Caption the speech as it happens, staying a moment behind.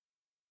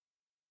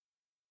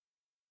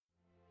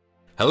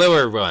Hello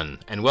everyone,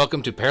 and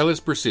welcome to Perilous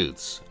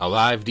Pursuits, a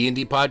live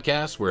D&D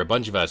podcast where a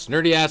bunch of us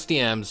nerdy-ass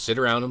DMs sit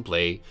around and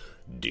play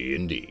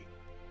D&D.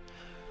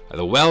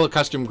 The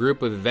well-accustomed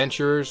group of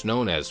adventurers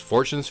known as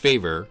Fortune's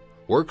Favor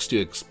works to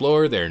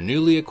explore their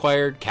newly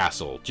acquired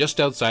castle just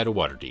outside of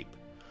Waterdeep.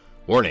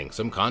 Warning,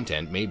 some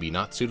content may be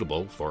not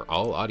suitable for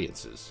all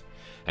audiences.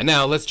 And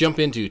now let's jump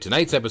into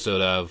tonight's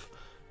episode of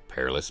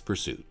Perilous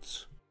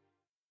Pursuits.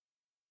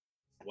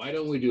 Why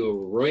don't we do a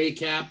Roy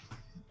cap,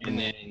 and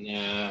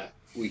then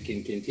we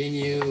can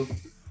continue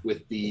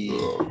with the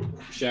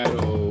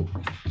shadow.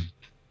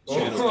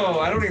 Oh,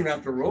 I don't even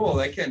have to roll.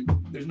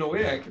 There's no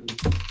way I can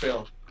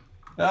fail.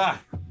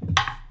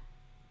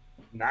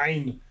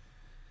 9.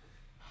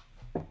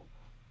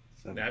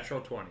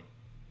 Natural 20.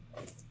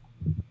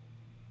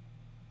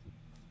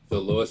 The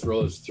lowest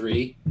roll is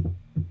 3.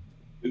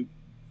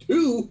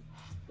 2.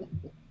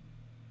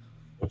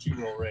 What you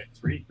roll, Ray?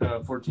 3?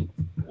 14.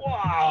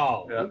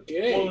 Wow! Yeah.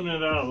 Okay. Pulling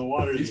it out of the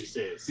water these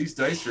days. These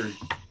dice are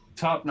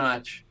top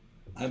notch.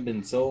 I've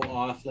been so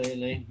off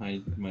lately.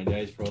 My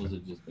dice rolls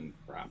have just been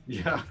crap.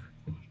 Yeah.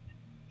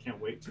 Can't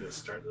wait to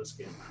start this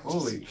game.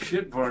 Holy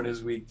shit, Varn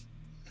is weak.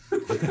 Yeah,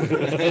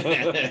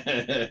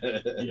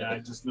 I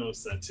just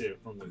noticed that too.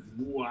 I'm like,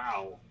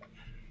 wow.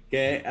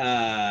 Okay,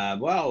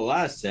 well,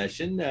 last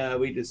session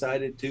we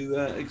decided to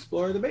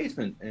explore the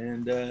basement,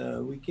 and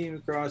we came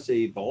across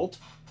a vault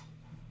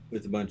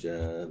with a bunch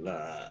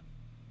of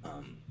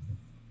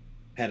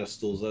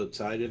pedestals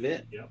outside of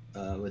it. Yep.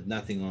 With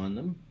nothing on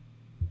them.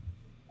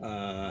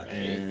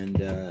 And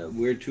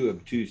we're too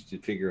obtuse to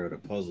figure out a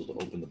puzzle to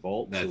open the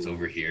vault. That's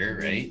over here,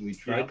 right? We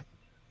tried. Yep.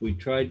 We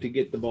tried to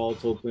get the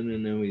vault open,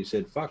 and then we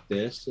said, "Fuck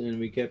this," and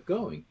we kept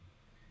going.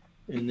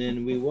 And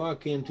then we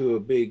walk into a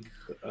big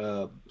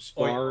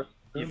spar.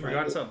 You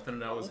forgot something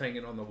that was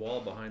hanging on the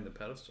wall behind the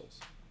pedestals.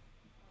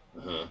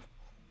 Uh-huh.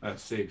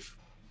 That's safe.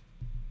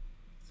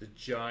 It's a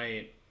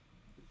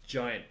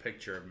giant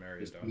picture of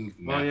Mary's dog.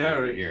 Oh, yeah,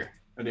 right here.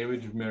 An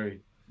image of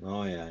Mary.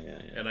 Oh yeah.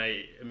 And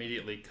I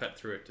immediately cut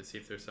through it to see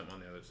if there's something on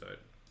the other side.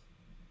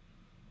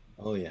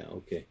 Oh yeah.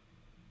 Okay.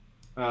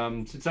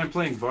 Since I'm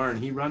playing Varn,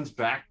 he runs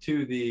back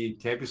to the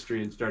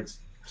tapestry and starts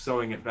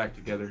sewing it back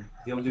together.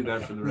 He'll do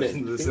that for the rest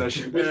of the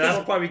session. And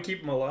that'll probably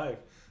keep him alive.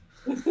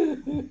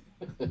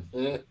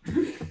 I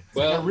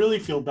Well, really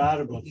feel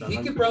bad about that. he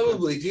could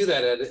probably do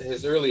that at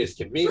his earliest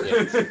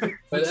convenience.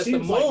 But at the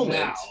seems like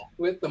moment,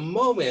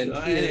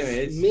 now. he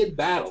anyways. is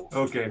mid-battle.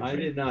 Okay. I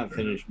did not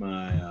finish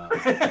my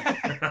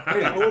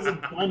I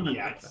wasn't done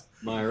yet.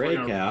 my Like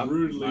a recap.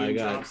 rudely I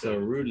got interrupted. so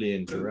rudely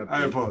interrupted.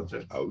 I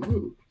apologize.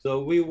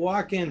 So we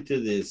walk into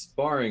this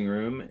sparring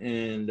room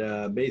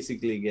and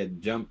basically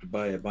get jumped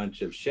by a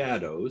bunch of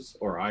shadows,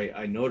 or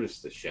I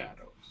noticed the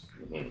shadows.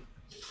 Mhm.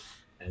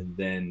 And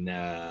then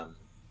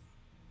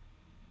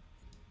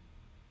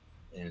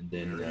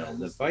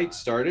the fight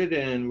started,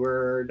 and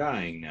we're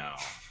dying now.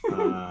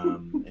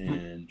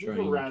 And You've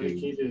trying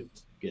eradicated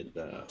to get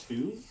the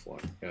 2?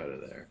 fuck out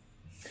of there.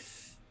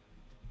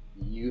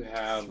 You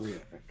have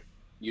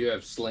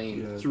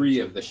slain Yeah. 3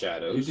 of the You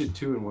shadows. did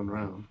 2 in one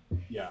round.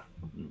 Yeah.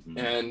 Mhm.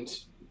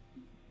 And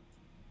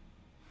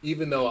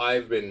even though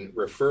I've been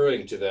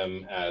referring to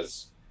them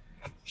as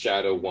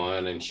Shadow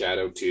 1 and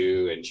Shadow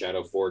 2 and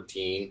Shadow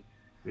 14,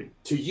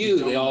 to you,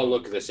 they all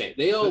look the same.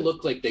 They all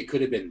look like they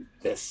could have been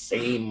the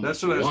same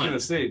That's what I was one. going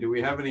to say. Do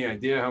we have any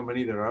idea how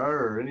many there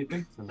are or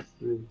anything?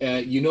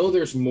 You know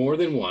there's more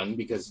than one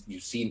because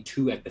you've seen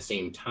 2 at the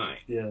same time.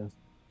 Yeah.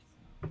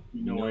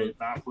 You know, I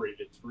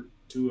evaporated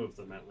 2 of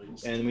them at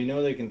least. And we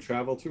know they can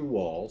travel through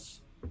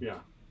walls,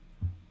 Yeah,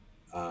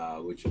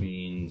 which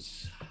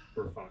means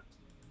we're fucked.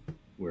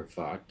 we're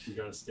fucked. You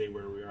gotta stay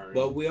where we are.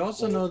 But we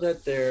also know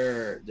that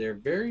they're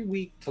very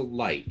weak to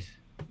light.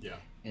 Yeah.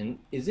 And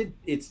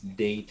it's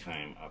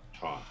daytime up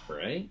top,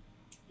 right?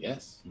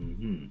 Yes.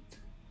 Mm-hmm.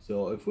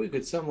 So if we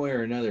could some way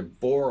or another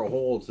bore a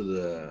hole to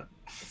the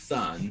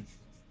sun.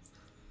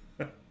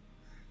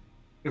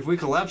 If we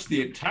collapse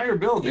the entire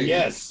building.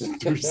 Yes.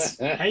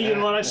 Hey, you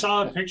know what? I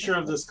saw a picture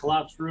of this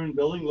collapsed ruined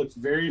building. Looks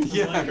very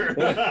familiar.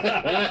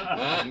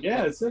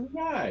 Yeah, so did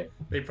I.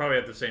 They probably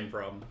have the same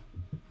problem.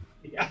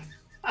 Yeah.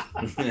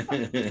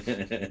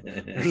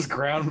 There's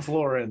ground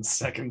floor and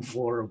second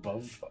floor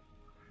above.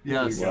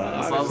 Yes.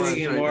 Well, I was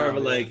thinking more of a,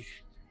 like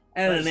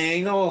at an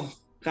angle,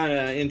 kind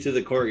of into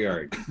the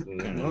courtyard.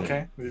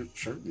 Okay,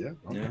 sure, yeah.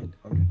 Okay. Yeah.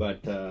 Okay.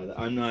 But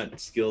I'm not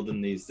skilled in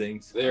these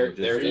things. There I'm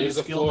just, is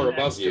a skilled floor in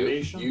above you.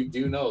 excavation? You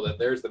do know that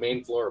there's the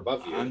main floor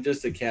above you. I'm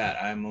just a cat.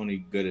 I'm only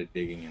good at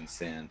digging in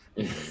sand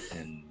and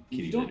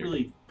kitty You don't litter.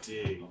 really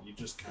dig. You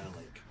just kind of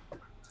like.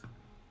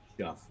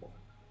 Shuffle.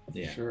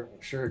 Yeah.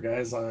 Sure,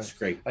 guys.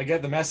 Scrape. I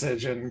get the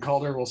message, and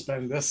Calder will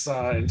spend this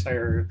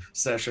entire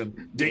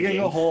session digging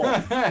a hole.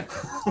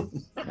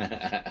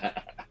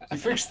 You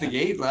fixed the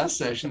gate last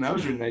session. That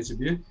was really nice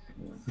of you.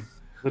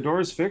 The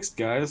door's fixed,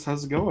 guys.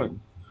 How's it going?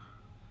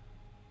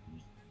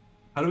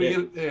 How do we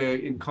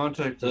get in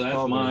contact So with that's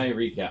Calder? my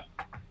recap.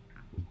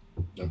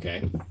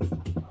 Okay.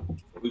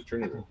 Whose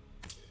turn is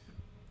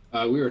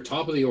it? We were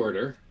top of the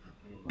order.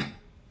 I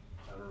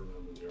don't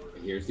remember the order.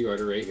 Here's the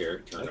order right here.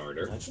 Turn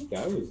order. I think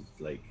I was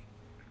like,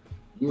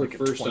 You were like a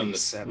first on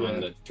 27.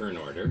 the turn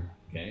order.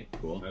 okay,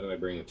 cool. How do I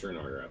bring the turn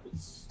order up?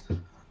 It's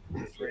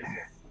right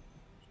here.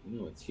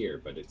 No, it's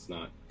here, but it's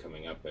not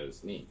coming up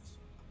as names.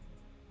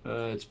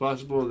 It's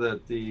possible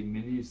that the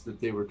minis that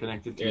they were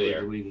connected to There they are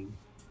are. deleting.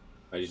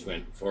 I just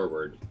went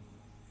forward,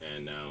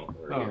 and now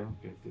we're Oh, here.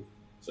 okay, good.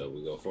 So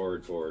we go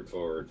forward, forward,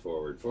 forward,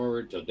 forward,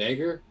 forward till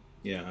dagger.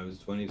 Yeah, I was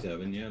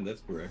 27. Yeah,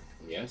 that's correct.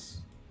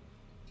 Yes.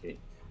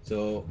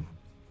 So,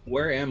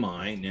 where am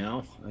I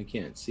now? I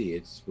can't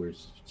see. We're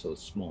so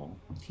small.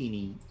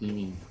 Teeny,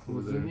 teeny,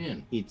 We'll zoom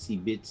in. itsy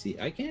bitsy.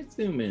 I can't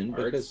zoom in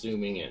Art's because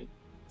zooming in.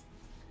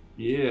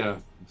 Yeah.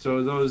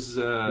 So those.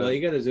 well,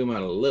 you got to zoom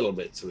out a little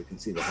bit so we can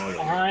see the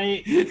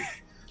hallway.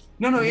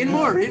 No, in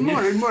more.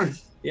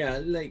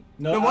 Yeah, like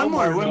No, one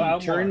more, Outmore, one- no,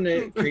 Outmore. turn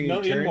it, can you No,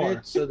 in turn more.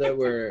 it so that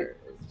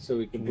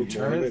we can You put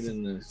turn more of it it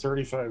in the.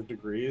 35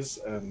 degrees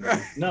and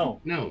No.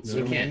 No, we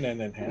zoom in can't.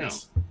 and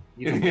enhance.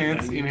 You don't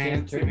get that.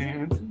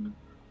 Enhance.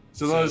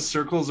 So those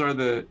circles are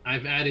the.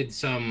 I've added Can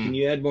some.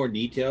 you add more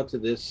detail to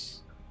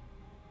this?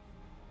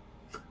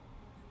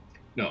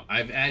 No,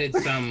 I've added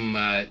some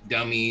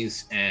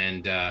dummies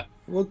and.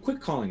 Well, quit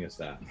calling us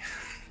that.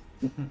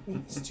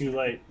 It's too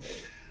late.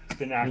 It's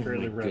been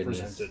accurately Oh my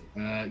goodness.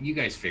 represented. You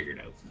guys figured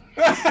out.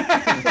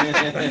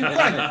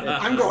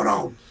 I'm going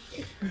home.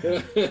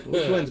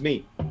 Which one's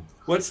me?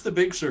 What's the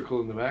big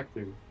circle in the back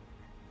there?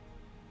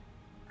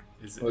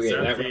 Is Okay,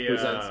 that that the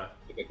represents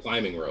like a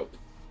climbing rope,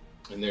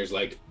 and there's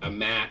like a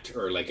mat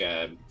or like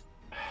a.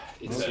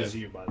 This is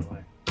you, by the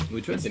way.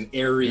 Which one? It's an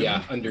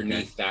area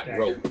underneath that Dagger.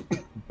 rope.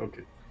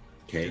 Okay.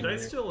 Okay. Did I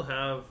still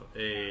have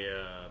a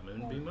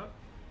moonbeam up?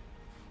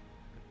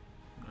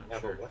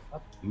 Not sure.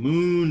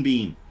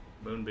 Moonbeam.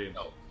 Moonbeam.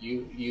 No,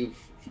 you lost think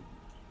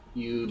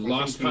you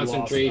lost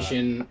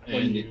concentration When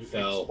and you it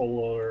fell.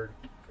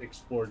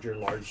 explored your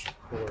large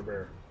polar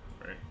bear.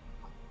 Right.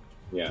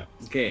 Yeah.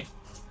 Okay.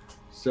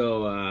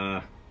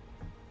 So,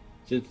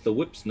 since the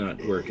whip's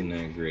not working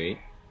that great,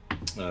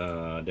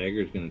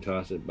 Dagger's going to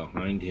toss it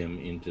behind him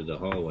into the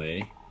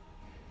hallway.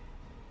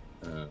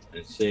 And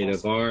say to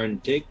Varn,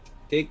 take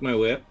my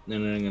whip.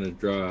 Then I'm going to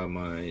draw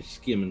my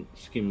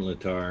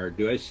skimlatar.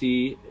 Do I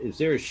see? Is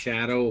there a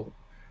shadow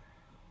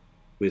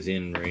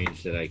within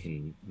range that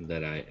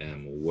I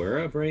am aware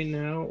of right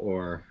now,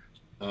 or?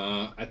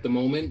 At the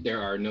moment,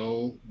 there are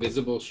no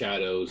visible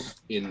shadows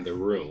in the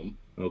room.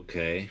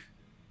 Okay.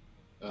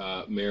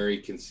 Mary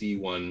can see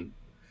one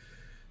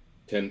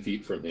 10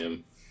 feet from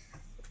him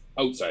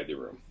outside the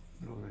room.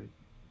 All right.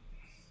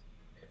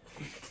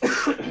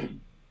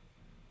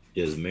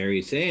 Does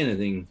Mary say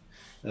anything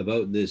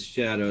about this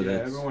shadow? Yeah,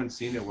 that's everyone's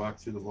seen it walk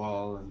through the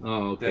wall, and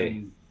Oh, okay.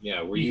 then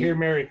Yeah, were You hear you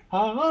Mary.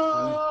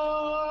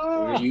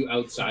 were you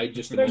outside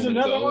just a There's moment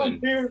another ago? one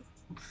And here.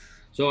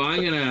 So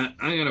I'm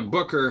gonna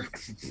book her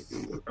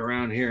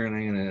around here, and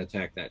I'm gonna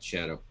attack that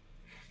shadow.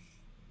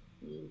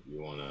 you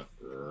want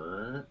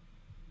to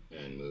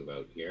and move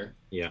out here?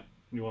 You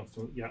want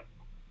to? Yeah.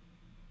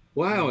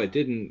 Wow, it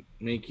didn't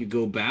make you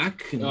go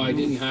back. No, I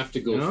didn't have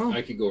to go. No?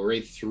 I could go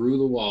right through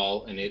the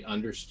wall, and it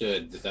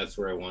understood that that's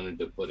where I wanted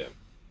to put him.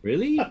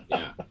 Really?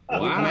 Yeah.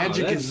 what Wow,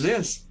 magic that's, is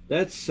this?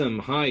 that's some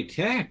high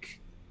tech.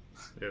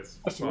 It's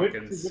That's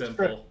fucking which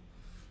simple.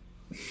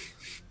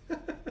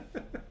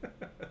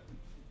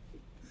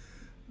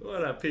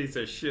 What a piece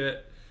of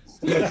shit.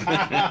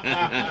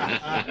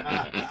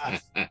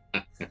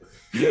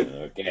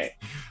 Okay.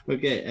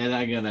 Okay, and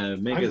I'm gonna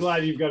make I'm a.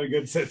 glad you've got a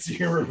good sense of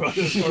humor about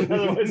this one.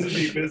 Otherwise,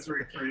 it'd be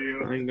misery for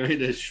you. I'm going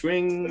to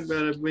swing,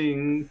 bada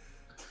bing.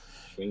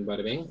 Swing,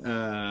 bada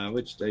bing.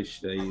 Which dice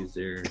should I use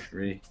there,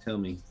 Ray? Tell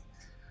me.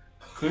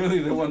 Clearly,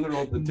 the one that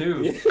rolled the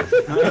 2.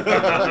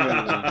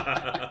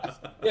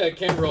 Yeah, I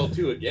can roll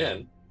 2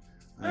 again.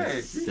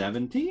 Hey.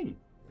 17.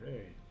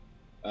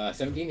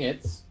 17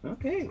 hits.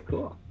 Okay,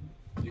 cool.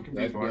 You can Do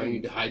be I Varn.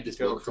 need to hide this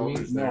Go book from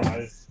you? No,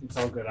 it's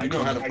all good. You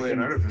know how to play an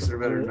artificer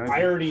better than I I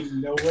do. already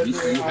know what You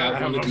they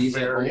have are. one of these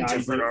at very home?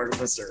 different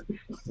artificer.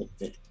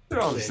 They're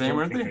all the I same, don't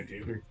aren't think they? I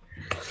do.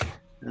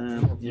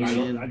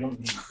 And I don't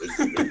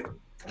need.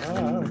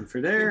 one for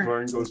there.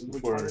 Varn goes Which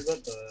before. one is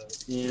it?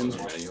 The And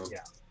Manual. yeah.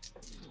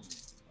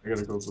 I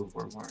gotta go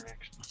before Varn,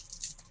 actually.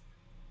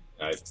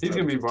 I've, He's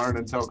gonna be Varn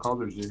until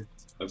Calder's here.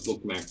 I've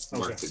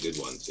marked the good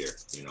ones here.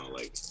 You know,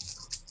 like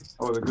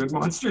Oh, the good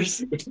monsters?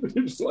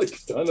 there's like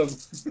a ton of.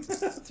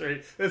 That's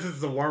right. This is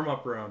the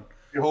warm-up round.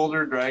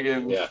 Beholder,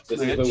 dragon. Yeah,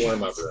 this is the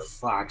warm-up room.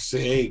 fuck's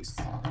sakes.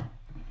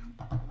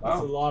 That's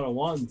a lot of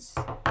ones.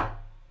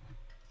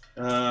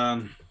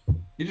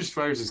 He just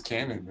fires his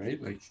cannon,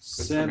 right? Like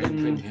that's the main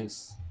 7 thing.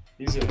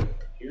 He's a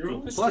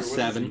hero. plus Or what is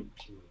 7.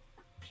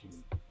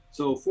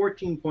 So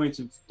 14 points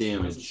of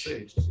damage.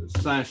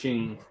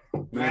 Slashing,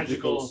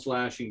 magical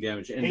slashing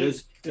damage. And Hey,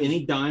 does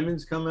any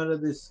diamonds come out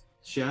of this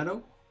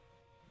shadow?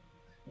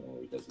 Oh,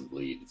 he doesn't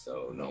bleed,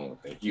 so no.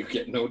 You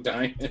get no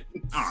diamond.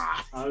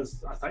 Ah, I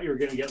thought you were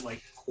gonna get like.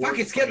 fuck! quartz,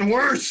 It's getting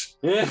worse.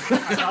 I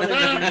thought they were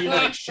gonna be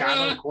like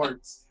shadow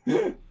quartz.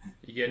 You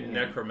get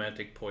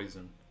necromantic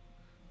poison.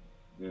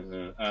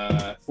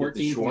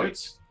 14 Schwartz?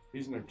 points.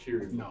 He's an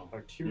arterial. No.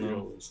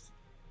 Arterialist.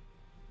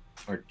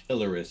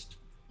 Artillerist.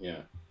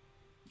 Yeah.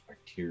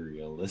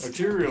 Arterialist.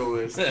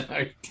 Arterialist.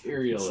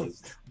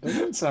 Arterialist.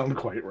 Doesn't sound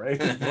quite right,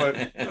 but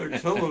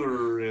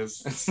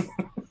Artillerist.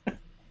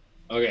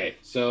 Okay,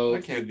 so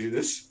I can't do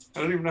this.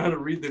 I don't even know how to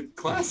read the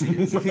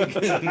classics.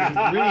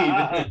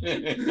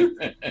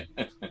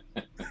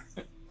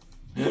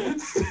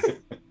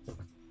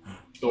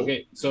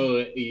 okay,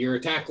 so your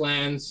attack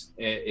lands.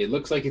 It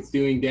looks like it's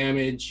doing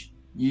damage,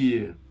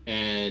 Yeah.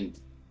 and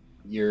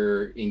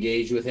you're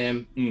engaged with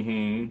him.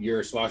 Mm-hmm. You're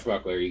a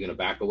swashbuckler. Are you going to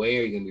back away,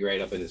 or are you going to be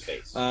right up in his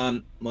face?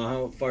 Well,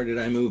 how far did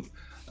I move?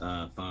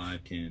 5,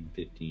 10,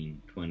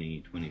 15,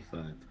 20,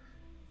 25.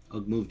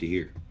 I'll move to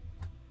here.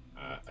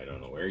 I don't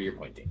know where you're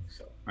pointing.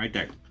 So Right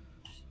there.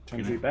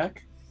 10 feet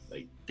back.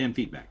 10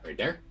 feet back. right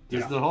there.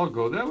 Does the hall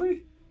go that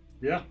way?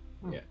 Yeah,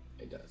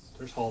 It does.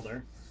 there's hall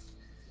there.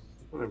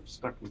 I'm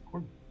stuck in the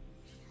corner.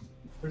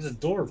 There's a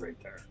door right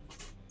there.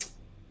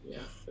 Yeah.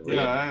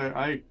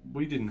 Yeah,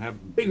 we didn't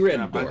have Big red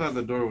map. I door. thought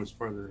the door was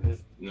farther ahead.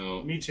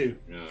 No. Me too,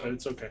 No. but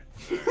it's okay.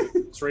 All right.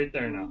 It's right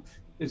there now.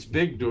 It's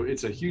big door.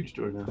 It's a huge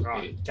door now.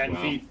 Ah, 10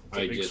 Well, feet. It's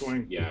a big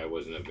swing. Yeah, it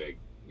wasn't a big.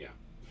 Yeah.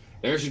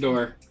 There's your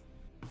door.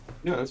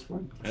 Yeah, that's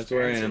fine. That's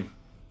where I am.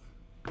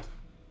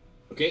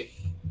 Okay.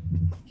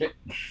 Okay.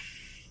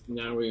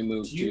 Now we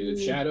move Do to you-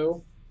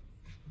 Shadow.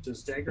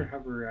 Does Dagger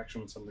have a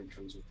reaction when something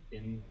comes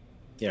within?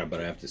 Yeah,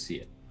 but I have to see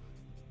it.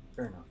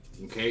 Fair enough.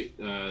 Okay.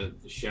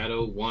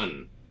 Shadow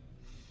 1.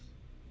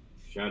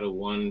 Shadow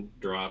 1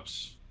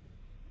 drops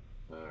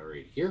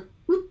right here.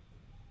 Whoop.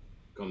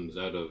 Comes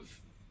out of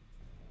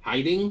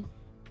hiding,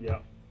 Yeah.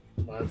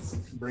 Let's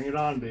bring it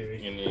on,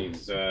 baby. and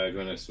he's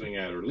going to swing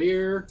at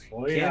Erlier.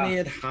 Oh, Can yeah.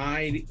 it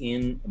hide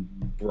in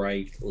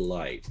bright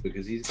light?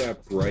 Because he's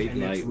got bright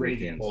And it's light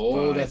radiant. within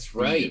Oh, 5 that's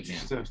feet right. of him.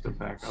 Just has to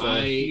back So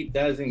up. he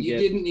doesn't You get.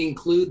 didn't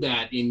include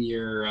that in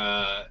your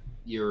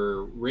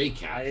Ray I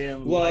cap.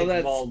 am. Well, light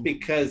that's bulb.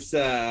 because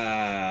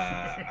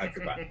I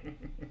forgot.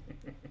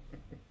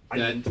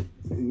 That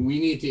we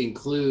need to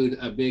include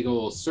a big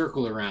old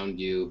circle around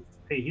you.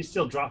 Hey, he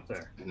still dropped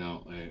there. I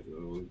know.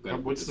 We've got to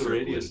What's put the circle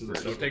radius in of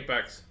the first. No take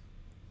backs.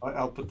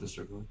 I'll put the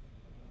circle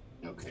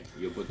in. Okay,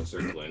 you'll put the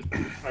circle in.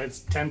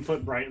 It's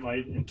 10-foot bright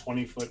light and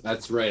 20-foot.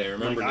 That's right. I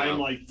remember like, now. I'm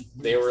like,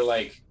 They were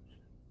like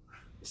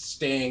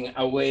staying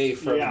away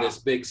from Yeah. this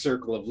big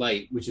circle of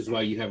light, which is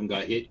why you haven't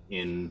got hit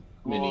in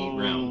many oh,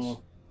 rounds.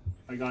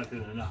 I got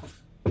hit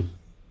enough. Let's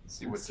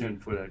see what 10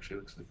 foot actually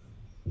looks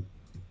like.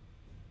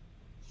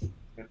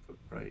 10 foot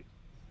bright.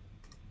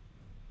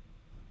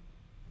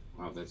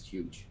 Wow, that's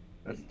huge.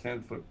 That's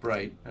 10 foot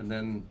bright, and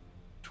then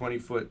 20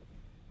 foot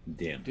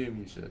Dim. dim.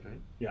 You said,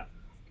 right?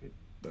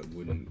 But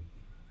wouldn't.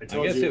 I I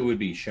told guess you. it would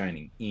be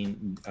shining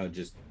in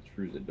just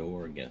through the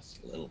door, I guess,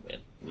 a little bit.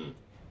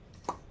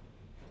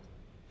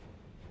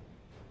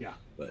 Yeah.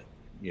 But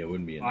yeah, it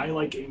wouldn't be. In I the-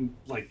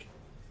 like,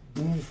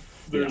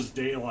 boof, there's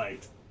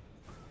daylight.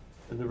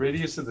 And the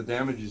radius of the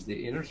damage is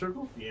the inner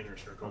circle. The inner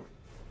circle.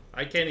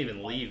 I can't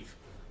even leave.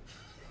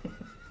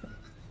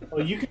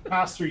 Well, you can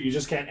pass through. You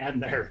just can't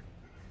end there.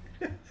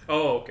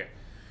 Oh, okay.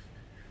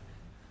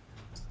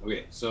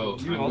 Okay, so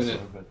You I'm also gonna.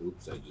 have a-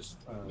 Oops, I just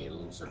made a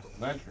little circle.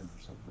 Lantern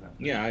or something. out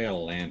there. Yeah, I got a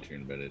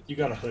lantern, but it. You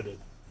got a hooded.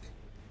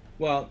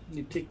 Well,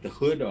 you take the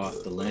hood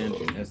off the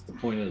lantern. That's the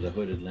point of the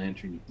hooded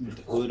lantern. You put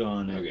the hood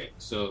on it. Okay,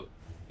 so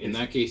in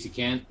that case, you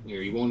can't, or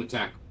you won't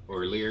attack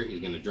Orlear. He's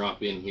going to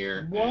drop in here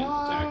and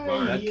attack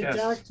Barn. That He casts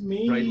attacked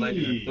me. bright light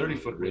in a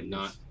 30-foot Would radius.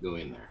 not go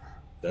in there.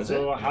 Does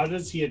So it? how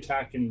does he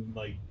attack in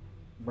like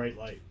bright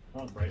light?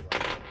 Not bright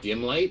light.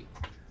 Dim light.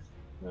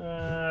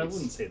 I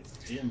wouldn't say it's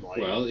dim light.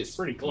 Well, it's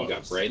pretty close. You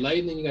got bright light,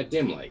 and then you got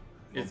dim light.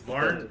 Is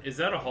Varn? Is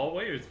that a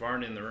hallway or is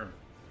Varn in the room?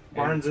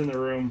 Barnes in the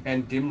room.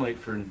 And dim light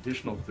for an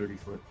additional 30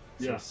 foot.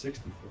 So Yeah.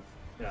 60 foot.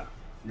 Yeah.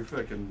 You're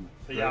fucking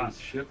Yeah. bright as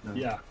shit now.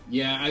 Yeah.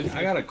 Yeah, I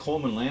got a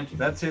Coleman lantern.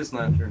 That's his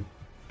lantern.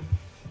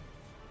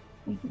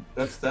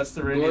 That's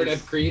the Lord,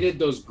 radius. I've created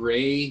those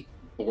gray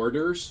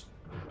borders.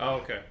 Oh,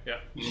 okay. Yeah.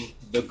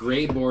 The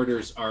gray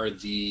borders are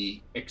the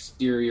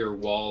exterior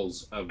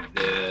walls of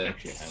the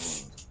Actually, I have one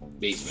of those Coleman.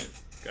 basement.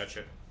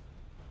 Gotcha.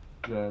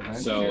 The lantern.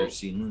 So- Air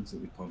ceilings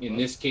that we talked In about.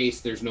 this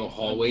case, there's no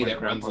hallway My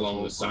that runs grandpa's along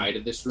old the side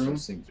of this room.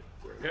 Those things are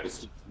great. Yeah. It's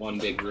just one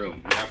big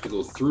room. You have to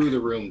go through the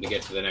room to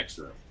get to the next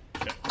room.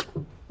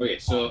 Okay,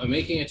 so I'm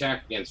making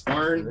attack against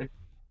Barn.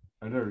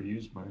 I've never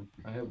used mine.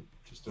 I have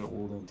just an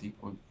old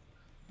antique one.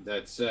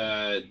 That's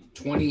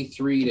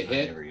 23 to I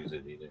hit. never use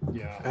it either.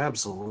 Yeah. Are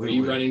Absolutely.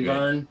 you running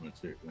Barn?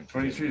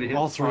 23 to hit.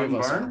 All three of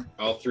on us Barn?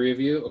 All three of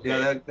you? Okay.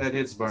 Yeah, that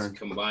hits It's Barn.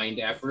 combined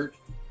effort.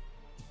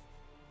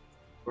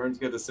 Barn's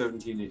got a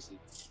 17 AC.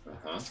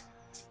 Uh-huh.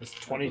 It's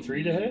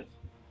 23 to hit.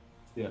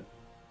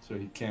 So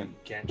he can't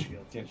Can't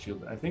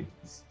shield. I think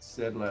he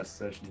said last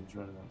session he was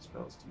running out of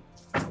spells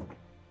too.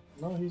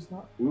 No, he's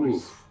not. Ooh.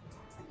 He's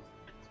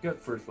got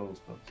first level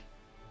spells.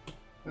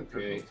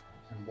 Okay.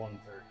 And 1/3.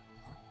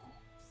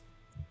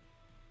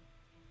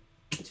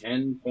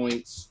 10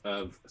 points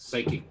of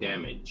psychic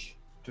damage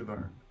To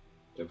Barn.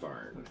 to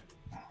Varn.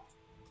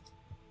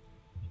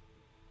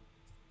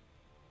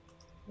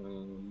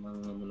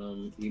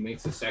 He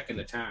makes a second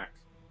attack.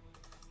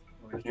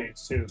 Okay,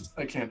 it's 2.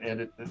 I can't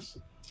edit this.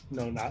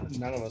 No,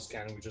 none of us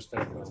can. We just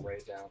have to write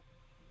it down.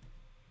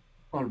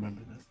 I'll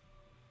remember that.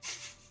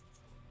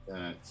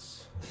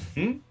 That's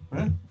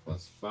What?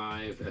 plus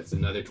 5. That's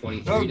another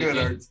 23 Oh, to good.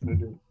 hit. Art's gonna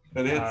do it.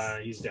 That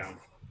hits. He's down.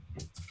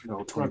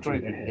 No, 23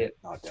 to hit,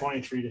 not down.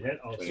 23 to hit.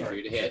 Oh, 23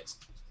 sorry. to hit.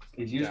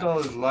 He's used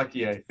all his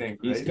lucky, I think.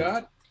 Right? He's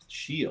got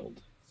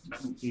shield. but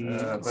it Only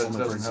doesn't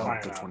brings it help.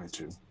 up to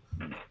 22.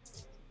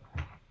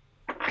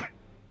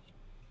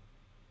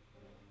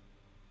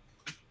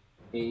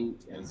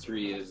 8 and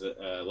 3 is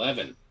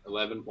 11.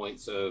 11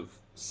 points of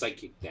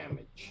psychic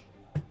damage.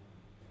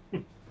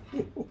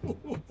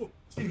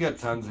 He's got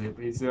tons of hit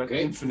points. He's got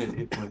Okay. infinite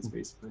hit points,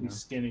 basically. He's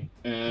skinny.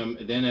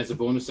 Then, as a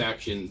bonus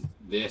action,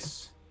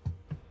 this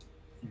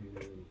You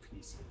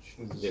piece of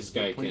shit. This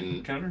guy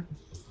can- counter.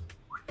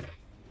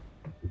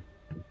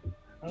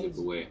 give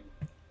away.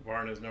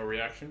 Varn has no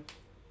reaction.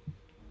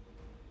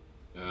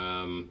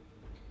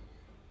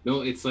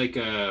 No, it's like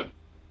a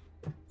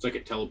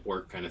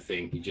teleport kind of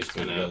thing. He just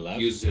kind go of left?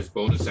 uses his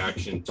bonus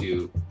action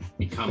to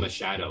become a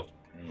shadow.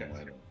 No,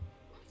 I don't.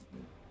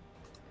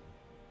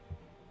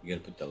 You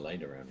gotta put the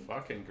light around it.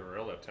 Fucking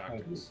guerrilla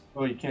tactics.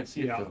 Oh, you can't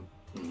see it Yeah.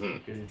 though. Mhm.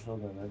 Okay,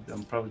 hold on.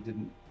 I probably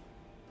didn't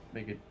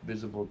make it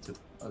visible to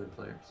other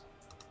players.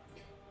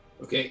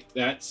 Okay,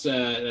 that's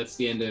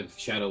the end of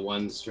Shadow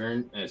 1's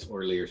turn. That's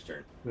Orlear's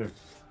turn.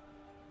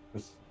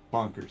 That's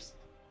bonkers.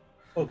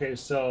 Okay,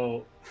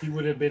 so he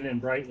would have been in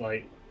bright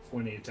light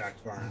when he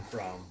attacked Varn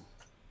from.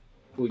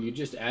 Well, you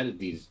just added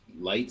these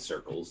light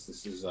circles.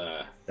 This is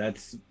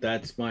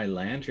That's my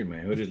lantern. My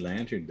hooded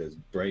lantern does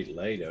bright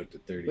light out to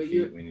 30 But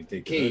you're- feet when you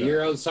take the okay. hood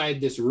You're off. outside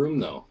this room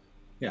though.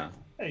 Yeah,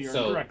 Hey, you're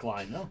So- in direct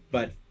line, no?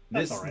 but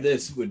That's this all right.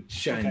 this would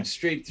shine Okay.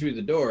 straight through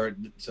the door,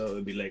 so it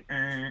would be like.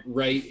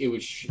 Right? It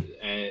was.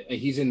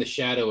 He's in the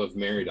shadow of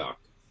Meridoc,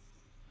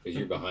 because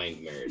you're behind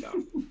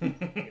Meridoc,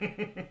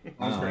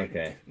 Oh,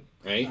 okay.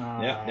 right?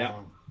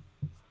 Yeah.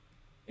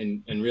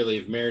 And really,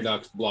 if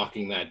Meridoc's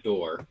blocking that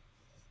door,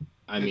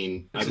 I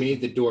mean, I made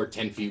the door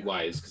 10 feet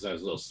wide because I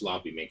was a little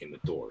sloppy making the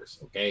doors.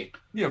 Okay,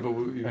 Yeah, but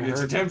it's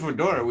a heard- 10-foot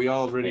door. We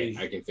already.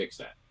 I can fix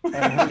that.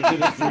 I heard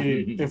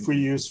that if we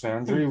use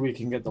Foundry, we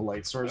can get the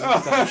light sources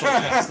that actually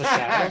cast the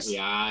shadows.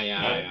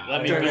 Yeah.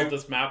 Let me Okay. build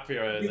this map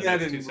here in Do the that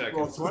next 2 in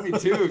seconds.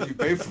 22 if you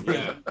pay for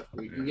Yeah, it.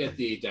 we can get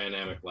the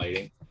dynamic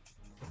lighting.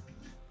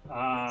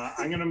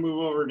 I'm gonna move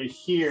over to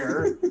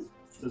here.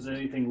 Does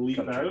anything leap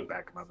Gotta try to out?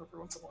 back them up every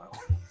once in a while.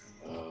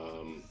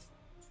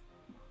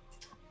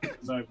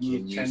 Because I've Can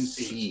moved you 10 feet.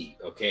 see?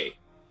 Okay,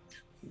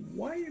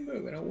 Why are you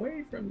moving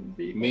away from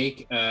people?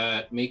 make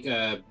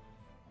a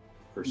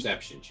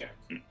perception check.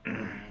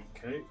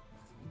 Okay.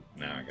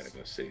 Now I gotta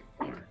go see.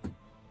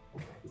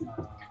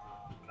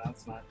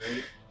 That's not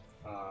great.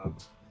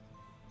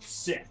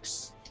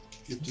 6.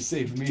 You have to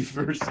save me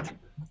first.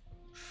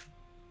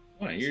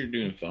 Why, you're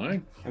doing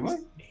fine. Am I?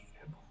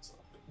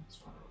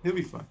 He'll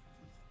be fine.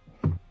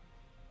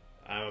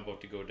 I'm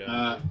about to go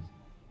down.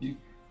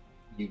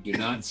 You do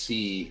not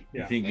see.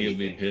 Yeah. I think he'll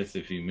be Anything. pissed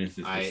if he misses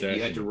the session.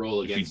 You had to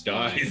roll If he against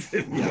dies.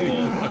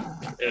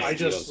 I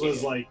just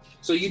was like,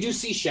 So you do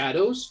see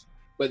shadows,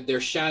 but they're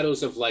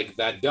shadows of like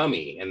that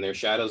dummy, and they're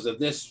shadows of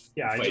this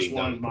Yeah, I just fighting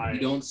wanted dummy. my- You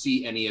don't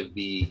see any of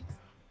the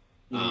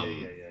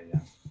yeah.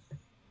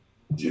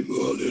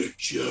 demonic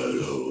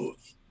shadows.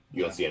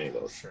 You don't see any of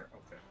those. Sure,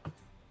 okay.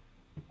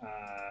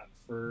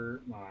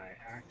 For my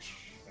action,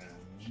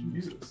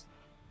 Jesus.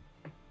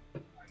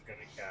 I'm gonna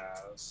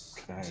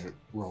cast. Can I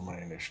roll my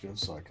initiative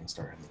so I can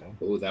start him down?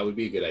 Oh, that would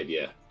be a good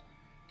idea.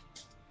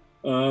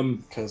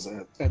 Because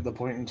at the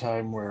point in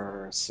time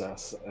where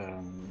Seth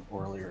and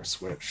Orlear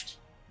switched,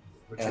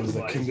 Which and was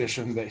the like,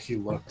 condition that he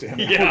looked in,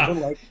 Yeah.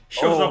 I'm like,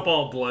 Shows oh, up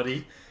all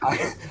bloody.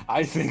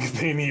 I think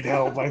they need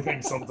help. I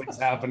think something's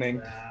happening.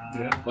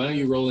 Why don't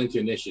you roll into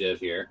initiative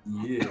here?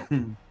 Yeah.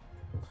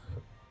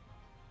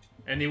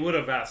 And he would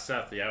have asked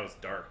Seth. Yeah, it was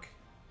dark.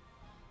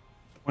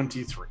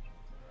 23.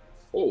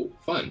 Oh,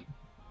 fun.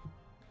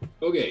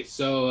 Okay,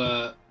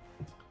 so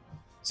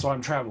So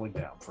I'm traveling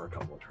down for a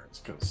couple of turns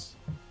because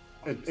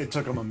it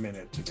took him a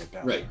minute to get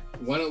down. right.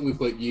 Why don't we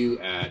put you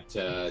at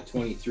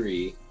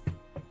 23?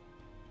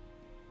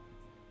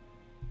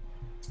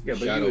 Yeah, but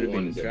Shadow you would have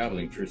one been is at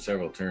traveling 23. for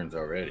several turns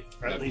already,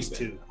 Or at least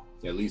 2.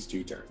 At least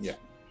 2 turns. Yeah.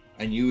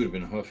 and you would have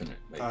been hoofing it,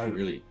 like I-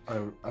 really. I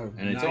And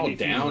it's all 90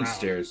 feet around.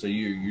 downstairs, so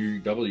you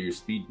double your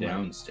speed Right.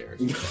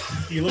 downstairs.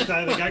 You look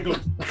at the guy go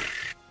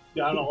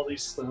down all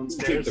these Take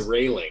stairs. the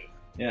railing.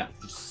 Yeah,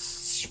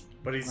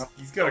 But he's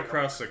got to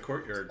cross the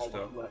courtyard I've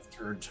still. left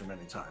turn too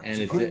many times. and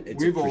it's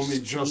We've a only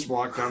just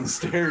walked down the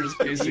stairs.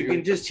 You Basically.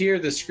 can just hear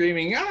the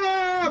screaming,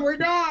 "Ah, we're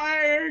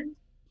dying!"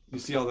 You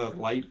see all that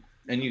light?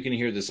 And you can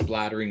hear the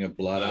splattering of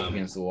blood up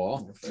against the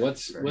wall.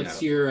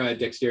 What's your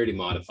dexterity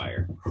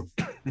modifier?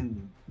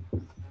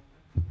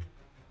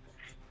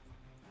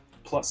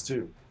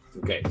 +2.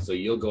 Okay, so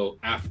you'll go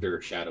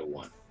after Shadow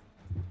 1.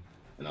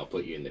 And I'll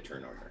put you in the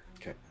turn order.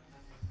 Okay.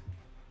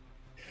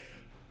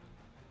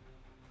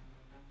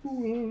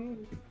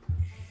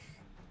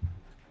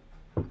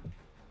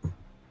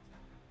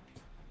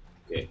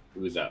 Okay,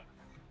 who's up?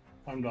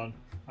 I'm done.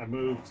 I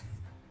moved.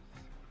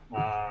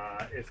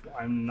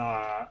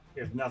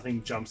 If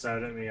nothing jumps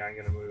out at me, I'm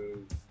gonna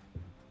move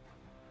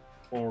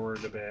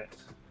forward a bit,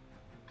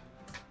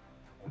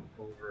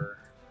 over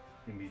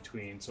in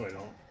between, so I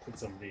don't put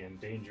somebody in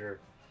danger.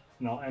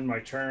 And I'll end my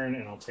turn,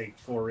 and I'll take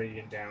 4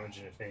 radiant damage.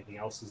 And if anything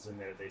else is in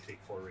there, they take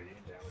 4 radiant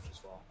damage as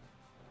well.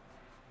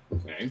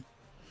 Okay.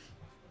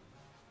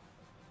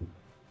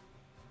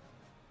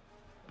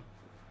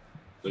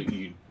 So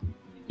you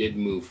did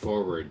move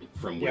forward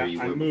from where you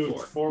I were moved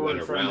before. forward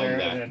Went from around there,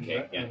 that. and then,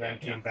 Okay, yeah, and then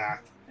yeah, came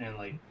back, and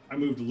like I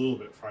moved a little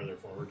bit farther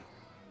forward.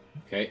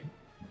 Okay.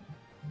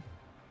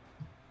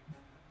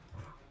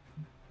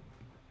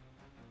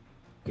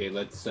 Okay,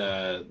 let's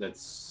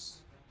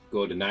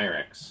go to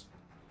Nyrax.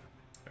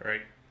 All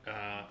right.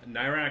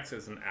 Nyrax,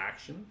 as an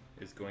action,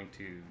 is going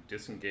to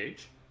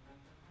disengage,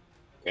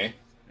 Okay.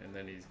 and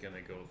then he's going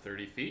to go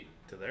 30 feet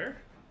to there,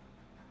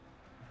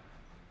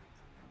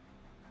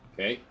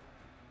 Okay.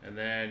 and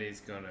then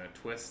he's going to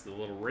twist the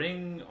little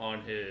ring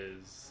on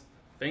his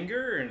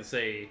finger and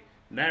say,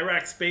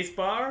 "Nyrax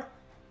spacebar,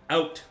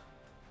 out."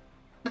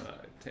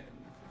 10.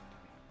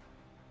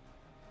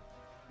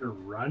 You're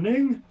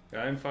running?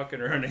 I'm fucking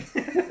running,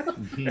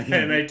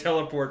 and I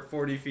teleport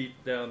 40 feet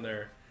down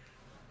there.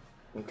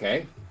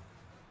 Okay.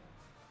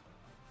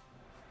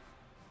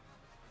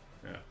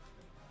 Yeah.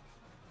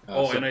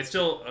 So- And I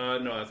still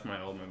no, that's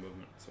all my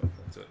movement. So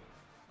that's it.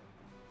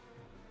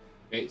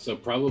 Okay, so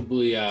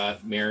probably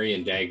Mary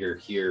and Dagger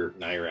hear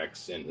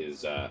Nyrex and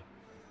his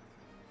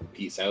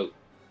peace out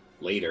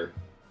later,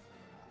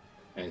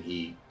 and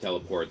he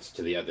teleports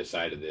to the other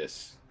side of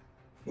this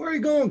Where are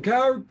you going,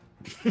 coward?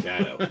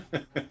 shadow.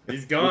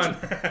 He's gone.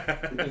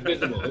 He's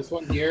visible. This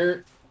one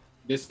here,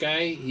 this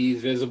guy,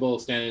 he's visible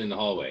standing in the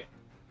hallway.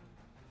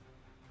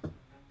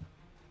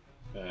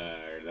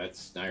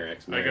 That's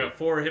Nyrex. I Mary. got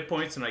 4 hit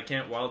points and I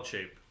can't wild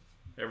shape.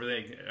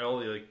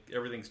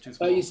 Everything's too I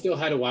small. thought you still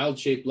had a wild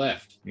shape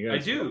left. You got I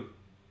do.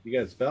 You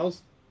got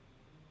spells?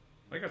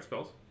 I got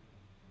spells.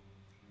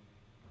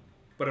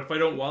 But if I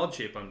don't wild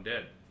shape, I'm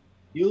dead.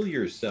 Heal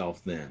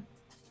yourself then.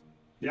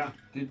 Yeah.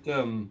 Did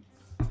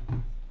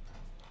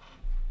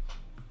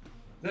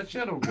that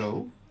shadow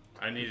go?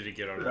 I needed to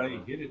get out Or of how that.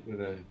 you hit it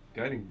with a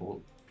guiding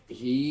bolt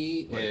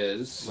He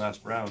is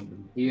last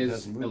round? he It is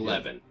hasn't moved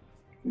yet. 11.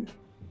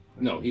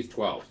 No, he's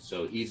 12.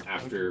 So he's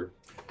after.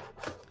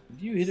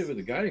 You hit it with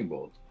a guiding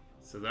bolt.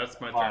 So that's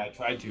my Oh, I turn.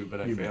 tried to,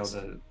 but I You failed missed.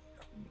 at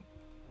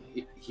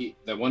it.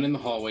 The one in the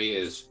hallway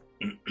is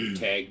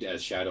tagged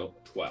as Shadow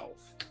 12.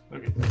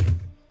 Okay.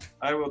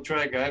 I will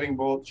try guiding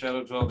bolt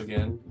Shadow 12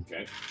 again.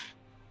 Okay.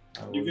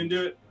 I You will, can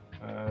do it.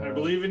 I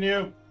believe in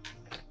you.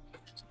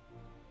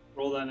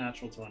 Roll that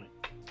natural 20.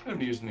 I'm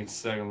using these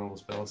second level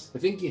spells. I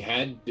think you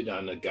had been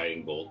on a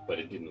guiding bolt, but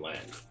it didn't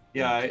land.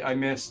 Yeah, I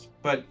missed,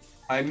 but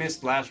I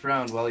missed last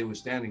round while he was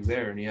standing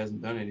there, and he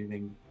hasn't done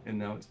anything. And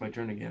now it's my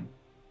turn again.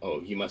 Oh,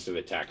 he must have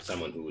attacked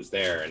someone who was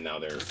there, and now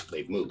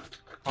they've moved.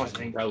 Oh, I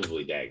think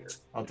Probably Dagger.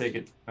 I'll take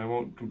it. I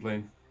won't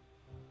complain.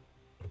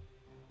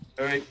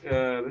 All right,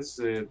 this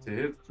is to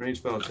hit range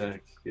spell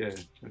attack. Yeah,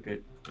 okay.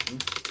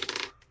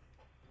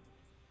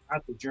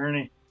 That's a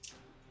journey.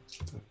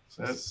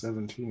 So that's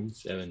 17.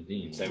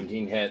 17.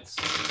 17 hits.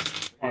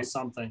 Or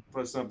something.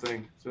 plus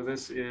something. So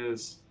this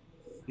is.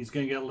 He's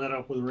gonna get lit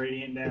up with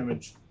radiant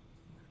damage.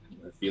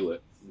 I feel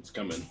it. It's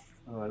coming.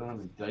 Oh, I don't have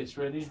the dice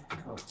ready.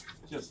 Oh,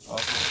 just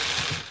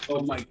awful.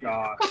 Oh my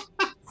god.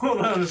 Hold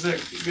on a sec.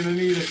 You're gonna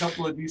need a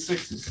couple of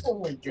d6s. Oh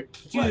my god.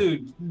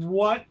 Dude,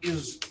 what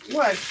is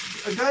What?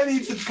 A guy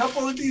needs a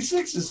couple of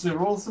d6s to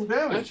roll some I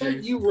damage. thought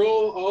here. you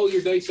roll all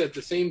your dice at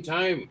the same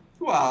time.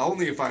 Well,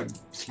 only if I'm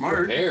smart.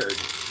 Prepared.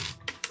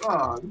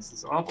 Oh, this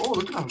is awful. Oh,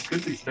 look at how good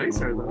these dice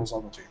are, though. Rolls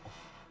on the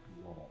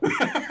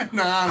table.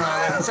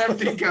 no,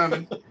 17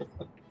 coming.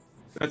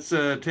 That's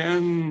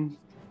 10,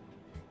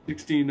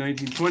 16,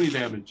 19, 20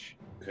 damage.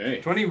 Okay.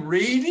 20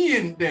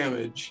 radiant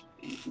damage.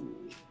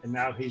 and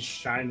now he's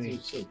shining.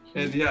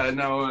 And yeah,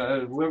 now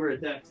whoever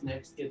attacks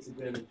next gets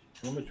advantage.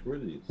 How much were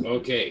these?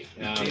 Okay.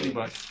 80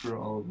 bucks for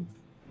all of them.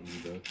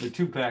 They're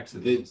 2 packs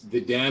of The these.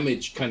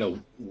 damage kind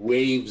of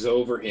waves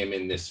over him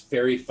in this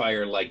fairy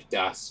fire like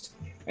dust,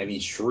 and he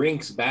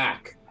shrinks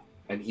back,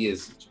 and he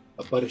is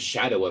but a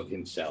shadow of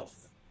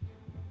himself.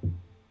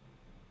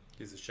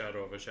 He's a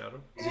shadow of a shadow.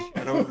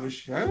 Shadow of a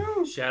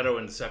shadow. Shadow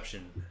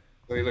inception.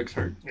 Oh, he looks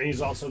hurt. And he's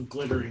also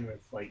glittering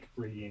with like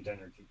radiant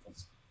energy.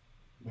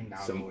 We now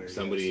know where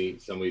he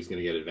is. Somebody's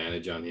gonna get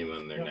advantage on him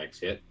on their Yep. next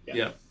hit.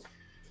 Yeah.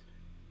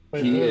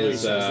 But He it literally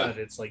is, says uh, that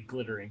it's like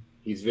glittering.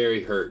 He's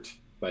very hurt,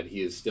 but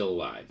he is still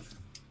alive.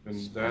 And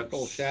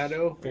Sparkle that's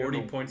shadow?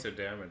 40 points of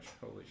damage.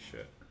 Holy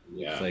shit.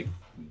 Yeah. It's like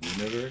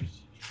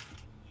universe.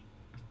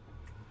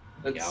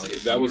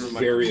 That was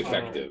very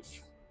effective.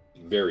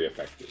 Very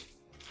effective.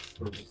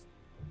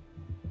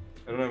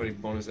 I don't have any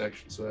bonus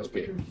actions, so that's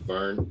Okay, okay.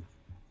 Vern.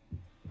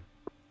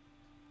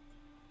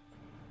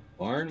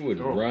 Barn would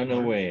Oh, run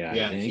Barn. away, I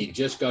Yeah, think. he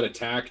just got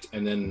attacked,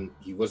 and then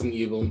he wasn't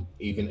even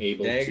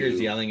able Dagger's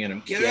to yelling at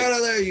him, Get get- out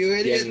of there, you get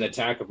idiot! an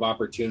attack of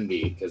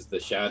opportunity because the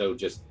shadow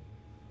just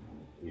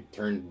You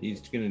turn.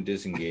 He's going to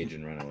disengage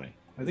and run away.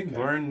 I think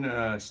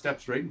Varn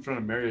steps right in front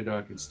of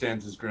Meriadoc and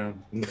stands his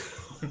ground.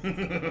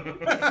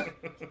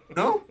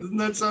 No? Doesn't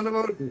that sound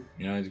about?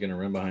 Now he's going to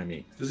run behind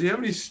me. Does he have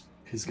any?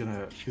 He's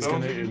gonna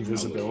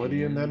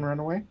invisibility and then run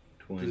away.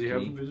 20. Does he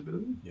have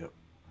invisibility? Yep.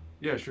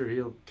 Yeah, sure.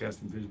 He'll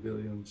cast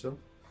invisibility on himself.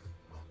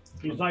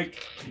 He's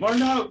like,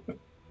 Varn out!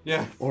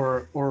 Yeah.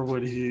 Or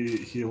would he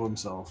heal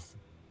himself?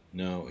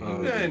 No, he Yeah,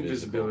 was Yeah,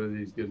 invisible.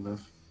 invisibility is good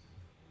enough.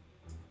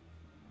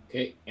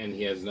 Okay, and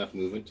he has enough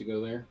movement to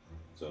go there.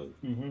 So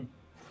Mm-hmm.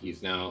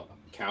 he's now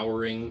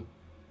cowering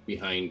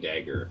behind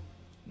Dagger.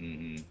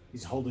 Mm-hmm.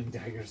 He's holding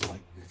daggers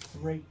like,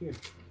 right here.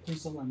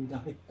 Please don't let me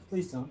die.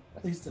 Please don't.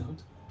 Please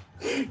don't.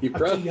 He I'm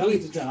too young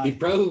to die.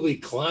 probably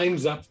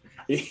climbs up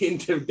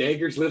into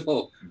Dagger's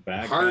little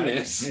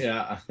harness.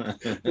 Yeah.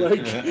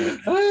 like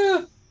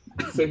ah!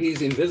 So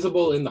he's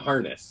invisible in the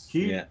harness.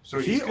 Yeah. So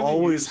He he's gonna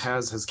always use-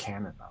 has his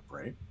cannon up,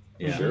 right?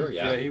 Yeah. Sure,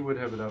 yeah. Yeah, he would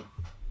have it up.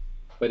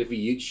 But if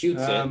he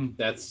shoots Um, it,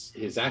 that's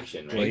his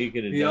action, right? Well, he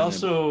could have He done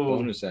also- a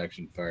bonus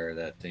action fire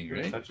that thing,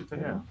 right? Touch it,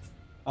 Yeah.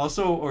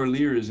 Also,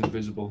 Orlear is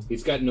invisible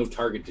He's got no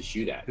target to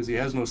shoot at. because he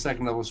has no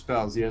second level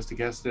spells. He has to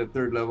cast it at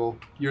third level.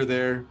 You're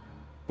there.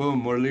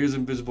 Boom. Orlear's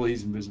invisible.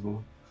 He's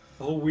invisible.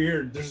 Oh,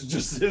 weird. There's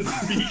just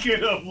this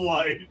beacon of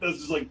light that's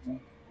just like,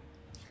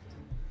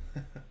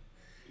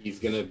 He's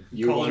gonna.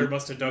 You Calder want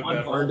must have dug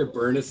that Varn to hole.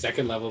 burn a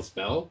second level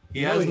spell?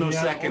 He has No, no he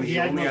had- second. he He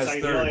had only no has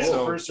second. third. Yeah,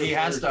 So first or he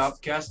has third. to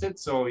upcast it.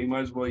 So he might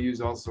as well use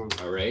also.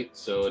 All right.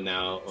 So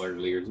now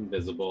Orlear's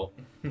invisible.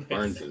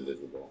 Varn's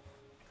invisible.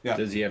 Yeah.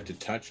 Does he have to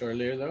touch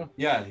Orlear though?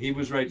 Yeah, he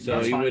was right. So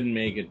That's he fine. wouldn't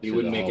make it. He to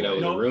wouldn't the make it out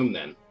of hallway. the room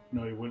then.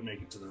 no, he wouldn't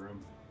make it to the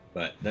room.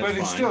 But that's But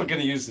he's fine. still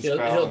going to use the He'll,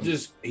 spell. he'll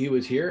just. He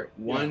was here.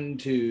 1,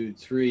 2,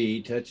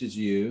 3. Touches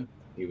you.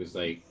 He was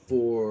like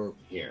 4,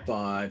 here.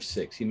 5,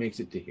 6. He makes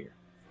it to here.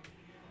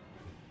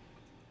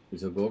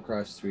 So go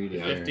across 3 to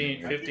there.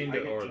 15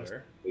 to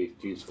order. These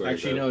 2 squares.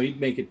 Actually, out. no. He'd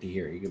make it to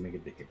here. He could make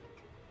it to here.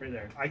 Right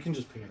there. I can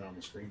just ping it on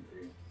the screen for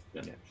you.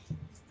 Yeah.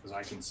 Because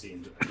I can see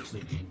and I just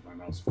need to move my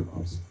mouse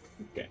across.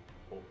 Okay.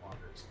 Both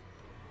monitors.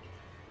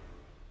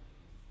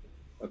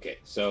 Okay.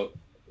 So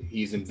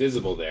he's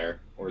invisible there.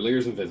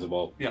 Orlear's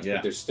invisible. Yeah. Yeah.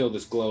 But there's still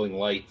this glowing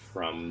light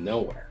from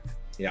nowhere.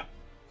 Yeah.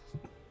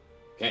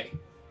 Okay.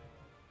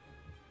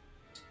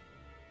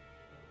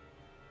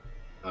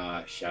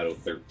 Shadow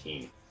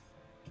 13.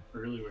 I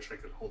really wish I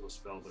could hold a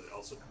spell, but it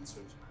also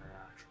consumes my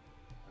reaction.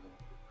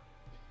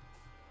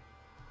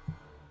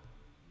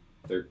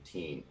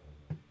 13.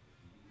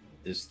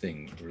 This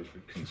thing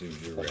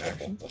consumes your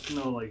reaction.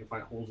 No, like if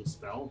I hold a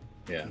spell,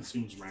 it Yeah.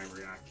 consumes my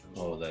reaction.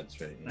 Oh,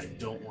 that's right. I Yeah,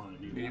 don't yeah. want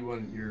to do You that.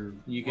 want your.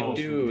 You can Oh,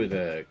 do it with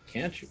a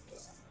cantrip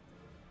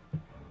though.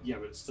 Yeah,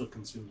 but it still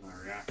consumes my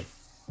reaction.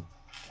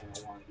 I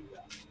don't want to do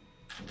that.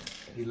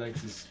 He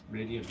likes his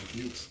radiant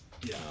abuse.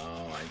 Yeah.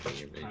 Oh, I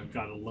think you're I've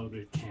got a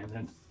loaded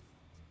cannon.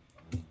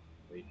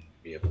 Wait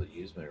to be able to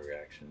use my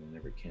reaction. I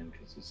never can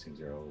because these things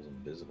are always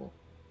invisible.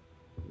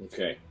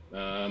 Okay.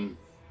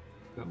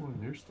 That one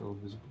there's still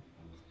invisible.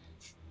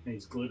 And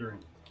he's glittering.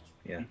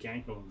 Yeah. He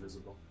can't go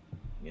invisible.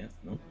 Yeah,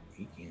 no,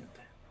 he can't.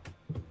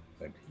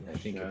 But I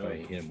think if I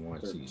hit him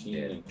once, he's 13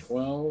 dead. and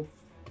 12.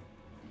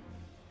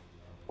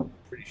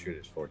 Pretty sure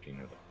there's 14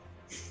 of them.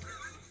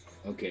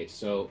 Okay,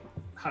 so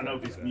I don't know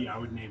if it's me. I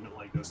would name it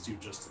like those two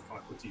just to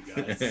fuck with you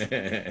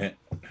guys.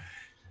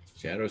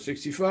 Shadow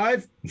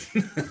 65.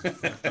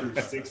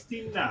 For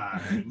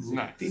 69.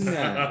 Nice.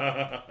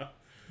 69.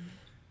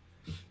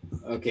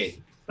 okay,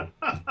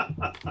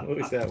 What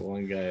was that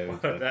one guy?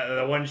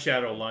 that one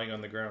shadow lying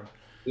on the ground.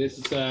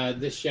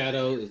 this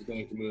shadow is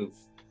going to move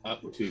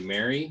up to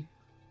Mary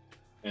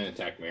and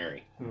attack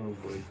Mary. Oh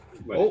boy.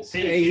 But Oh,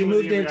 See, hey, he it was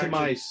moved your into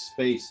my reaction.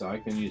 space, so I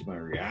can use my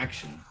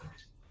reaction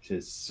to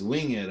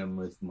swing at him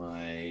with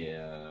my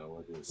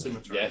what is it?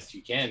 Scimitar. yes,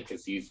 you can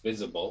because he's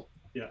visible.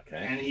 Yeah. Okay.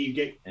 And you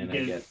get, And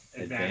you I get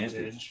get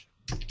advantage.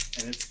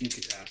 And it's sneak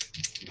attack.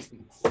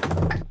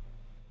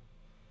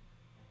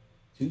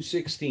 2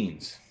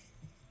 16s.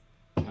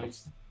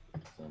 Nice.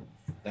 So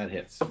that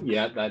hits.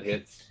 Yeah, that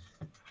hits.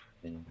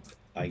 And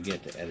I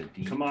get to add a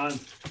D. Come on.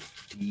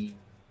 D8.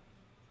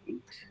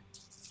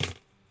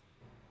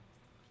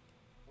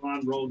 Come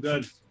on, roll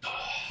good.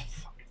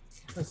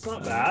 That's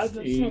not bad. That's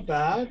 8, not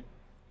bad.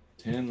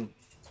 10,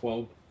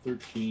 12,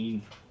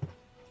 13,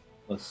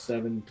 plus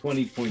 7,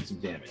 20 points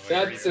of damage.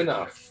 That's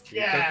enough.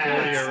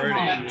 Yeah.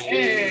 already.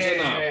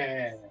 It's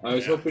enough. I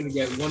was hoping to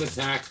get one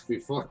attack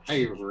before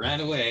I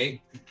ran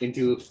away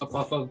into a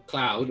puff of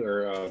cloud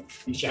or a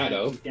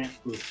shadow. He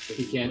can't poof.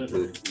 He can't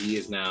poof. He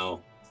is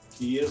now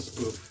He is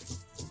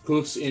poof.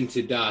 poofs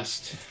into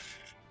dust.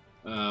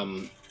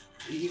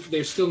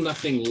 There's still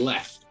nothing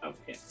left of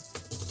him.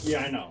 Yeah,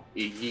 I know.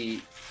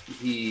 He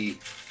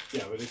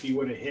Yeah, but if he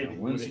would have hit, Yeah, it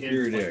one would have hit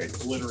superior like a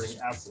glittering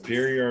apple.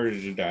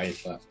 Superiority to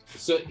dice left.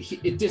 so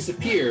it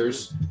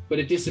disappears, but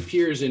it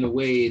disappears in a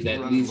way that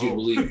Run leads you to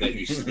low. believe that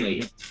you slay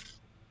it.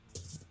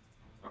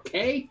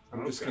 Okay?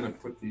 I'm just gonna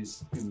put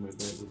these in my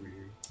bed over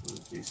here. So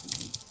that Jason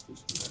can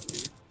just do that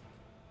later.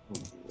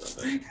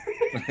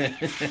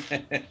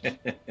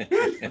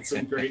 That's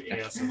some great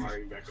ASMR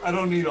you got going. I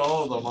don't need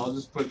all of them. I'll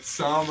just put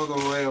some of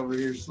them away over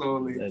here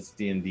slowly. That's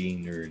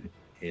D&D nerd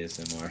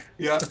ASMR.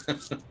 Yeah.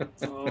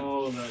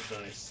 Oh, that's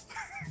nice.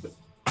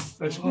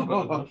 That should be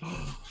fun.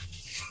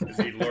 Is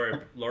he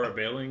Laura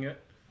Bailing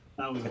it?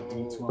 That was a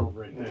D12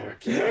 right there.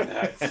 Okay,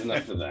 that's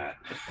enough of that.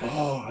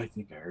 Oh, I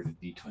think I heard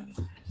a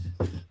D20.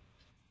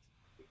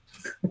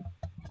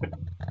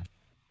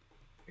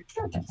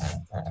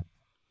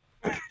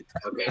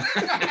 Okay.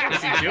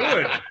 What's he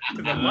doing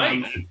to the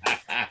mic?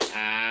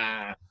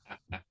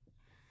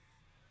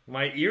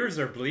 My ears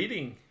are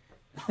bleeding.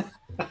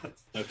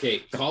 Okay,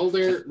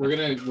 Calder, we're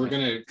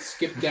gonna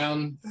skip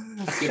down.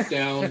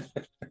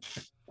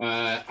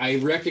 I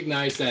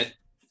recognize that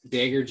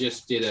Dagger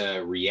just did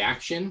a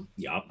reaction.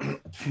 Yup.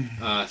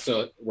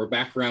 So we're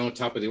back around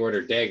top of the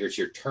order. Dagger, it's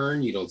your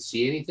turn. You don't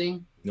see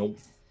anything. Nope.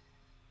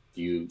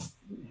 Do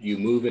you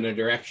move in a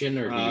direction,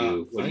 or do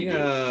you? What do you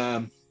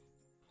do?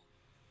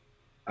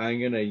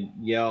 I'm gonna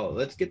yell,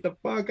 "Let's get the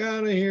fuck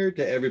out of here!"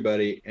 to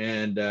everybody,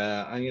 and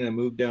I'm gonna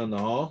move down the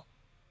hall.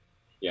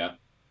 Yeah.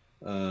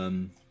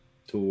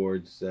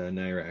 Towards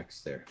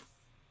Nyrax there.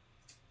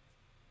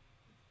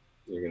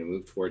 You're gonna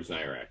move towards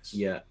Nyrax.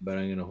 Yeah, but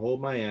I'm gonna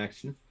hold my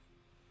action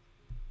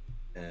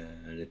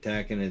and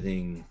attack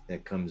anything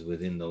that comes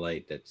within the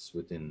light that's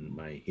within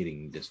my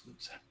hitting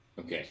distance.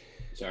 Okay.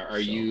 So are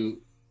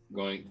you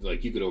going,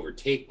 like, you could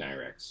overtake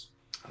Nyrax?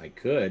 I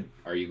could.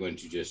 Are you going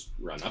to just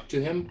run up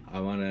to him? I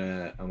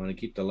wanna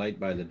keep the light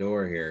by the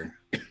door here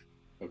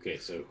Okay,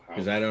 so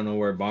because I don't know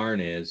where Barn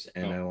is,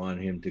 and I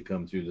want him to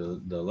come through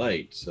the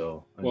light.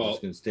 So I'm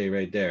just gonna stay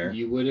right there.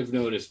 You would have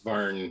noticed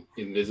Varn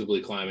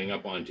invisibly climbing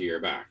up onto your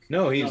back.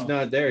 No, he's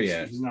not there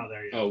yet. He's not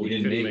there yet. Oh, we He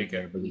didn't didn't make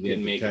make it. it, but He he didn't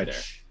had make to it there.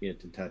 touch. He had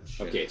to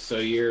touch. Okay, so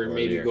you're Over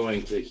maybe there.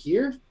 going to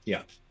here?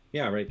 Yeah,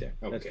 right there.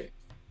 That's Okay. it.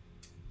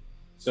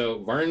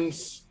 So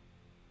Varn's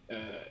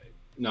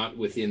not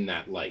within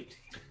that light.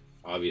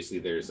 Obviously,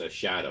 there's a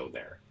shadow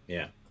there.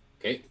 Yeah.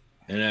 Okay.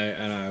 And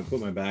I put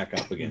my back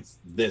up against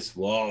this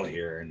wall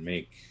here and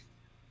make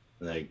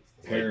like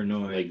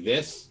paranoid. Like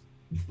this,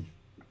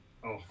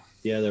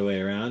 the other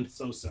way around.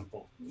 So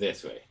simple.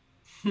 this way.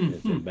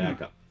 That's it,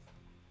 back up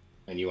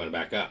And you want to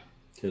back up.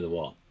 to the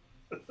wall.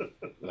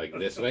 Like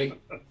this way.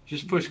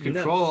 Just push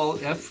Control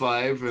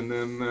F5 and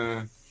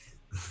then.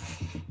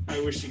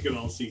 I wish you could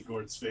all see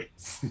Gord's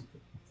face.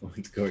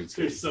 It's Gord's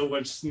There's face. so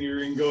much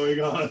sneering going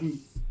on.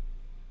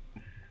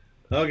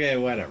 Okay,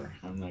 whatever.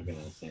 I'm not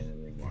gonna say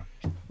anything more.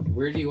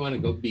 Where do you want to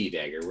go be,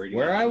 Dagger? Where do you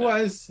Where I want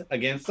to was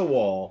against the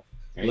wall,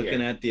 Right looking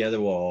here. at the other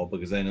wall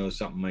because I know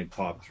something might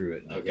pop through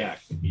it. And Okay.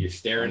 attack. You're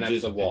staring I'm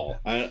at the wall.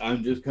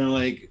 I'm just kind of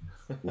like,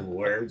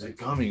 where's it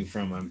coming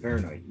from? I'm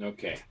paranoid.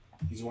 Okay.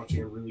 He's watching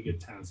a really good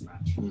tennis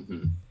match.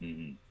 hmm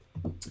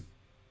Mm-hmm.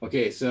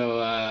 Okay,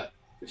 so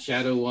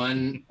Shadow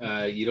 1,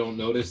 you don't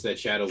notice that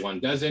Shadow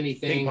 1 does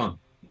anything. Ping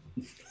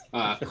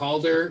pong.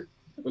 Calder,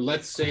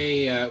 let's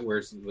say,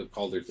 where's the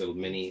Calder's little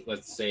mini?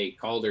 Let's say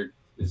Calder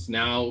is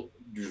now,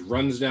 just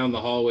runs down the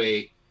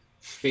hallway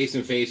face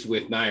and face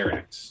with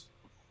Nyrax.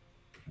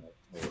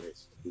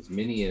 His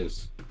mini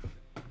is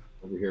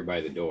over here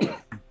by the door.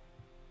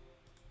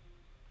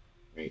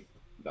 Right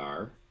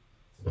there.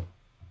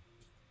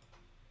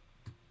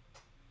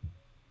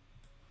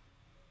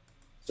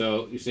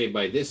 So you say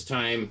by this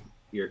time,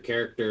 your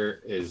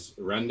character is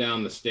run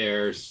down the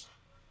stairs.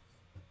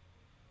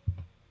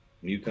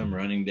 You come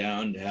running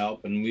down to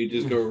help, and we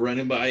just go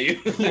running by you.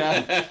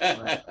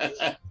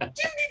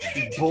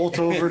 Bolt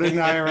over to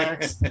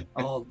Nyrax.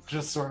 I'll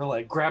just sort of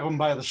like grab him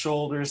by the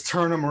shoulders,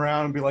 turn him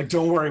around, and be like,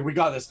 "Don't worry, we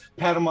got this."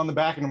 Pat him on the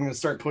back, and I'm going to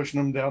start pushing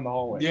him down the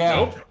hallway. Yeah.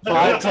 Nope.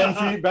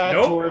 5-10 feet back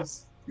Nope.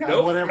 towards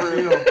Nope. whatever.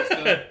 You know.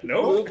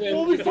 Nope.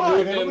 We'll be You can fine.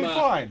 move It'll him, be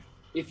fine.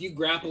 If you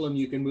grapple him,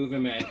 you can move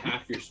him at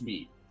half your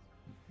speed.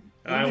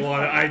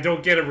 I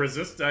don't get a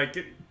resist. I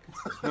get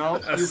No.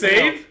 a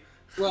save.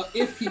 Well,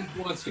 if he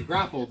wants to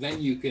grapple,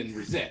 then you can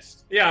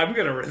resist. Yeah, I'm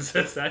gonna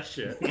resist that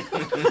shit.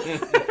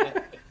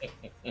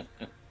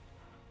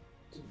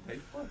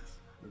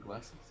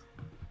 Glasses.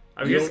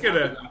 I'm just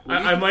gonna.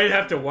 I might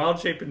have to wild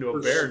shape into a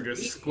bear and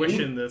just squish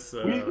in this.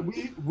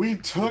 We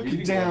took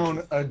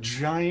down a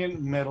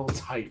giant metal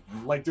titan.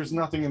 Like there's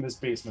nothing in this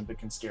basement that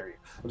can scare you.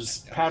 I'll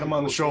just pat him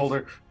on the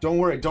shoulder. Don't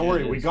worry,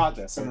 we got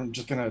this. And I'm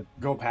just gonna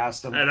go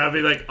past him. And I'll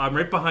be like, I'm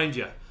right behind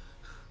you.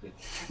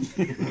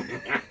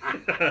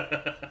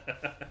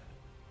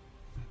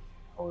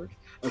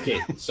 Okay,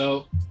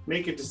 so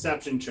Make a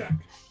deception check.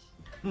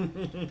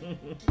 Can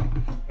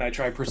I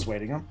try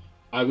persuading him?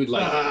 I would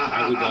like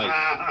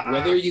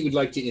whether you would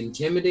like to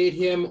intimidate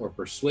him or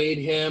persuade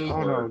him Oh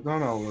or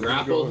no. We're gonna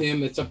grapple go-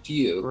 him. It's up to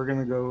you. We're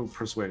gonna go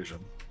persuasion.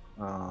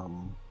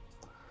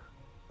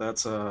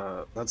 That's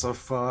a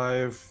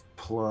 5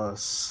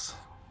 plus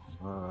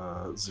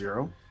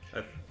 0.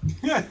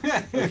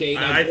 Okay,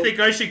 now, I think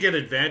I should get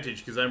advantage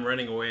because I'm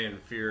running away in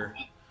fear.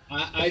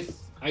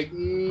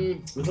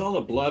 With all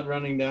the blood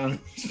running down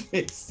his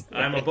face.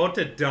 I'm about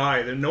to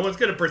die. Then no one's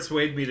gonna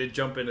persuade me to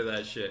jump into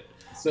that shit.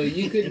 so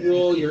you could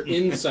roll your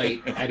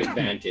insight at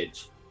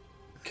advantage.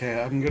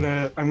 Okay, I'm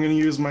gonna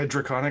use my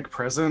draconic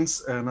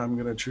presence, and I'm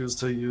gonna choose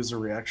to use a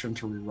reaction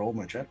to reroll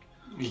my check.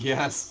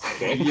 Yes.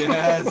 Okay.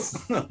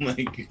 Yes. Oh my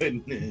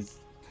goodness.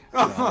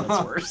 No,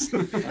 that's worse.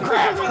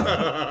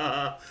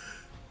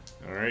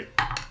 All right.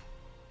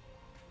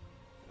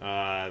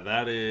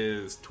 That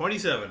is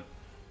 27.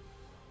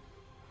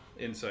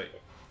 Insight.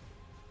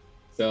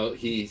 So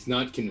he's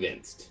not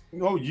convinced.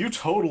 Oh, you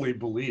totally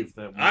believe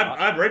that.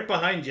 I'm right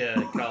behind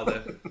you,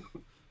 Calda.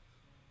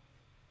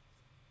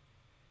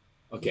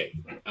 Okay,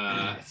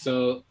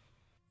 so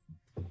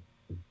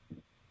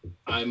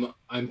I'm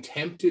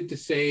tempted to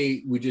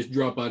say we just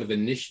drop out of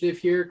initiative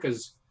here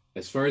because,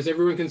 as far as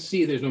everyone can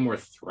see, there's no more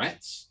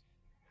threats,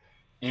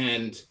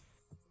 and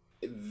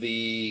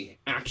the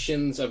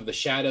actions of the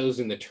shadows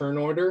in the turn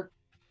order,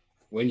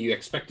 when you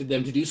expected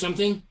them to do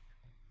something,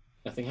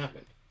 nothing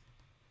happened.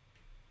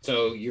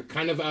 So you're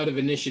kind of out of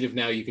initiative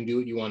now. You can do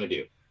what you want to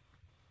do.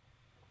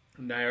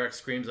 Nyarek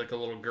screams like a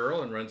little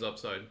girl and runs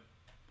upside.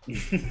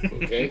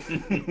 Okay.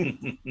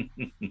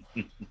 Can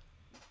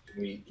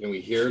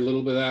we hear a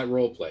little bit of that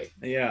role play?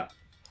 Yeah.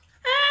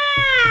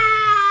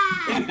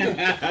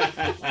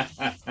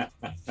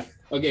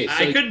 Okay, so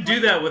I couldn't do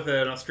that with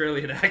an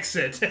Australian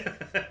accent. you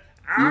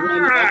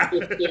run up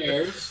the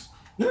stairs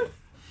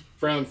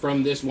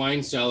from this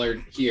wine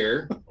cellar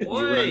here. You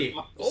Oi! run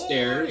up the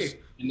stairs Oi!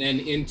 and then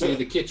into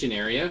the kitchen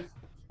area.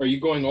 Are you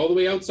going all the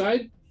way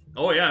outside?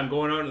 Oh yeah, I'm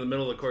going out in the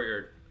middle of the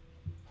courtyard.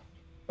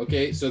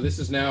 Okay, so this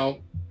is now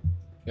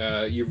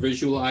you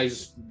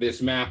visualize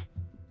this map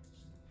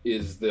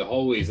is the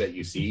hallways that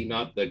you see,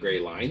 not the gray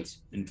lines.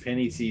 And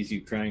Penny sees you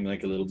crying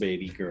like a little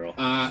baby girl.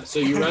 So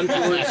you run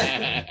towards.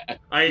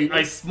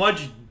 I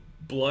smudged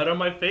blood on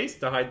my face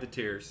to hide the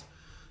tears.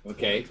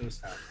 Okay,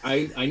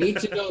 I need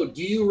to know.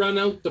 Do you run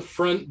out the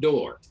front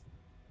door?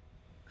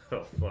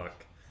 Oh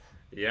fuck.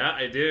 Yeah,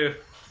 I do.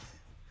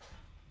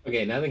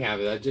 Okay, nothing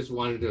happened. I just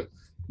wanted to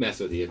mess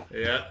with you.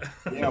 Yeah.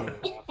 Yeah.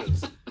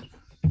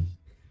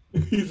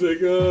 He's like,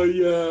 oh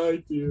yeah,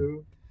 I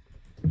do.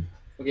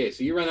 Okay,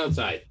 so you run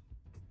outside.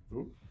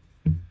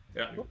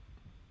 Yeah.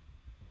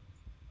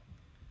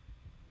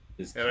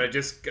 This And I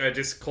just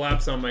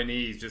collapse on my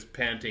knees, just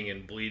panting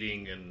and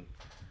bleeding and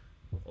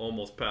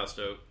almost passed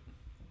out.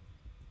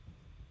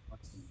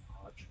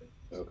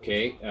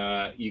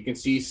 Okay, you can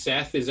see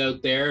Seth is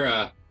out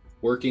there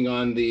working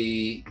on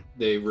the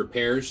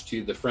repairs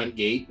to the front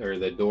gate or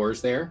the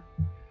doors there.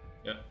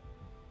 Yeah.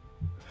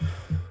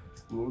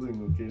 Loading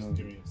Just location.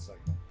 give me a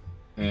second.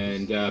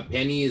 And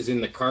Penny is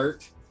in the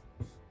cart.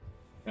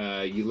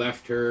 You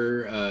left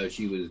her.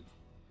 She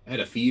had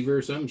a fever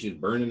or something. She was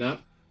burning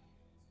up.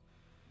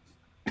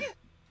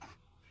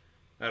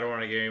 I don't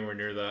want to get anywhere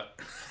near that.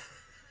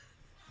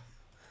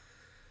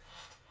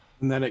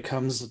 And then it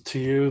comes to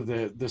you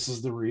that this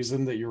is the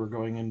reason that you were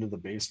going into the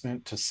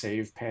basement to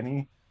save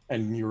Penny,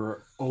 and you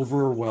were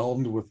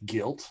overwhelmed with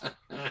guilt.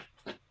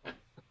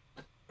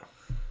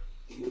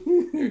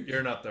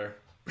 You're not there.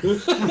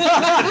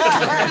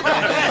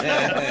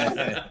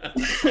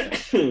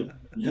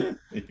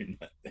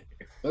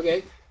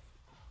 Okay.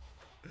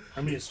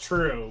 I mean, it's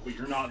true, but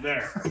you're not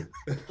there.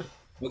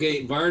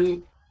 Okay,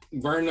 Varn,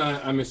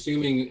 I'm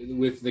assuming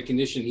with the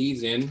condition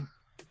he's in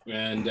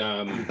and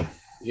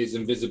his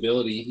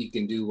invisibility, he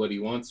can do what he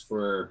wants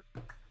for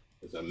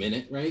a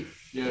minute, right?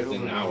 Yeah, It's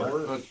an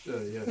hour. But,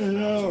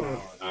 yeah.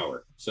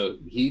 Hour. So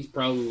he's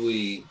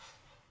probably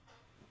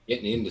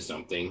getting into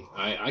something.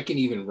 I can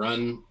even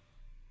run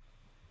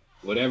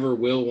whatever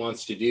Will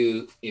wants to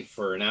do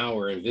for an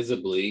hour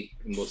invisibly,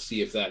 and we'll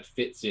see if that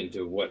fits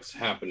into what's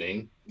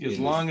happening. As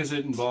long as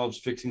it involves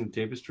fixing the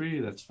tapestry,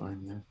 that's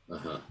fine.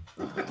 Yeah.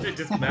 It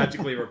just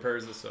magically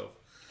repairs itself.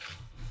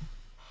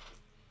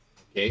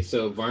 Okay,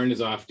 so Varn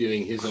is off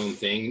doing his own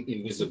thing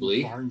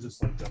invisibly. Barn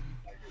just like dumps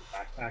your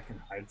backpack and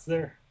hides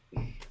there.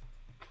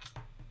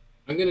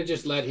 I'm going to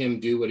just let him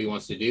do what he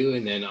wants to do,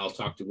 and then I'll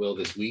talk to Will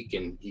this week,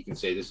 and he can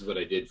say, this is what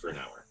I did for an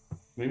hour.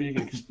 Maybe you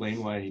can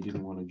explain why he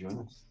didn't want to join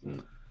us.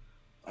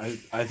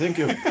 I think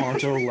if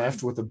Ponto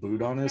left with a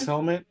boot on his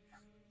helmet,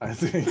 I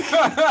think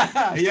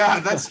Yeah,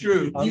 that's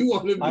true. I'm- You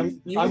want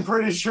to I'm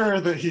pretty sure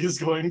that he's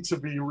going to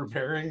be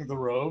repairing the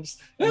robes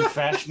and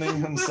fashioning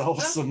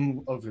himself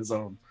some of his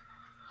own.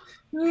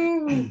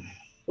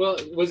 Well,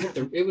 it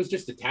was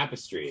just the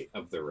tapestry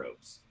of the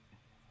robes,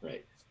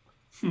 right?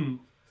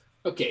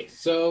 Okay,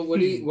 so what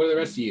do the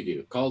rest of you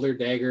do? Calder,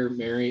 Dagger,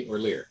 Mary, or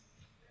Lear?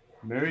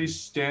 Mary's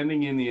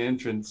standing in the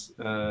entrance,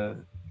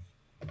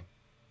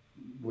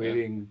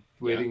 waiting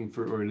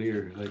for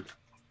Orlear. Like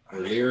Or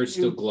Lear is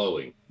still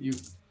glowing.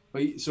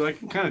 so I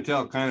can kind of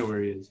tell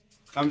where he is.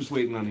 I'm just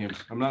waiting on him.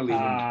 I'm not leaving.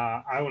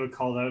 I would have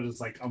called out as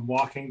like, I'm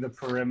walking the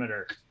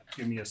perimeter.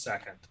 Give me a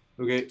second.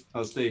 Okay,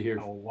 I'll stay here.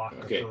 I'll walk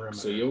the Okay, perimeter.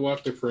 so you'll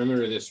walk the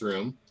perimeter of this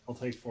room. I'll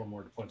take 4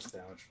 more points of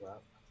damage for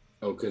that.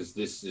 Oh, because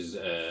this is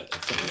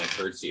something that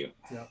hurts you.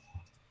 Yeah.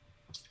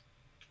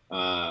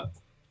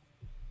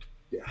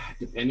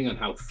 Depending on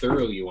how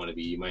thorough you want to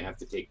be, you might have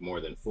to take more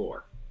than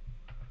 4.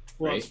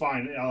 Well, Right. it's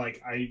fine.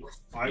 I You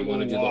will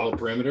want to do the whole walk.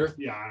 perimeter?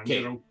 Yeah, I'm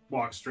Okay. gonna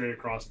walk straight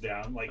across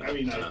down. Like, I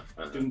mean,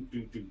 Uh-huh. doom,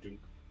 doom, doom, doom.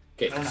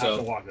 I don't have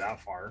to walk that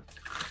far.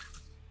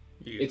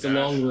 It's a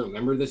long room.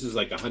 Remember, this is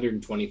like a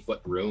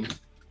 120-foot room,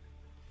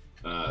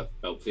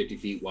 about 50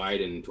 feet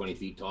wide and 20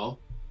 feet tall.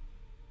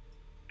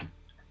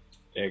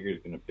 Dagger's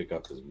gonna pick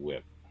up his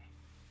whip.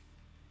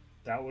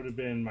 That would have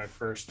been my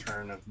first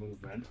turn of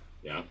movement.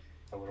 Yeah.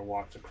 I would have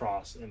walked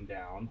across and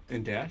down.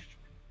 And dashed?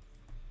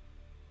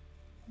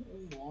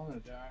 On a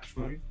dash,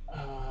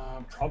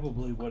 but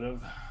probably would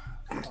have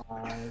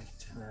 5,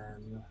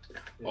 10.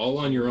 15, All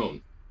on your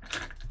own.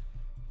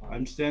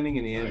 I'm standing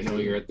in the I end. know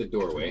you're at the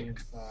doorway.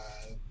 25,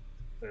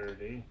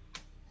 30.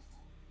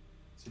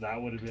 So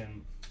that would have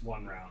been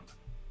 1 round.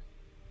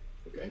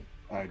 Okay.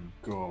 I'd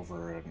go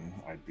over and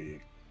I'd be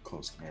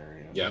close to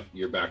Mary. And Yep,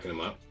 you're backing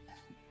him up.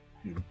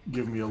 you'd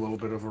give me a little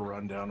bit of a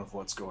rundown of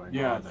what's going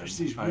Yeah, on. there's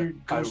and these I-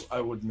 weird I, ghost- I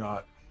would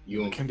not. You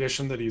The won't.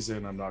 condition that he's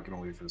in, I'm not going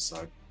to leave his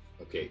side.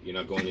 Okay, you're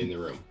not going in the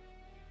room.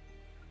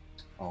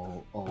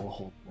 I'll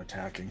hold an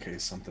attack in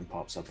case something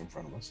pops up in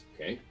front of us.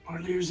 Okay.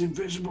 Arlear's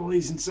invisible.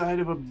 He's inside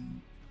of a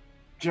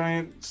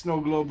giant snow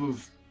globe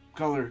of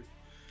color.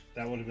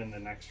 That would have been the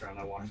next round.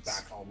 I walked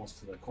back almost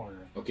to the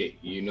corner. Okay,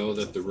 you know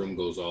that the room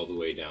goes all the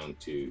way down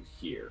to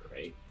here,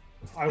 right?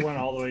 I went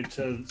all the way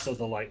to, so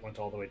the light went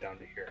all the way down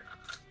to here.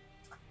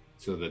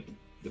 So the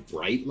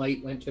bright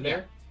light went to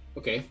there?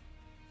 Okay.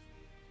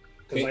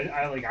 Because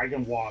Okay. I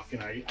can walk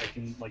and I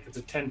can, like, it's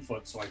a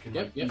 10-foot, so I can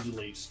Yep, yep.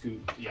 easily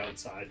scoot the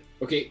outside.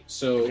 Okay,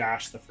 so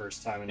Dash the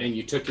first time. and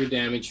you took your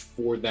damage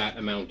for that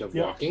amount of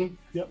Yep. walking?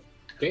 Yep.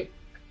 Okay.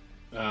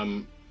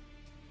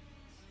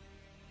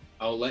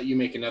 I'll let you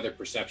make another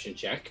perception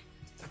check.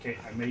 Okay,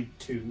 I made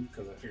 2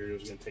 because I figured it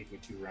was going to take me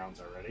 2 rounds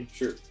already.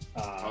 Sure.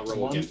 I'll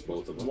roll against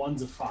both of them.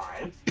 One's a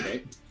 5,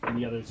 Okay. and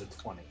the other's a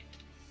 20.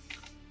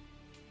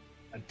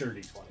 A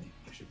dirty 20,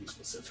 I should be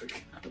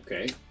specific.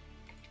 Okay.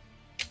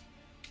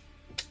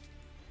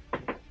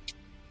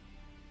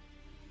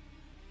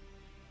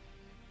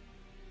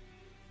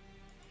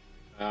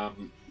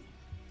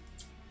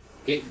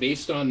 Okay,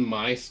 based on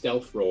my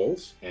stealth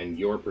rolls and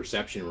your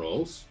perception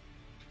rolls,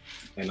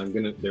 and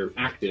they're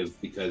active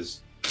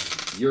because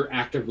you're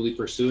actively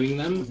pursuing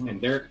them and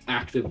they're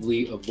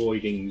actively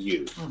avoiding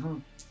you.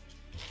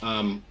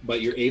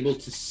 But you're able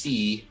to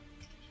see,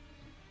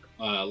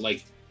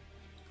 like,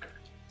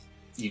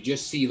 you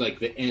just see like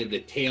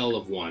the tail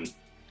of one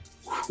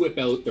whip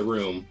out the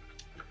room,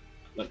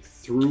 like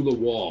through the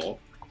wall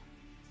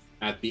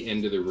at the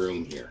end of the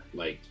room here.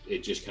 Like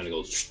it just kind of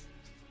goes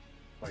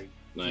Like,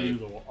 like through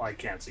the wall. I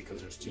can't see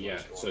because there's too yeah.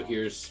 much going So on.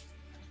 here's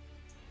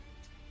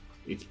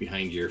it's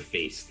behind your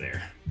face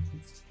there.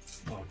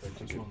 Oh, okay,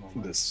 just one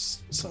moment.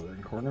 This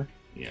southern corner.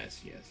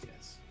 Yes.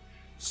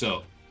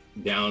 So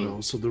down.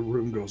 No, so the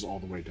room goes all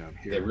the way down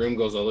here. The room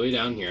goes all the way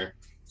down here.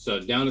 So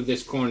down at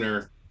this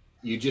corner,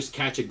 you just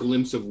catch a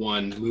glimpse of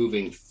one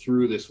moving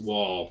through this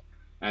wall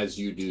as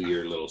you do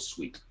your little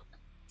sweep.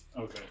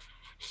 Okay.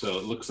 So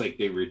it looks like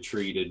they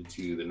retreated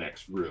to the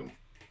next room.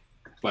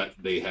 But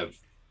they have,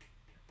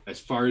 as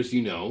far as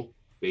you know,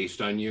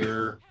 based on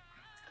your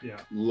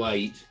Yeah.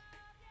 light,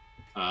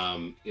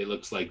 it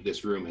looks like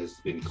this room has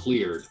been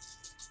cleared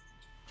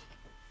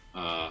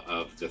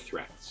of the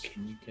threats.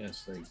 Can you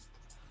cast like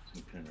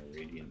some kind of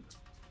radiant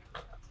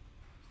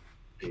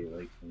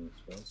daylight from the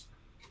spells?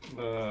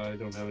 I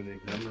don't have anything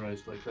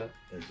memorized like that.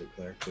 As a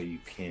cleric, but you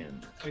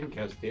can. I can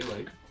cast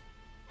daylight.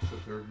 It's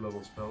a 3rd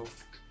level spell.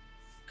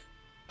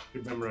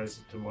 Could memorize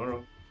it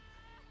tomorrow.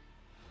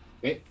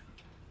 Okay,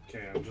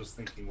 I'm just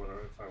thinking what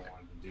if I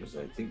wanted to do Because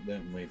I something. think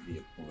that might be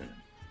a plan.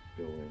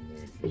 Go in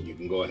there. You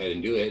can go ahead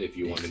and do it if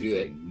you want to do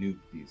it. Nuke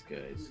these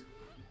guys.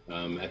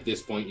 At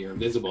this point, you're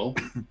invisible.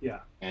 Yeah.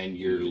 And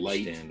your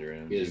light Stand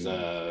around is doing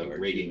dark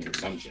radiant damage.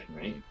 consumption,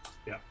 right?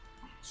 Yeah.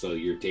 So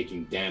you're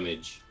taking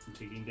damage I'm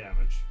taking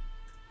damage.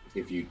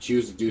 if you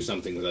choose to do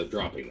something without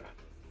dropping that.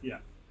 Yeah.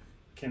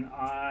 Can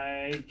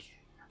I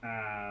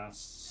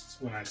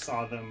cast, when I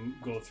saw them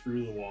go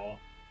through the wall,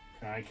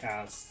 can I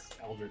cast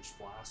Eldritch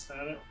Blast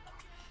at it?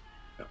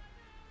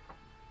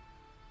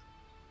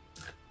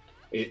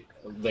 It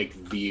like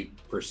the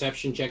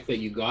perception check that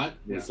you got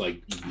was like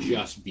you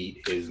just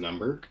beat his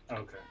number.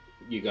 Okay.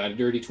 You got a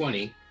dirty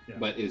 20, Yeah.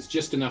 but it's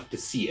just enough to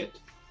see it,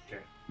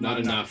 Okay.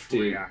 not enough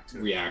to react to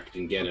it. react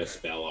and get Okay. a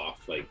spell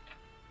off. Like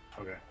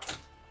Okay.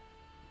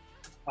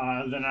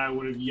 Then I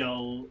would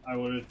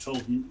have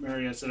told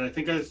Mary, I said, I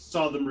think I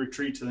saw them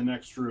retreat to the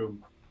next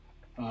room.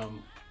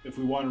 If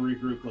we want to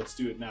regroup, let's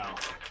do it now.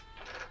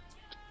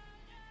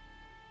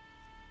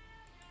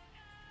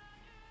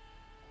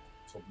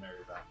 Told Mary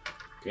that.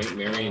 okay,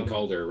 Mary and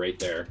Calder right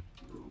there.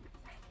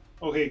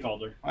 Oh, hey,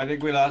 Calder. I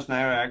think we lost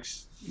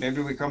Nyrax.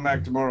 Maybe we come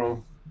back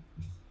tomorrow.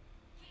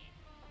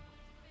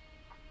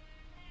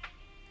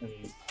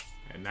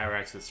 And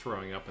Nyrax is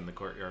throwing up in the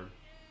courtyard.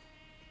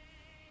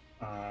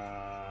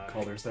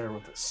 Calder's there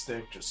with a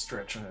stick, just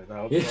stretching it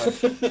out.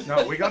 But,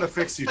 no, we got to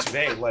fix you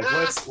today. Like,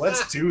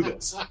 let's do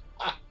this.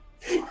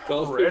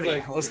 Calder's Ready?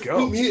 like, Let's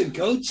go. "Put me in,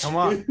 coach." Come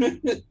on.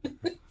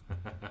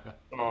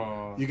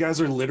 Oh, You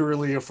guys are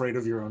literally afraid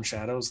of your own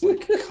shadows.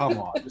 Like, come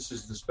on. This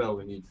is the spell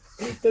we need.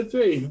 That's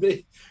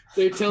right.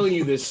 They're telling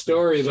you this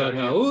story about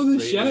how, the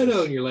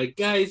shadow. And you're like,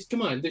 guys,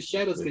 come on. The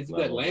shadow's because you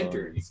got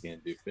lanterns. You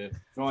can't do 5th.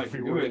 No, I We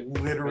can do were it. I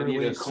literally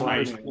need a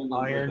climbing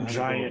smart- Iron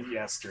Giant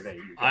yesterday.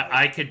 You guys.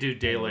 I could do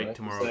daylight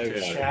tomorrow too.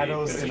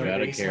 Shadows in a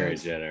got a basement.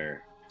 carriage at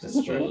our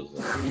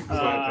disposal.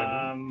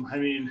 I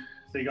mean,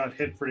 they got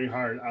hit pretty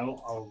hard.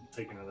 I'll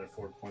take another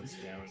 4 points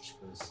of damage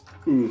because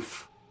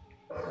Oof.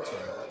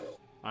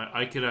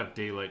 I could have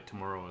daylight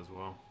tomorrow as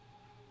well.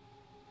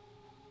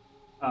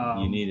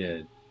 You need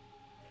a.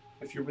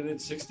 If you're within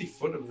 60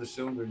 foot of the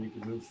cylinder, you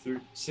can move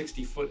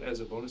 60 foot as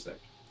a bonus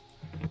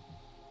action.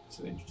 It's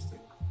an interesting.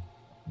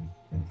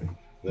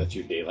 That's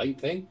your daylight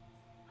thing?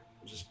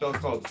 There's a spell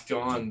called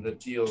Dawn that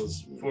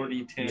deals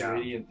 40-10 Yeah.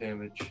 radiant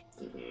damage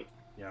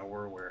yeah,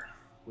 we're aware.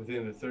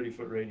 within a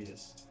 30-foot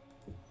radius.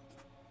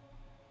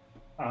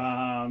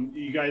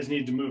 You guys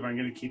need to move. I'm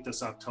going to keep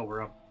this up till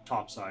we're up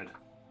topside.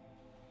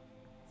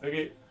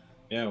 Okay,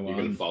 Yeah, well, You're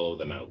going to follow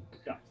them out.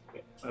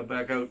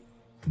 back out.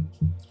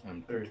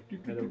 I'm- Or,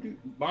 head out.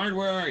 Barn,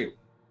 where are you?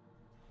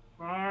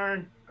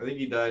 Barn. I think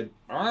he died.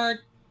 Barn.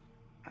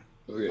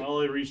 Okay.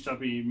 Well, he reached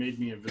up. He made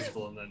me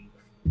invisible, and then.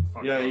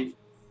 fucked Yeah, off.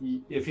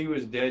 if he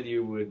was dead,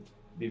 you would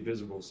be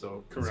visible.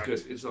 So Correct.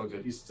 It's good. It's all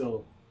good. He's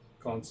still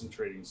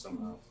concentrating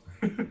somehow.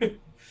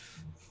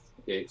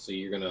 Okay, so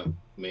you're going to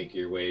make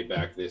your way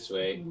back this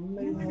way.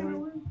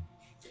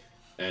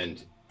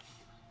 And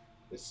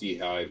let's see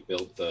how I've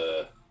built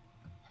the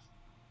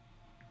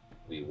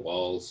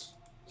walls.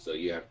 So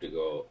you have to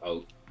go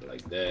out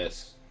like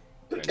this,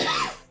 and then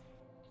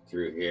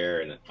through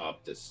here, and then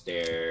up the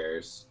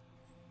stairs,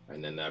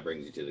 and then that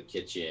brings you to the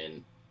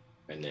kitchen,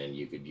 and then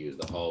you could use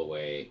the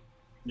hallway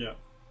Yeah.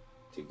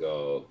 to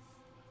go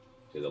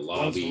to the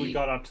Once we lobby,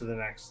 got up to the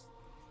next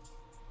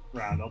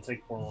round, I'll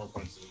take 4 more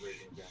points of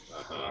radiant damage.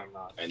 Uh-huh. But I'm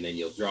not. and then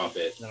you'll drop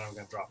it, Then I'm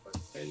going to drop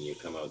it. and you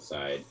come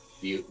outside.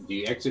 Do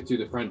you exit through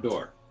the front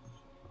door?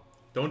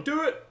 Don't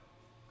do it.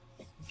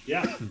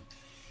 Yeah.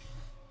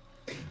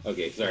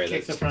 Okay, sorry.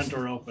 Kick the That's front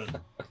door open.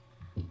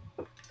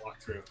 Walk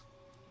through.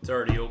 It's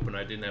already open.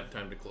 I didn't have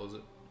time to close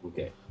it.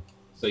 okay.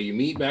 So you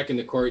meet back in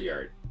the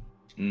courtyard.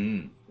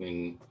 Mm.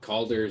 And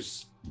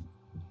Calder's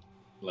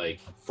like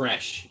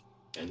fresh,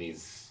 and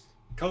he's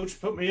Coach,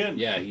 put me in.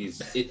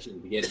 he's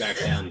itching to get back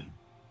down.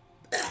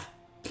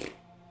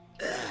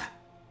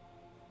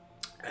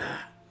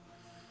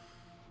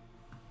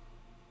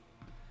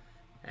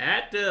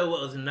 That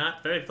was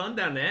not very fun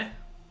down there.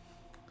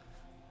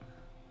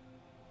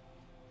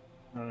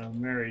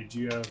 Mary, do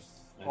you have?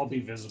 I'll be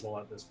visible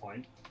at this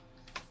point.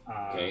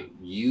 Okay,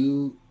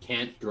 you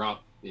can't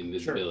drop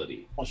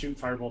invisibility. I'll shoot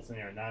firebolt in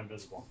the air. Now I'm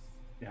visible.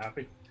 You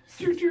happy?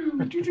 Do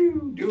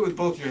it with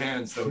both your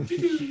hands, though.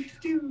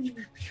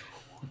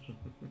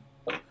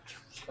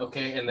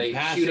 Okay, and they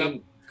Passing shoot up.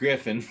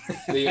 Griffin.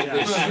 They shoot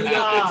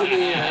up into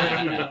the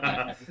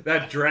air.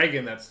 That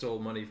dragon that stole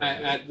money from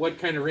me. At what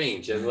kind of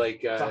range? At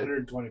like It's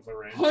 120 foot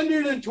range.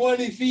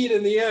 120 feet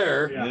in the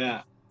air.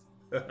 Yeah.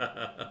 Yeah.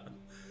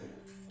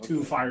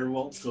 2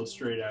 firewalls go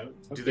straight out.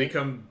 Do they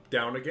come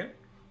down again?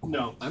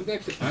 No. I'm gonna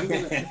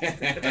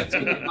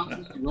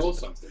roll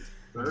something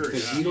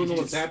because you don't know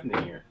what's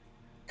happening here.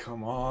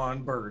 Come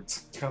on,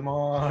 birds. Come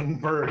on,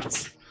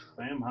 birds.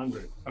 I am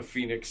hungry. A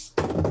phoenix.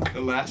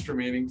 The last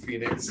remaining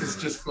phoenix is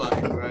just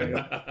flying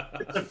by.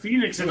 It's a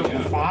phoenix in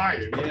a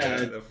 5.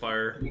 Yeah, the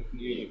fire.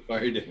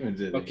 Fire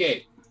damage.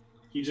 Okay,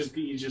 He just.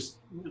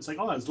 It's like,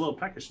 oh, it's a little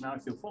peckish. Now I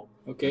feel full.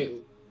 okay.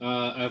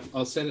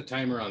 I'll set a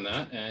timer on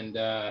that, and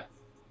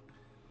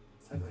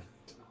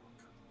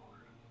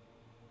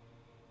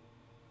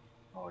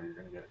Oh, you're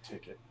gonna get a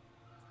ticket.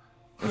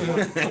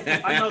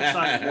 I'm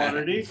outside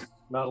Waterdeep.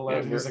 Not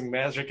allowed using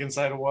magic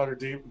inside of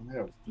Waterdeep.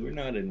 Yeah, We're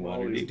not in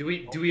Waterdeep.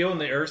 Do we own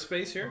the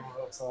airspace here?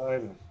 go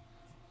outside. And...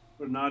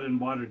 We're not in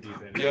Waterdeep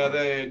anymore. Yeah,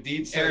 the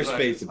deed says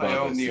Airspace I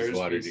above own us the is airspace.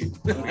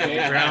 Waterdeep. The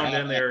ground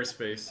and the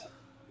airspace.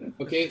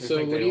 okay. So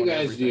think what they do you own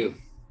guys do?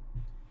 everything.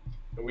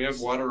 And we have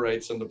water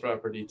rights on the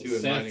property too,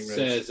 and Seth mining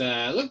rights.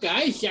 says, "Look,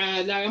 guys,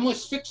 I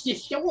almost fixed the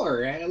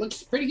store. It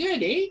looks pretty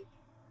good, eh?"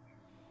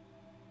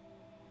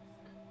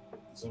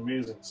 It's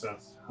amazing,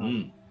 Seth.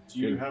 Mm. Do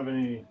you Good. have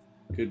any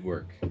Good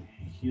work.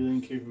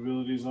 healing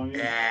capabilities on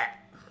you?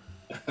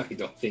 I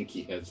don't think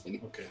he has any.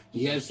 Okay.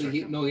 He has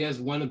he has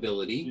one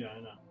ability, Yeah,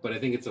 I know. but I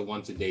think it's a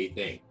once a day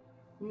thing.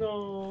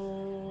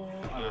 No.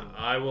 I don't know.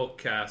 I will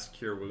cast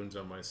Cure Wounds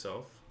on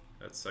myself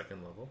at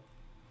 2nd level.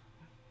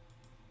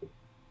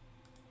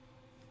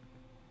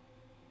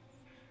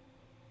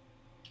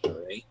 All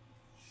right.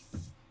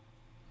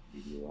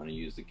 You want to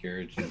use the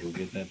carriage and go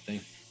get that thing?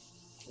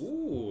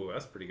 Ooh,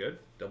 that's pretty good.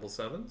 Double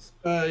 7s.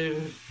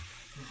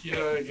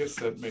 Yeah, I guess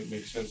that might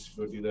make sense to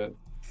go do that.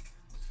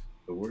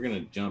 But we're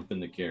gonna jump in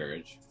the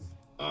carriage.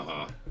 Uh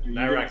huh.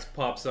 Nyrax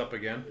pops up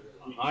again.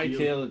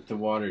 Hightail it to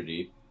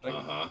Waterdeep. Uh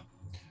huh.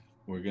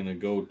 We're gonna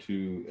go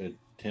to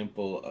a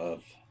temple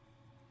of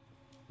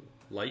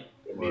Light.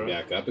 Be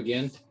back up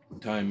again.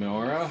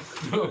 Timora.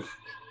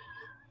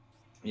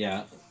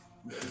 Yeah.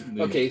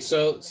 Okay,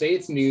 so say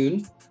it's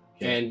noon.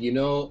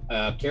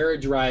 And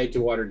carriage ride to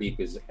Waterdeep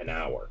is an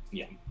hour.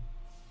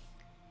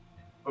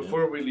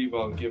 Before we leave,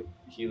 I'll give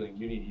healing.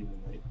 You need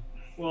healing, right?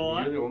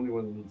 Well, You're the only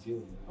one that needs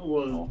healing. Right?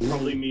 well,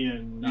 probably me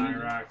and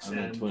Nyrax I'm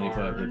at and 25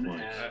 hit Varn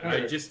points.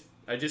 and-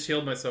 I just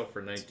healed myself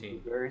for 19.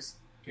 Berries.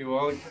 Okay,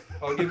 well,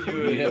 I'll give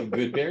you You have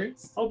good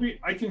berries?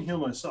 I can heal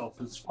myself.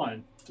 It's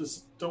fine.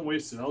 Just don't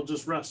waste it. I'll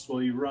just rest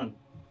while you run.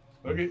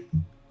 Okay.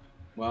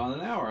 Well, in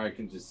an hour I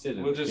can just sit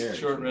in We'll the just carriage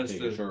short and rest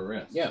take it. a short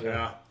rest. Yeah.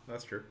 Yeah,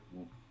 that's true.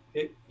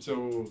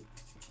 So,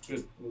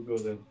 good. We'll go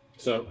then.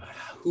 So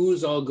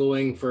who's all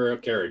going for a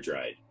carriage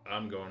ride?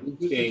 I'm going.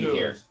 Who's staying two of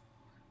here?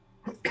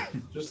 us.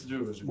 Just the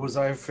two of us. Was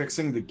I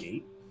fixing the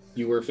gate?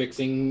 You were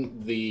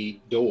fixing the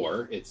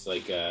door. It's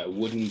like a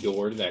wooden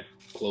door that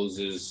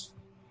closes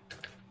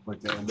Like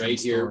the entrance Right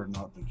here. door,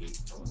 not the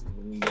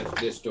gate.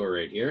 this door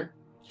right here.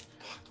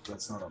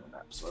 That's not on the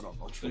map, so I don't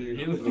know. Which So one. you're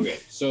healing. Okay,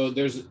 so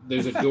there's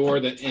a door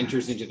that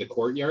enters into the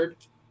courtyard,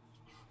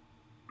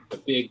 a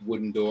big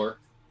wooden door,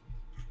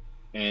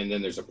 and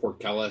then there's a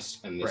portcullis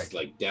and this Right.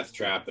 like death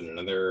trap and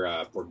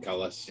another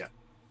portcullis. Yeah.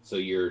 So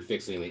you're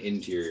fixing the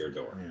interior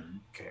door.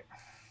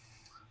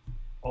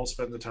 I'll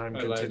spend the time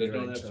I lied. I continuing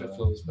don't have to fifth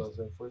level spells.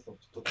 I have fourth level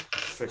spells.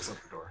 fix up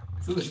the door.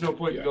 So there's no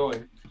point in Yeah.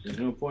 going. There's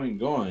no point in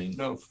going.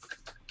 No.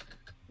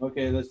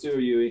 Okay, let's do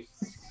it, Yui.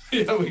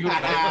 Yeah, we go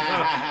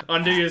back.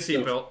 Undo your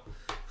seatbelt.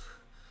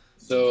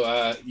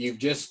 So you've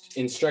just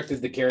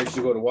instructed the carriage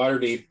to go to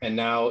Waterdeep, and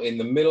now in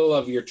the middle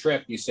of your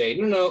trip, you say,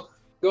 no,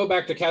 go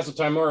back to Castle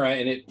Timora,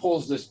 and it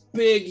pulls this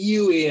big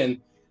Yui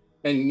in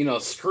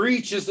and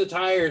screeches the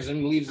tires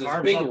and leaves this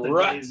Carve big up the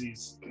rut.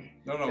 daisies.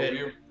 No,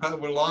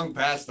 we're long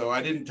past though.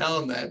 I didn't tell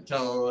him that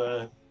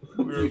until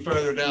we were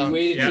further You down.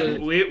 waited Yeah,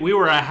 till- we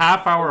were a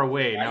half hour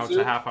away. Now it's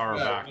a half hour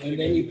Yeah. back. and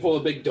then you pull a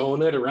big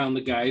donut around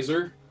the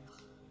geyser.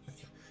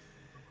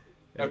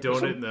 A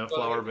donut in the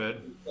flower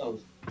bed.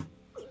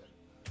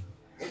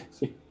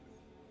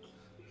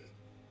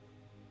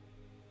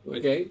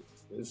 Okay,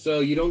 so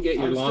you don't get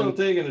your I'm long.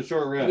 still taking a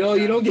short rest. No,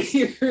 you don't get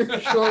your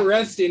short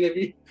rest in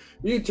if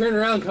you turn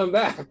around and come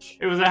back.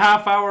 It was a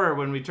half hour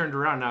when we turned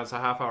around. Now it's a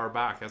half hour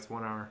back. That's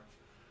 1 hour.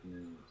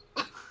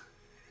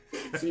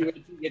 So you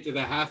get to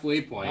the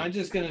halfway point. I'm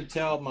just gonna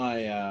tell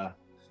my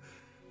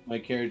my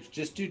carriage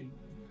just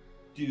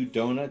do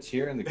donuts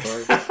here in the car.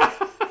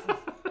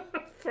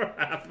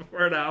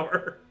 for an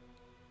hour.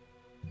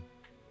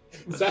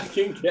 Zach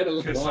can get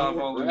a Piss long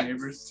off all the rest.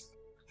 neighbors.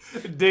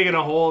 Digging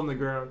a hole in the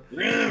ground.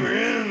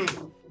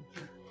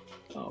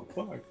 Oh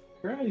fuck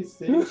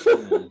Christ!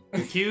 man.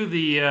 Cue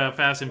the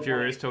Fast and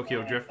Furious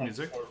Tokyo Drift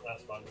music. Short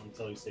rest button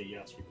until you say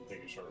yes, we can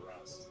take a short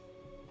rest.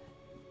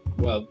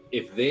 Well,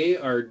 if they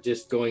are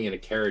just going in a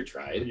carriage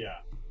ride, Yeah,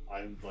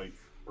 I'm like,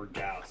 we're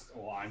gassed.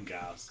 Well, I'm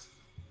gassed.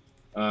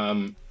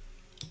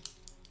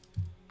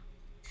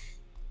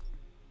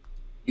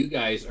 you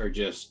guys are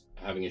just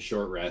having a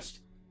short rest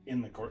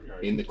In the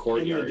courtyard. in the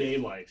courtyard, In the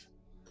daylight.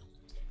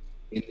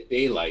 in the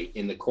daylight,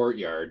 in the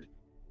courtyard,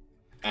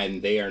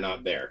 and they are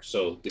not there.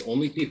 So the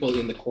only people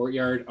in the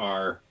courtyard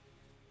are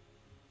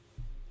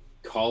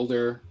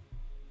Calder,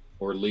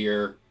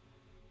 Orlear,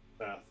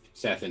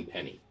 Seth, and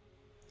Penny.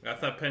 I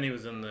thought Penny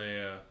was in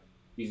the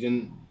She's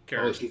in.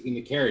 carriage. Oh, she's in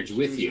the carriage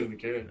with Who's in you. the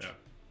carriage? Yeah.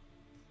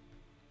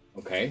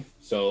 Okay,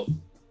 so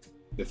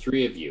the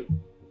three of you.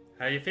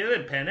 How you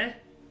feeling, Penny?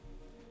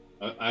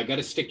 I got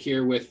to stick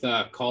here with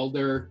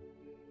Calder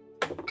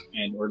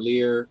and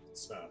Orlear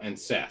So, and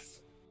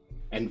Seth.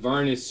 And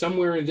Varn is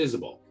somewhere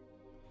invisible.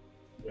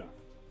 Yeah.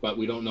 But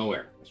we don't know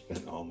where. I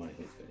spent all my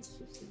hit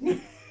dice.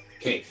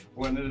 Okay,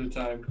 One at a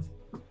time.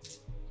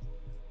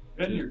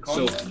 Ben, your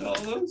So- con to all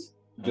those?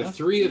 the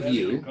three of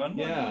you.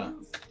 Yeah.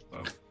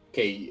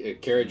 Okay,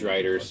 carriage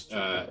riders,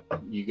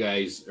 you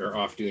guys are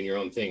off doing your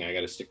own thing. I got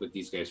to stick with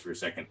these guys for a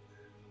second.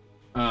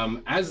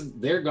 As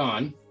they're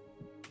gone,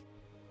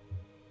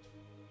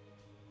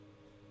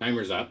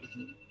 timer's up.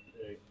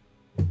 okay.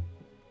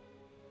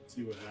 Let's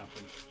see what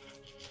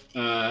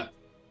happens.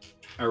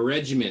 A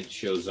regiment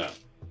shows up.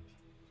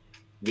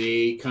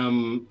 They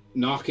come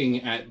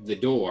knocking at the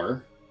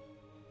door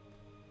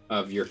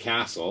of your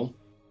castle.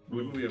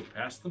 Wouldn't we have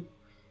passed them?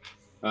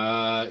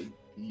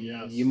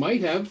 Yes. You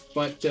might have,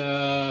 but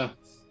You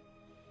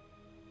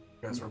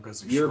guys were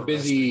busy. you're short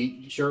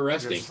busy short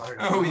resting. resting.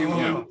 Oh,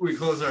 Yeah. we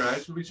close our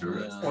eyes when we sure.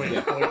 Yeah.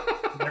 Point, point,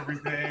 and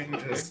everything.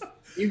 Just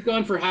You've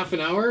gone for half an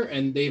hour,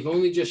 and they've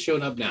only just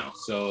shown up now,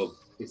 so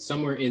it's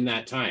somewhere in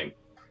that time.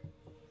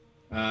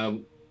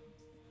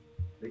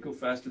 They go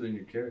faster than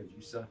your carriage.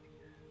 You suck.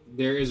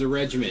 There is a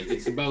regiment.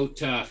 It's about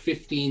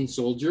 15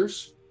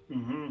 soldiers.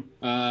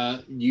 Mm-hmm.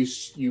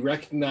 You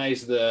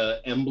recognize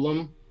the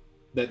emblem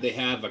that they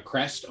have, a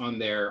crest on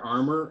their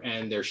armor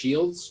and their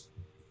shields.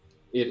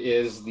 It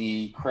is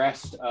the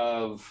crest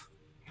of.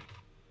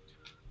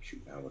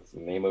 Shoot, now what's the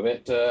name of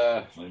it?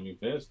 Flaming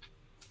fist.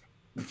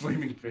 The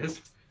flaming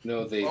fist.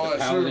 No, the I serve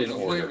Paladin the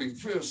Order. flaming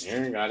fist.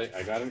 Here, got it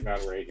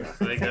right here.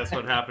 I think that's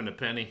what happened to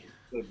Penny.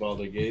 The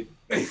Baldur's Gate.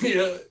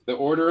 Yeah. The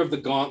Order of the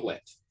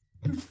Gauntlet.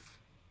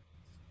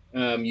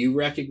 You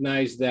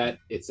recognize that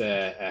it's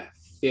a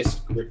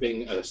fist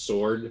gripping a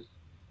sword,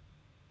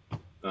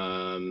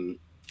 The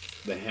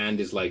hand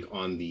is like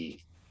on the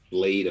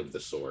blade of the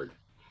sword.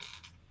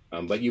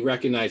 But you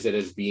recognize it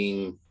as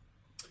being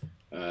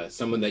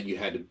someone that you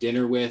had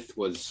dinner with,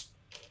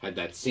 had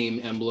that same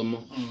emblem.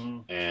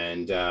 Mm-hmm.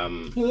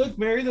 And Look,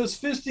 Mary, those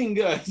fisting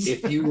guys.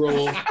 if you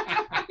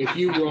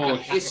roll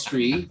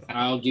history,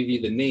 I'll give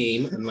you the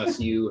name unless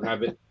you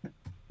have it,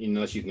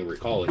 unless you can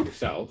recall it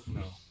yourself.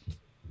 No.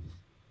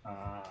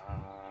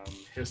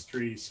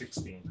 History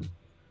 16.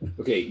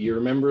 Okay, you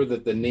remember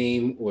that the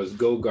name was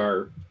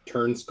Gogar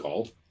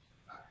Turnskull.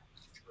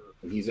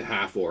 He's a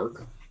half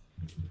orc.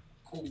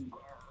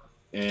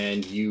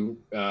 And you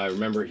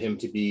remember him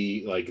to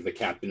be like the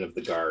captain of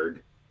the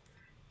guard,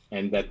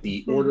 and that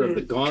the Order of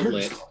the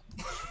Gauntlet,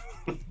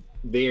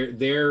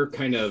 their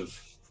kind of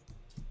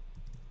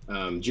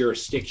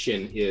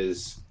jurisdiction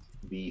is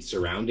the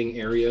surrounding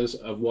areas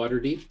of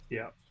Waterdeep.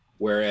 Yeah.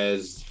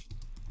 Whereas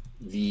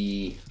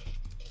the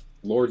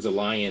Lord's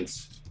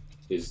Alliance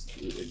is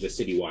the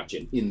city watch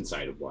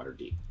inside of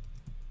Waterdeep.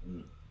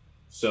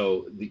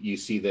 So you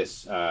see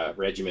this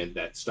regiment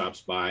that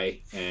stops by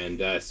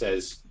and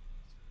says,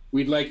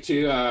 "We'd like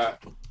to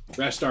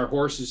rest our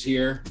horses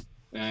here,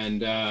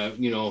 and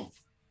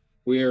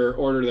we're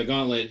Order of the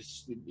Gauntlet.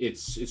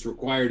 It's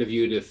required of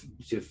you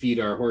to feed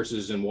our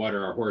horses and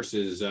water our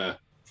horses.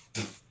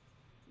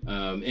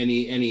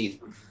 Any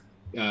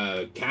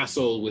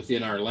castle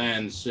within our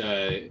lands,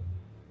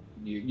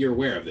 you're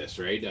aware of this,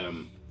 right?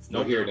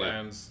 No here to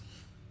lands.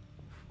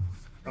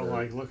 I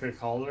like look at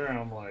Calder and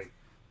I'm like,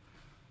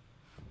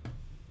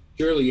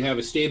 surely you have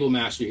a stable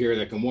master here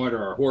that can water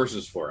our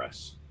horses for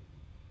us.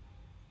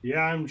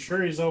 yeah, I'm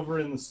sure he's over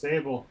in the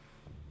stable.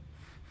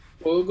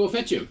 Well, we'll go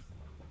fetch him.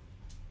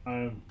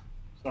 I'm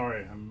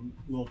sorry, I'm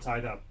a little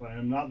tied up. I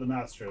am not the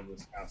master of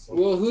this castle.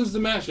 Well, who's the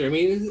master? I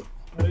mean,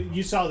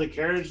 You saw the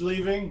carriage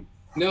leaving?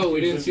 no, we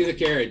didn't see the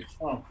carriage.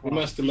 Oh, We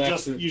must have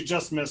left it. You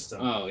just missed him.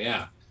 Oh,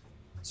 yeah.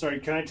 Sorry,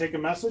 can I take a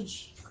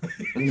message?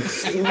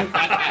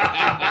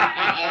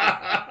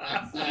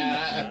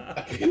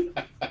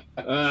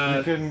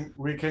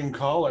 We can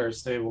call our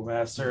stable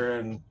master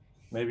and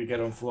maybe get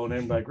him flown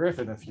in by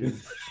Griffin if you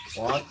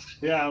want.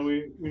 Yeah,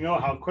 we know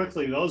how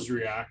quickly those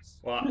react.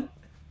 Well,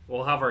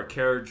 we'll have our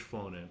carriage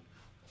flown in.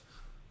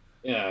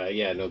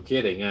 Yeah, no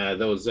kidding.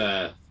 Those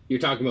you're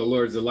talking about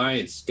Lord's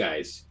Alliance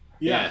guys.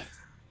 Yeah.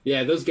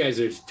 Yeah, those guys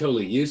are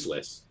totally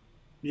useless.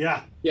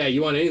 Yeah. Yeah,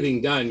 you want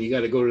anything done, you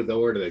got to go to the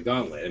Order of the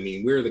Gauntlet. I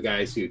mean, we're the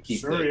guys who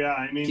keep Sure, yeah.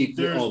 I mean, keep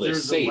all this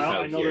there's safe a well.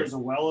 out I know here. there's a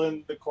well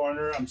in the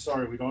corner. I'm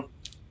sorry,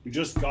 we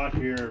just got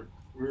here.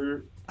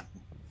 We're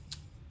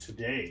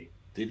today.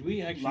 Did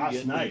we actually Last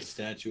get night. the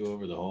statue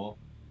over the hall?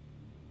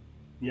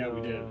 Yeah,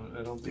 we did.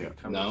 I don't think it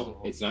covers the No,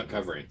 whole- it's not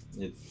covering.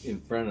 It's in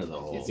front of the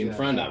hall. It's in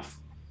front of.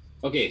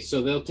 Okay,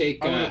 so they'll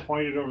take I would have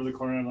pointed over the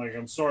corner. I'm like,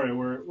 I'm sorry,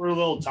 we're a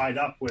little tied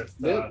up with.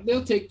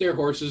 they'll take their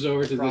horses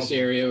over to this problem.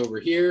 area over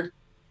here,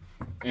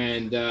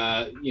 and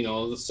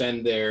they'll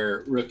send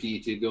their rookie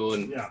to go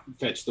and Yeah.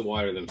 fetch the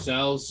water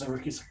themselves. So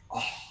Ricky's like,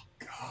 oh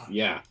god,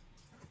 Yeah,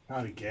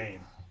 not again.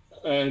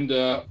 and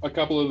a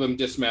couple of them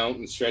dismount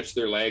and stretch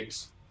their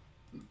legs.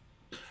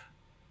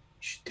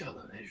 You should tell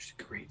them there's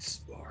a great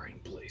sparring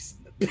place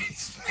in the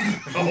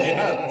basement. Oh,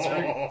 yeah, that's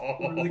right.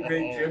 A really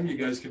great gym you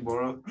guys can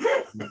borrow.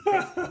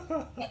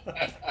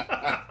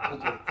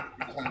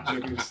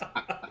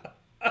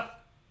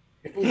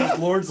 If it was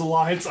Lord's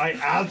Alliance, I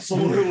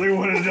absolutely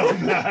would have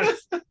done that.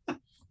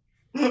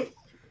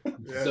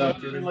 So-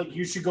 Like,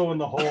 you should go in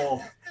the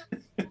hole.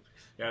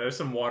 Yeah, there's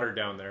some water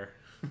down there.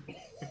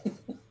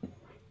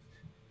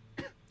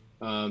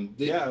 I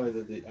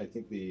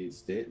think the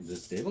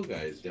stable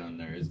guy is down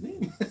there, isn't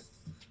he?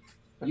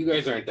 You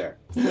guys aren't there.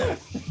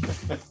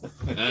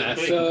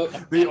 So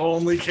The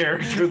only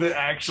character that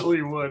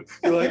actually would.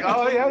 You're like,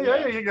 oh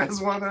yeah, you guys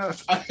wanna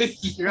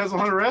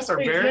rest? Our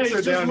barracks are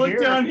just down look here.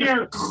 down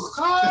here.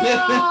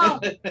 Ah!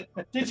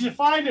 Did you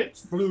find it?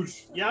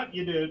 Sploosh. Yep,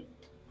 you did.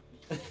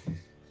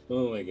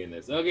 oh my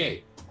goodness.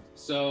 Okay,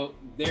 so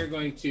they're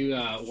going to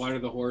water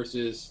the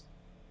horses,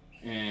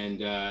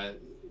 and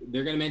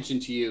they're going to mention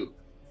to you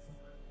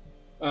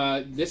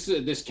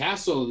this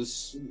castle.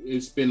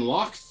 It's been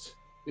locked.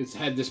 It's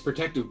had this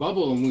protective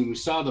bubble, and when we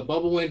saw the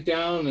bubble went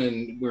down,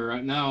 and we're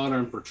now out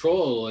on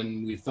patrol,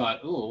 and we thought,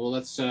 oh well,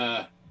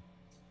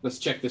 let's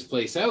check this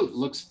place out. It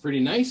looks pretty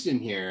nice in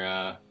here.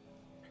 Yeah,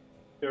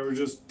 we're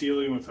just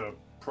dealing with a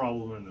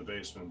problem in the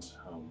basement.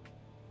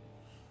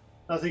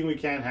 Nothing we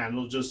can't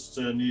handle. Just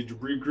need to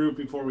regroup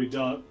before we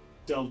delve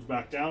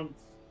back down.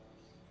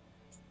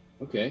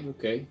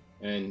 Okay,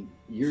 and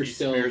you're See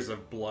still smears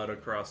of blood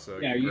across the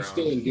are you ground.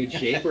 still in good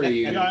shape, or are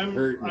you Yeah, I'm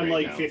hurting right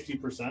like now?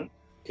 50%.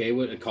 Okay,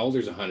 what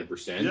Calder's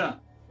 100%. Yeah.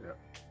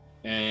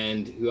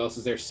 And who else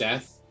is there?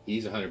 Seth.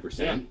 He's 100%.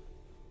 Yeah.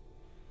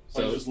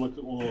 So I So just look a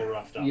little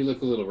roughed up. you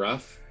look a little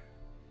rough.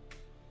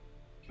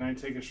 Can I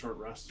take a short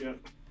rest yet?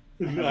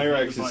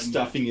 Irax is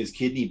stuffing his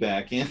kidney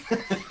back in.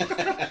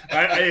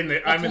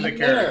 I'm in the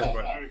carriage,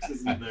 Irax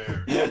isn't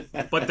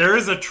there. but there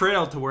is a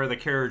trail to where the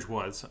carriage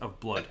was of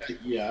blood.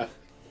 Yeah.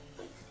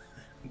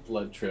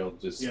 blood trail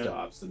just Yeah.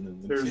 stops, and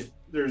then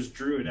There's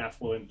druid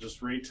effluent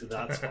just right to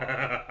that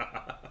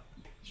spot.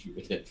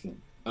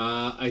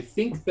 I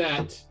think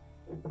that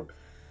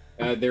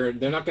they're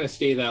not going to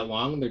stay that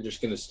long. They're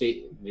just going to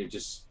stay. They're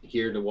just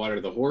here to water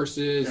the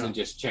horses Yeah. and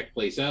just check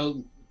place out.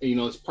 You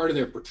know, it's part of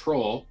their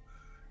patrol,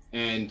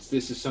 and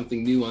this is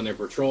something new on their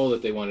patrol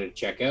that they wanted to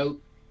check out.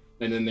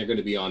 And then they're going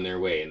to be on their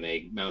way, and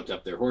they mount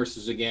up their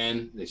horses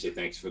again. They say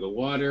thanks for the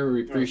water.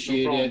 We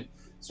appreciate it.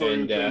 Sorry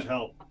we And, couldn't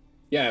help.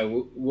 Yeah,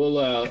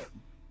 we'll.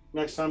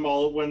 Next time,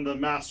 when the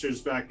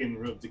master's back in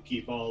Road to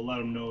Keep, I'll let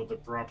him know the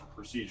proper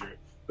procedure.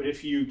 But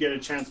if you get a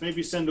chance,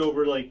 maybe send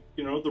over the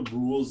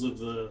rules of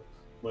the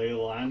lay of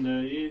the land.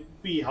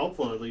 It'd be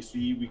helpful. At least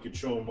we could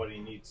show him what he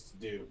needs to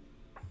do.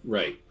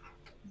 Right.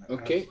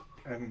 Okay.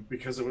 And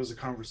because it was a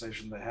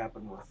conversation that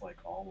happened with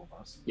all of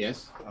us,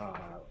 Yes.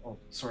 I'll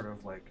sort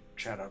of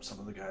chat up some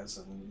of the guys,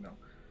 and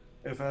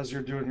if as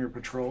you're doing your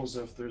patrols,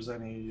 if there's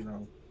any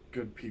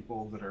good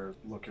people that are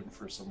looking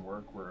for some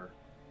work, we're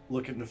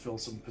looking to fill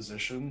some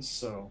positions,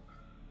 so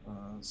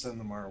send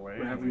them our way.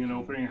 We're having an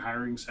opening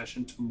hiring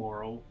session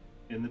tomorrow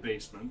in the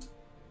basement.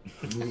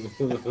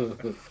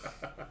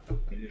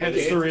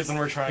 Hence the reason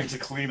we're trying to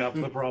clean up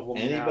the problem.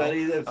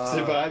 Anybody that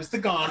survives the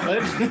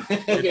gauntlet.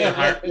 Okay,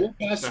 we'll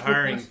pass The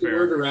hiring the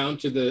word around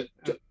to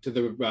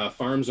the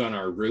farms on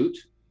our route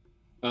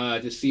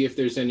to see if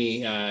there's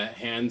any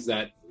hands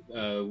that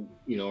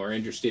are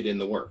interested in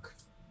the work.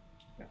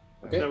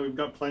 Okay. Yeah, we've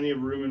got plenty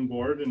of room and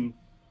board and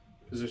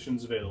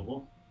positions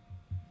available.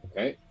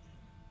 Okay.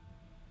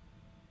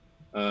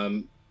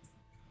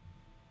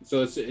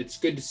 So it's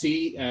good to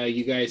see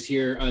you guys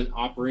here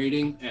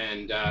operating,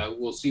 and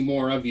we'll see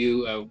more of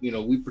you.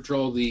 We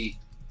patrol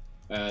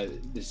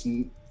this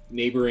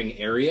neighboring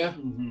area,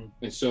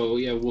 and so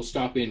we'll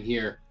stop in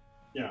here.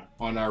 Yeah.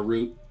 On our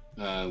route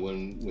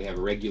when we have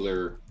a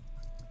regular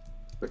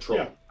patrol.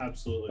 Yeah,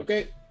 absolutely.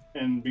 Okay.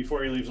 And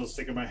before he leaves, I'll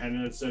stick in my hand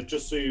and it said,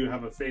 just so you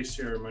have a face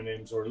here, my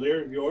name's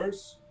Orlear.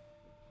 Yours?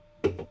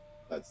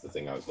 That's the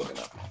thing I was looking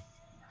up.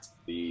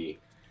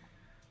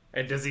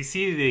 And does he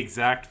see the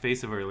exact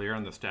face of earlier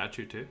on the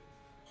statue too?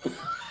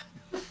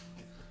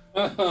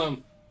 I'll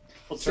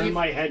turn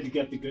my head to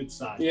get the good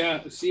side. Yeah,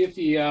 see if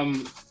he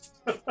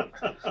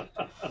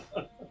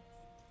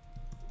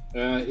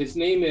his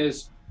name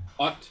is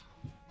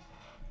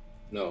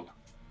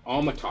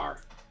Almatar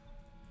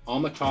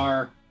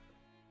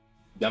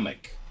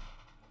Dumic.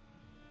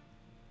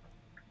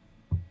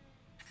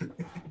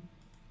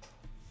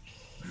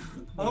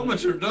 How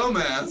much are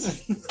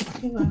dumbass?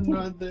 I'm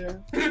not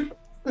there.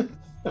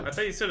 I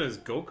thought you said it was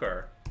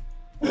Gokar.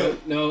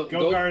 No,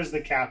 Gokar is the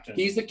captain.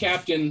 He's the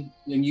captain,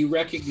 and you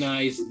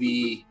recognize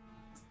the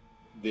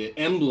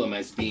emblem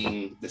as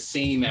being the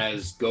same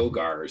as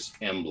Gogar's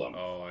emblem.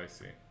 Oh, I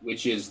see.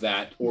 Which is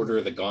that Order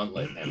of the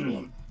Gauntlet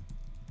emblem.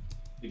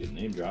 You get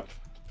name dropped.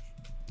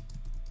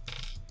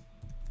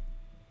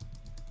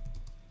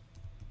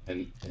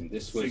 And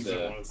this was Things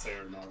I want to say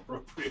are not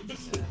appropriate.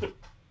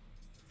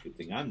 Good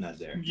thing I'm not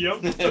there.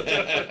 Yep.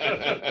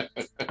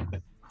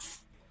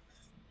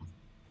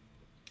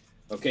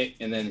 Okay,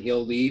 and then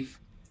he'll leave,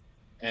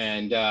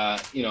 and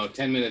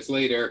 10 minutes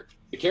later,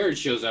 the carriage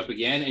shows up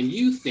again, and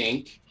you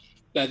think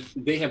that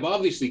they have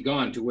obviously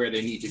gone to where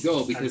they need to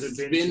go because Has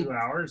it been 2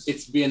 hours?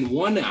 It's been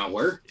 1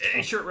 hour.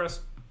 Hey, short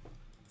rest.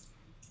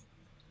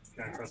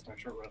 Can I press my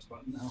short rest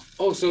button now?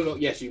 Oh, so no,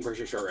 yes, you can press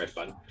your short rest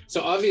button.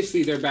 So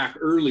obviously they're back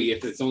early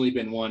if it's only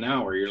been 1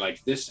 hour. You're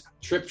like, this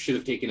trip should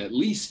have taken at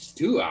least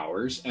 2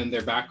 hours, and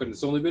they're back when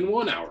it's only been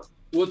 1 hour.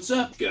 What's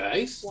up,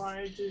 guys?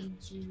 Why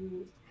didn't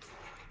you...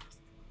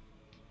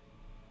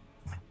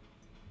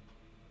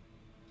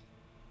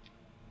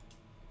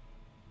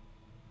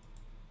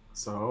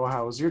 So,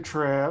 how was your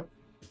trip?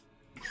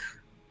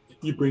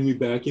 You bring me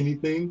back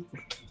anything?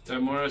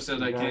 Tamora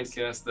said I can't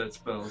cast that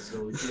spell,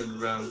 so we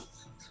turned around.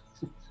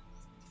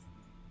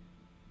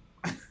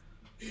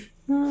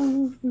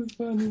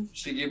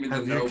 She gave me the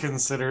Have you note.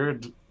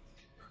 considered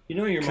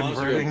Your mom's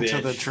a real converting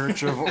to the bitch.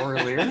 Church of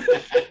Orlear?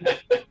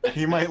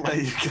 He might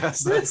let you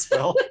cast that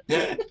spell.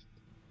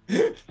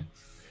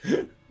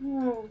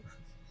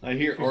 I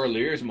hear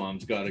Orlear's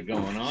mom's got it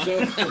going on.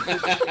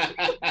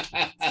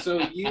 So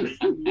you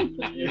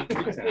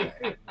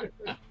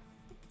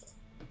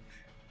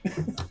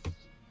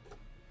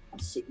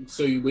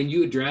so when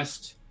you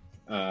addressed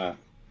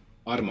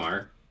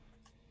Audemars,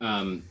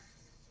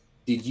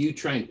 did you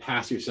try and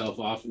pass yourself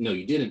off? No,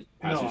 you didn't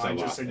pass No, yourself I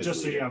just off. said, as just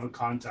so leader. you have a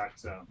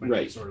contact. My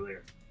Right. name's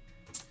Orlear.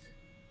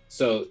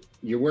 So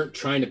you weren't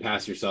trying to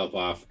pass yourself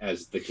off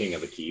as the king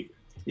of the keep.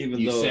 Even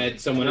You though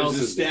said someone there's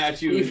else's a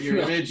statue with your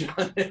image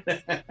on it.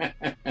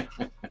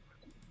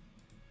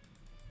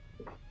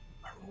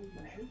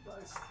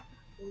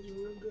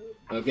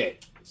 Okay,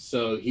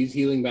 so he's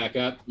healing back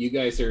up. You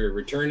guys are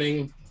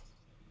returning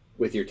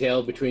with your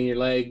tail between your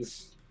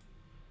legs.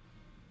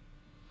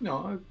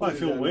 No, I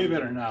feel way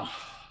better now.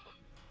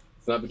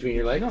 It's not between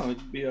your legs? No,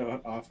 it'd be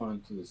off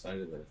onto the side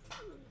of the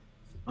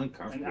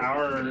uncomfortable.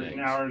 An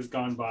hour has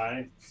gone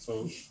by,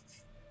 so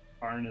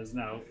Arn is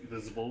now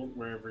visible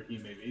wherever he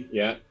may be.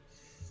 Yeah.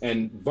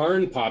 And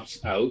Varn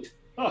pops out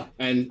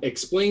and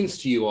explains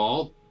to you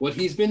all what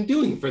he's been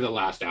doing for the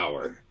last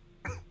hour.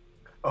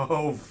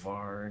 Oh,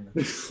 Varn.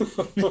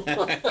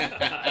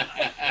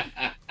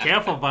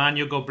 Careful, Vaughn,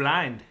 you'll go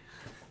blind.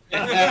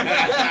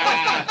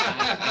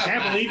 I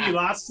can't believe you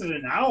lasted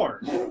an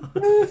hour.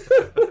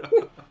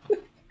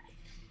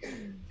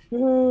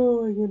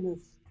 Oh my goodness.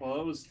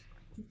 Well, it was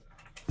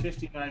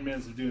 59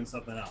 minutes of doing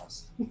something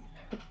else.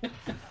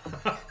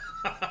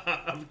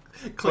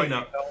 Clean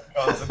up.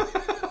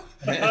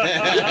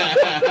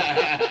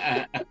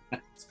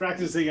 It's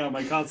practicing on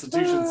my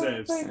constitution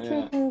saves.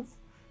 Yeah.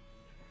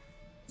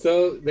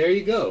 So there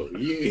you go.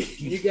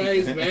 You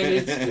guys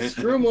managed to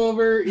screw him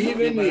over,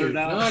 even better he's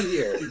now. not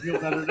here. You feel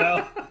better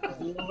now?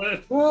 A little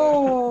bit.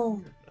 Oh.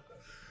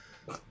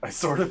 I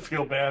sort of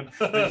feel bad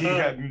that he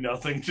had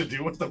nothing to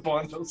do with the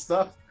Bondo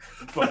stuff,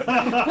 but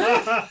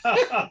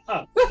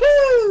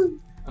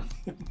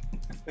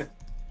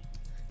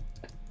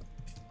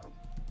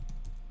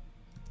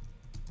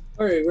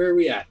All right, where are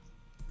we at?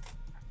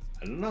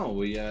 I don't know.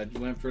 We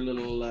went for a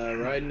little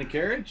ride in the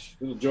carriage.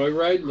 Little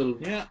joyride, little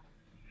Yeah.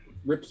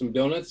 rip some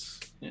donuts.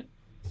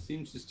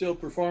 Seems to still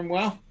perform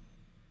well.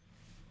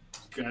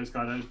 You guys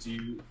got out.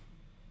 Did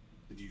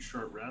you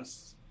short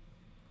rest?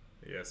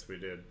 Yes, we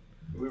did.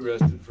 We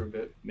rested for a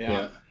bit.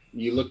 Yeah.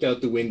 You looked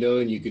out the window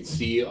and you could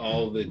see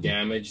all the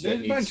damage.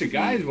 There's a bunch of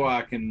guys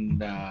walking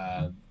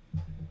by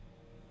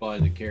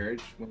the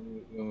carriage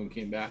when we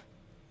came back.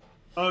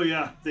 Oh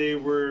yeah, they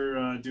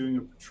were doing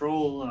a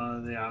patrol.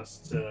 They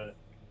asked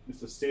if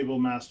the stable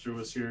master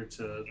was here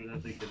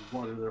that they could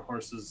water their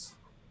horses.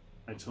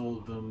 I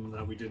told them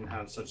that we didn't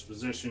have such a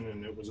position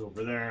and it was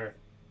over there.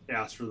 They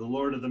asked for the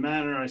lord of the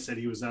manor. I said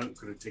he was out.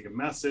 Could I take a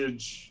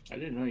message? I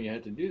didn't know you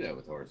had to do that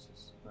with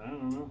horses. I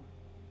don't know.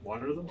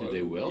 Water them? Did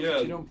they wilt Yeah.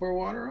 if you don't pour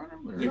water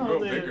on them? They No, grow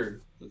they-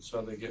 bigger. That's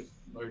how they get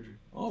larger.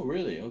 Oh,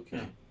 really? Okay.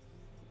 Yeah.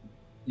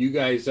 You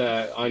guys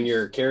on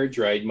your carriage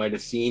ride might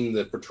have seen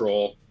the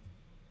patrol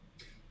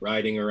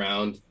riding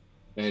around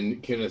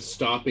and kind of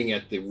stopping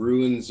at the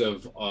ruins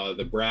of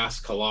the brass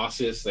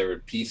colossus. There were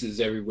pieces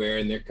everywhere,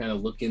 and they're kind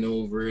of looking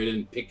over it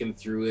and picking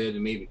through it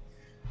and maybe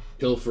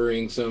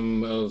pilfering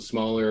some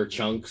smaller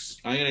chunks.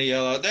 I'm gonna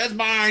yell out, "That's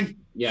mine!"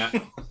 Yeah.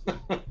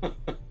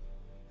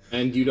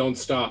 And you don't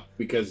stop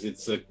because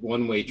it's a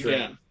one-way trip.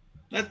 Yeah.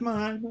 That's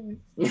mine.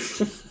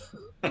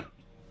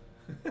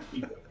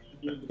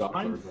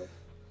 Fine.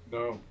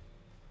 No.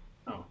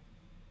 Oh.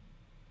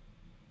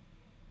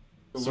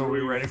 so are we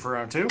ready for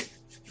round two?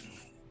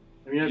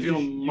 I mean, I You-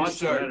 feel you much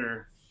start.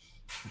 better.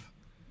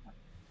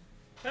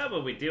 How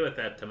about we deal with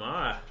that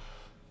tomorrow?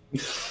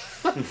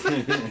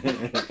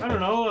 I don't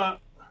know.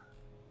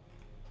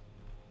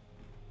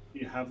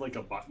 You have like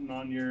a button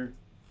on your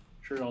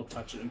shirt. I'll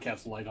touch it and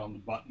cast light on the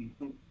button.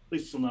 At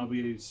least you'll not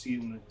be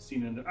seen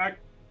in the dark.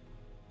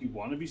 Do you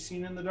want to be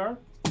seen in the dark?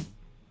 I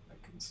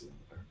can see in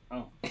the dark.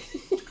 Oh.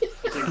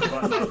 Take the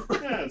button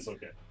off. Yeah, it's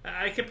okay.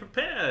 I can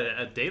prepare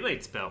a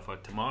daylight spell for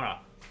tomorrow,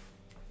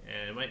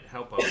 and it might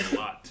help out a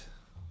lot.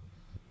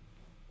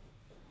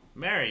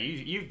 Mary,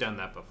 you've done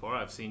that before.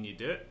 I've seen you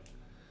do it.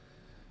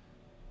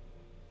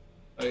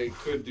 I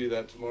could do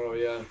that tomorrow,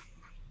 yeah.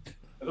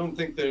 I don't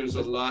think there's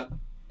a lot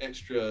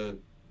extra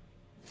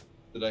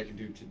that I can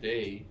do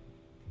today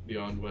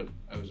beyond what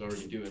I was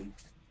already doing.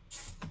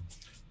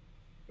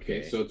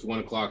 Okay, so it's 1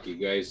 o'clock. You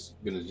guys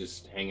gonna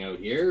just hang out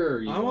here,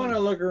 or you I want to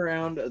look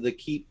around the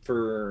keep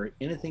for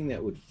anything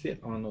that would fit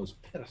on those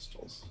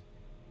pedestals.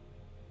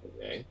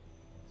 Okay.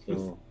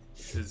 So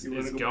Is You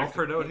wanna go back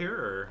Gelford out here,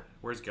 or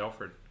where's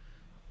Gelford?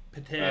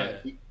 Patel.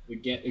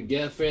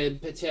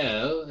 Gefred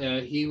Patel,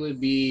 he would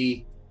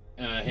be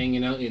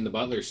hanging out in the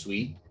butler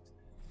suite.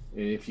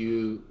 And if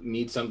you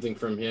need something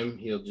from him,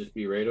 he'll just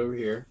be right over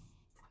here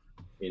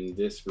in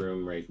this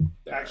room right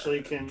there.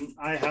 Actually, can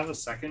I have a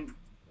second?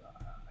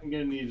 I'm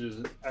gonna need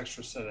an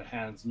extra set of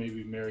hands.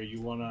 Maybe Mary,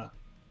 you wanna?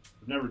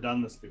 I've never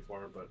done this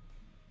before, but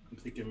I'm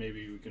thinking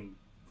maybe we can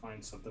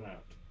find something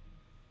out.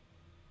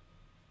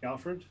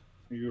 Alfred,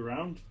 are you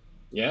around?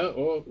 Yeah,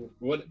 or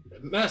what?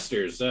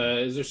 Masters,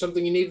 is there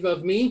something you need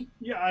of me?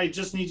 Yeah, I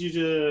just need you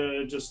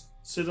to just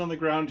sit on the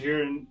ground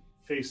here and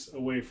face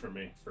away from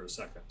me for a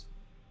second.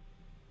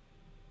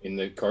 In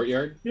the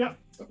courtyard? Yeah.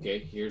 Okay,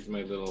 here's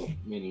my little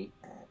mini.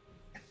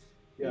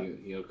 Yeah.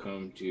 He'll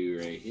come to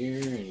right here,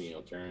 and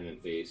he'll turn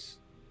and face.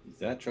 is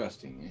that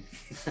trusting?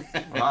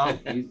 Wow.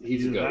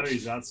 He's a Either that or ghost.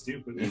 he's not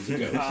stupid. He's a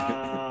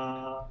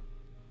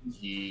ghost.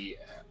 He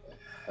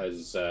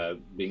has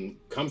been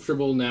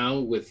comfortable now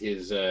with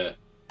his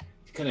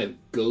kind of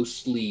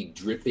ghostly,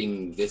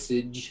 dripping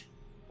visage.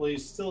 Well,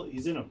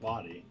 he's in a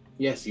body.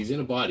 Yes, he's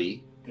in a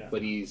body, Yeah.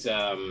 but he's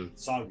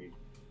Soggy.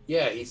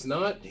 yeah, he's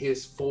not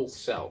his full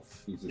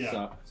self. He's a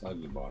Yeah.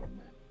 soggy bottom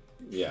man.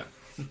 Yeah,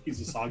 He's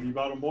a soggy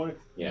bottom boy.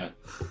 yeah.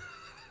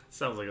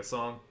 Sounds like a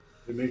song.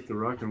 They make the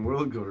rock and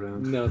world go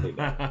round. No, they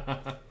don't.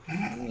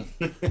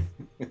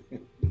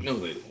 No,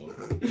 they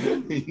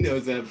don't. He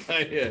knows that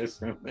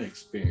from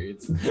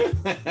experience.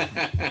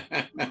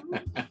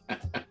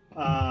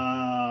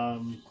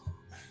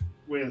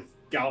 With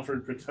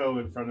Galford Pateau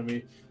in front of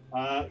me.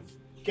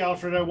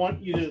 Galfred, I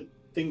want you to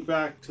think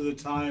back to the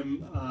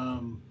time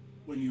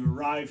when you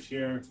arrived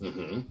here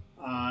Mm-hmm.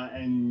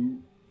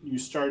 and you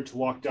started to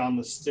walk down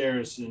the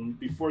stairs, and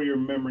before your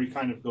memory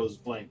kind of goes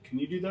blank. Can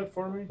you do that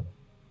for me?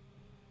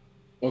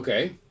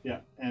 Okay. Yeah,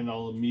 and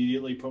I'll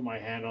immediately put my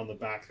hand on the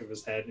back of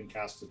his head and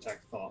cast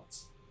Detect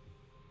Thoughts.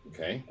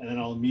 Okay. And then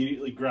I'll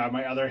immediately grab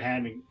my other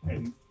hand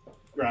and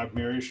grab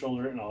Mary's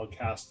shoulder, and I'll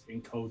cast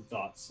Encode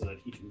Thoughts so that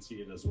he can see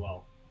it as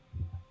well.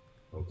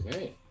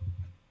 Okay.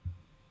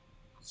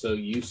 So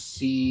you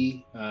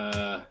see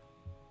an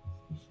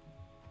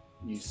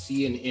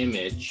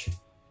image.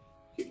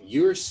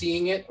 You're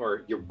seeing it,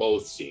 or you're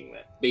both seeing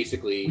it.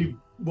 Basically,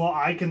 Well,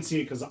 I can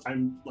see it because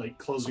I'm like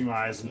closing my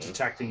eyes and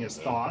detecting his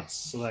thoughts.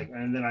 So like,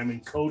 and then I'm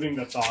encoding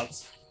the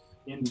thoughts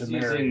into He's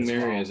Mary. using As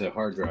Mary well. as a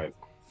hard drive.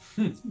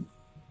 2.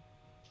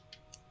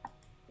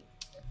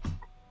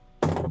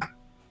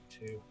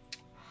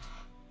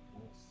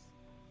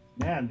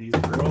 Man, these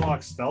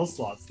Warlock spell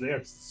slots, they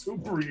are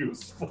super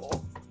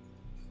useful.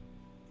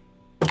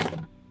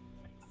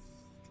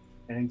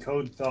 And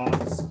Encode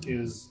Thoughts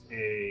is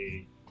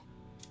a...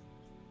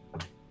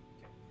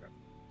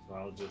 So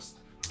I'll just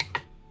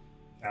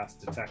cast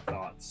Detect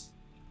Thoughts.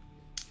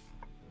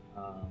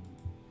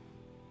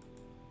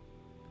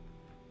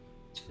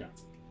 Yeah.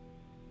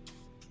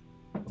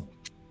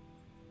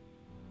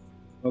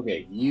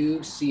 okay,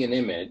 you see an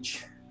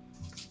image. I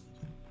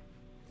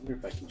wonder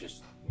if I can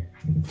just. Here.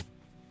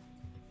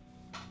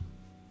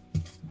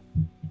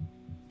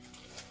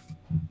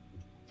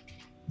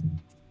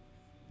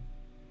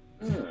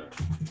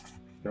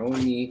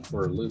 Throwing me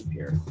for a loop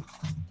here.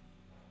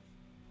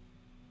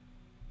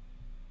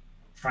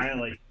 Trying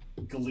to like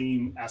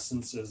glean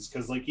essences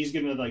because like he's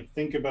gonna like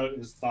think about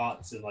his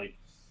thoughts and like,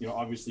 you know,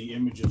 obviously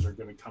images are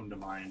gonna come to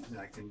mind, and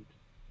I can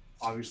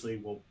obviously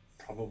will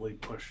probably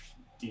push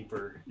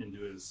deeper into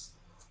his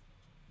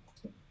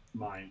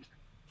mind.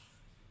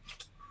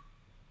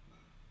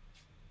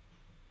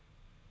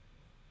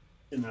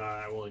 And then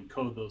I will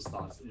encode those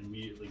thoughts and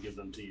immediately give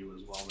them to you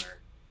as well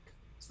there,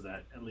 so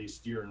that at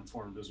least you're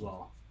informed as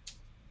well.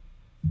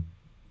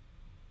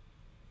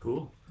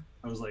 Cool.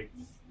 I was like,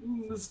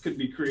 this could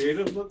be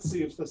creative. Let's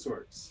see if this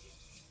works.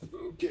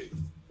 Okay.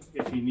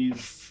 If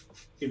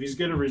he's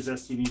gonna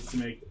resist, he needs to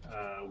make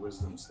a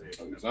wisdom save.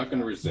 Oh, he's not going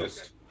to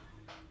resist.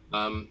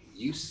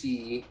 You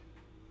see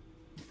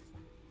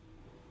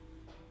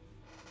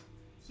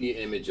an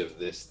image of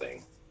this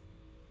thing.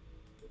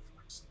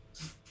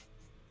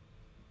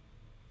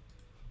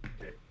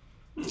 Okay.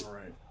 All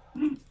right.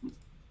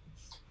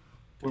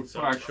 Did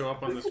something show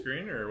up on the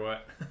screen or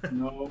what?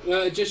 No.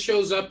 It just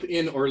shows up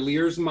in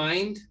Orlear's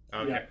mind,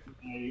 Okay.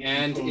 Yeah,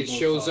 and it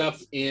shows up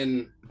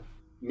in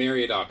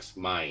Meriadoc's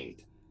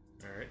mind.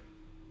 All right.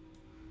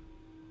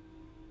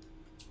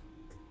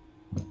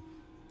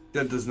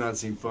 That does not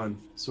seem fun.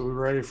 So we're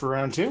ready for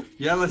round 2?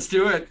 Yeah, let's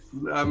do it.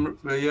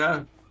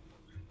 Yeah,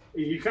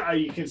 You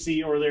can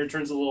see Orlear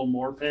turns a little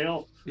more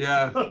pale.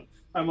 yeah.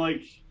 I'm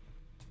like,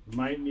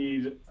 might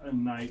need a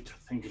night to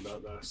think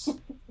about this.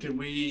 Can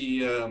we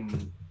do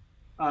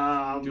a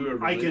I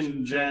religion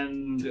can check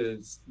then.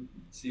 to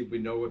see if we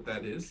know what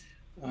that is?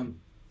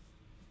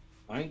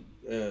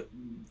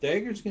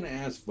 Dagger's gonna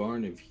ask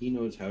Varn if he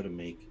knows how to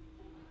make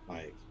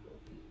high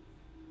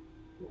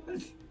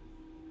explosive.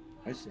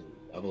 I say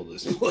double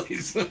this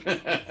place.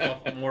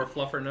 More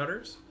fluffer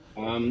nutters?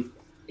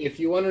 If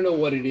you want to know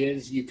what it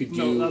is, you could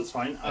do No, that's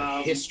fine.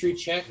 a history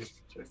check.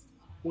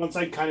 Once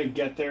I kind of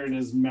get there and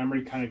his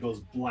memory kind of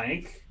goes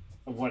blank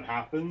of what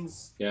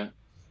happens, Yeah.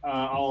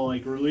 I'll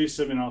like release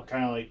him and I'll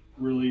kind of like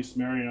release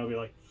Mary and I'll be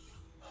like,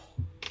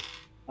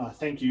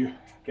 thank you,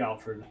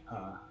 Galfred.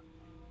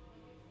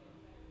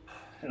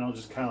 And I'll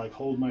just kind of like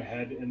hold my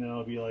head and then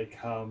I'll be like,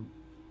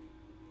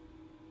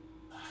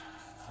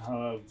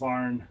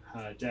 Varn,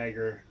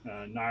 Dagger,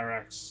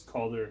 Nyrax,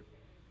 Calder,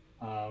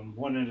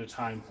 one at a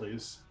time,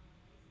 please.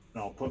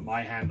 And I'll put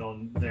my hand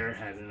on their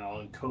head and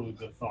I'll encode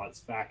the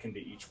thoughts back into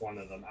each one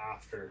of them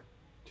after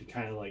to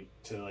kind of like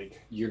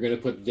You're going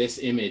to put this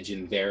image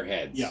in their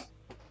heads. yeah.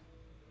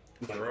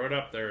 Throw it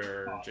up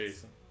there,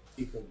 Jason.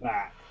 Equal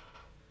back.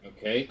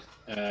 Okay.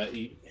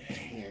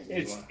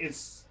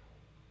 It's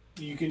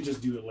you can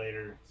just do it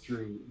later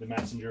through the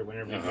messenger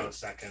whenever you get a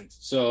second.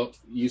 So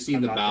you see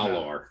I'm the not gonna-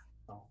 Balor.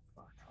 Oh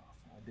fuck off!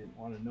 I didn't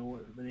want to know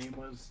what the name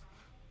was.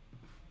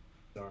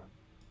 Sorry.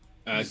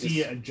 You Just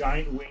see a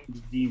giant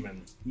winged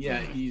demon.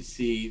 Yeah, you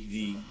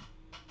see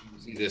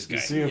see this guy.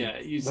 You see him, Yeah,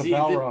 you the see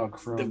Balrog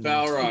from the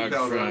Balrog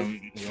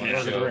Balrog. from Lord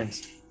of the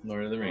Rings.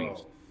 Lord of the Rings.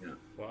 Oh,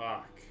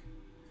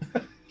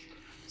 fuck.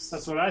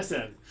 That's what I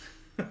said.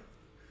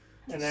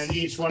 And then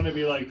each one to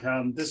be like,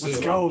 this Let's is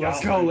go, what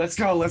let's go, Galfred- let's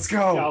go, let's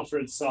go.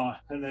 Alfred saw,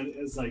 and then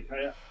it's like,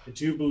 I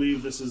do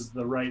believe this is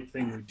the right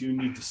thing. We do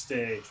need to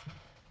stay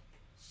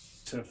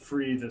to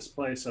free this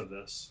place of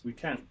this. We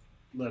can't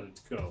let it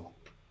go.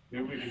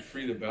 Maybe we can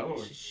free the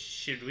Balor.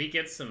 Should we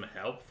get some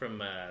help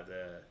from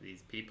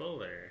these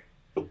people or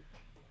the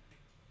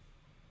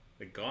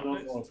I don't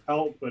gauntlets? know if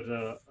help, but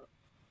a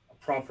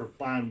proper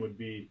plan would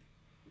be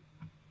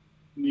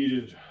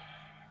needed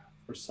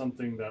or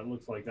something that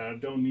looked like that. I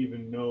don't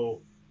even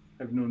know.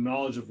 I have no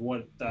knowledge of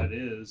what that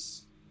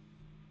is.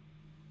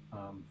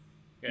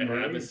 Yeah,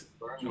 Right.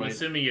 I'm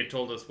assuming you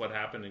told us what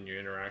happened in your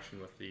interaction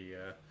with the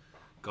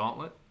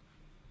gauntlet.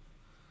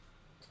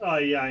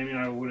 Yeah, I mean,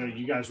 I would have.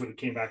 You guys would have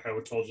came back. I would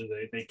have told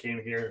you they came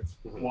here,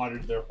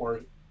 watered their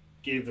horse,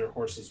 gave their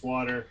horses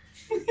water.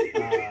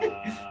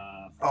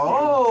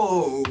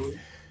 Oh,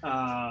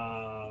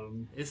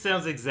 It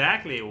sounds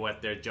exactly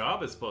what their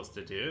job is supposed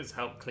to do: is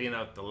help clean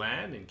out the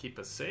land and keep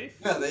us safe.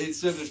 yeah. They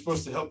said they're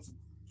supposed to help the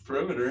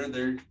perimeter, and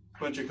they're a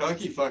bunch of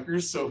cocky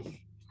fuckers. So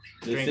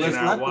Drinking Let's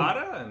our let them-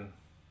 water and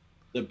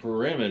The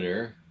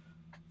perimeter.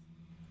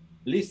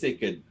 At least they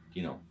could,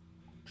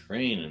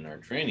 train in our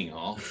training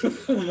hall.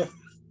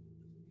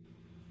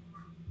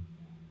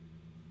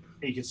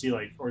 You can see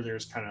or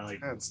there's kind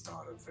of That's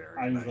not a very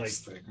I'm nice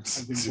thing.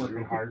 I've been to working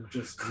do. hard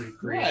just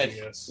recreating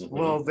this.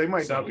 Well, they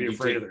might So not be you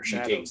afraid take- of their you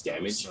shadows. take though,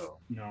 damage? so.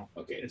 No,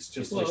 Okay. it's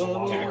just Well, like a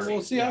long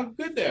we'll see how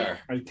good they are.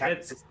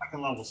 It's a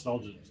second level spell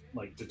to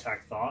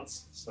detect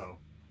thoughts. So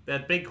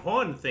that big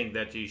horn thing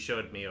that you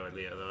showed me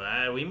earlier,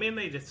 though, we may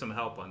need some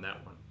help on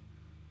that one.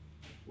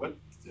 what?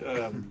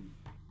 Can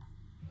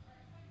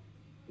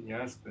you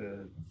ask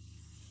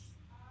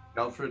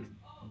Alfred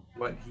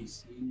what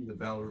he's seen the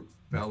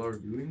Valor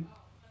doing?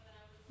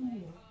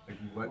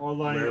 Like what?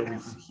 all I where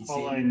he's all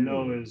seen I it?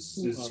 know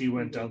is he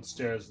went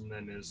downstairs and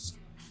then his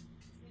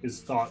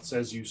thoughts,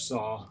 as you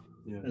saw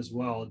Yeah. as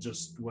well,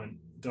 just went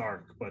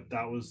dark. But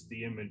that was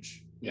the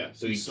image. Yeah,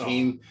 so You he saw.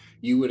 came.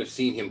 You would have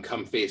seen him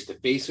come face to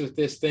face with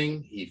this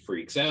thing. He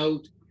freaks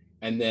out,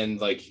 and then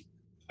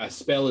a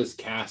spell is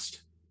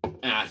cast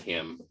at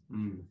him,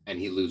 Mm. and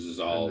he loses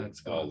all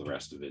that's all gone. the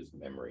rest of his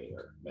memory,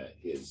 or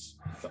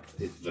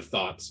the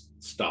thoughts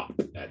stop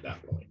at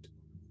that point.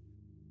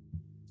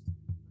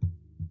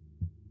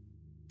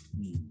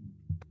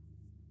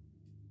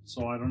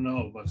 So I don't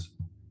know, but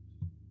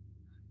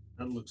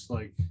that looks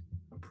like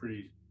a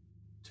pretty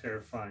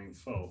terrifying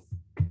foe.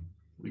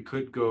 We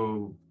could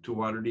go to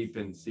Waterdeep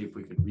and see if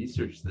we could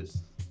research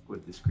this,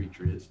 what this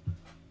creature is.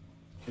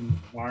 Can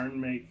Varn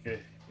make a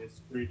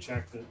history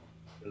check that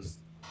is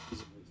it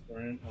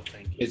historian? Oh,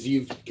 thank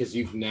you. Because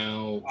you've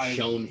now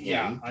shown him.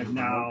 Yeah, I've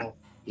now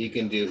He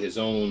can do his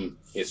own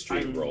history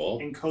I've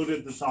roll.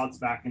 encoded the thoughts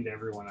back into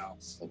everyone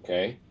else.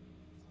 Okay.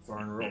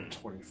 Varn rolled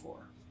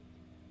 24.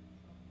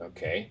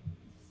 Okay.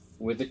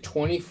 With a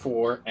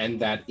 24 and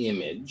that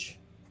image,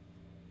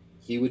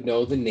 he would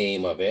know the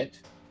name of it.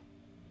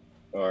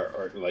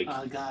 Or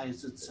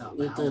Guys, it's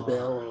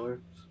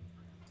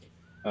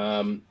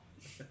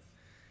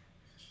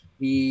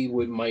he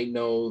might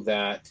know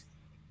that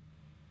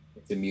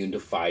it's immune to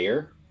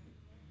fire,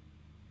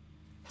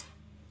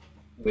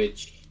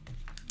 which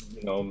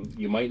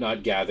you might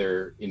not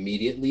gather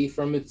immediately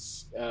from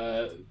its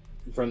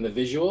from the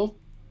visual,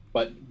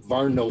 but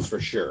Varn knows for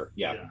sure.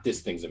 Yeah.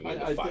 This thing's immune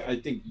to fire. I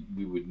think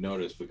we would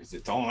notice because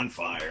it's on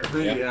fire.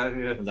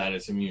 Yeah. That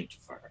it's immune to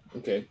fire.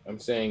 Okay, I'm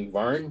saying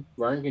Varn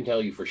can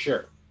tell you for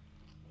sure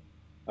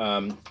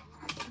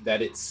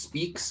that it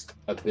speaks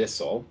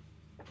abyssal.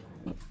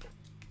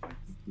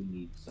 We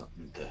need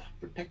something to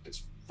protect us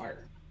from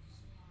fire.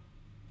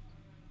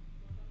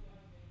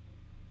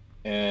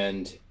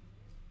 And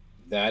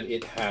that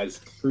it has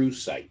true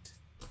sight.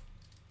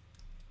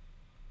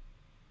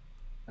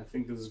 I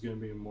think this is going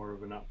to be more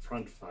of an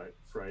upfront fight.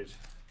 Right.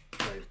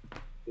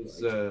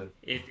 It's,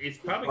 It's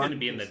probably going to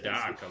be in the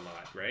dark a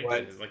lot, right?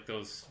 What? It's like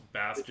those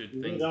bastard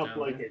Lit things up down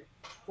like there.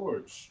 a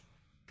torch.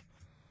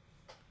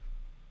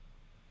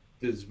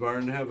 does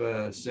Varn have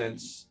a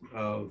sense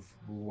of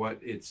what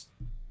its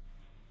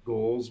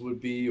goals would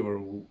be, or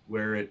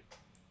where it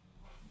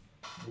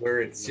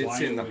sits Why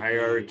in it the would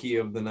hierarchy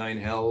of the 9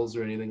 hells,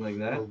 or anything like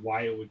that? Or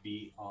why it would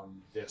be on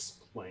this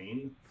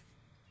plane.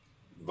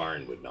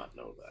 Varn would not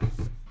know that.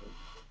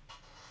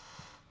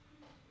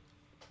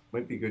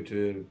 Might be good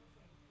to.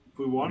 If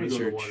we want to go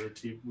to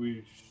Research. Waterdeep,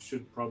 we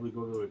should probably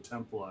go to a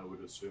temple, I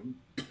would assume.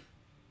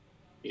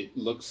 It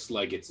looks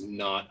like it's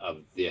not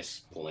of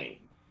this plane.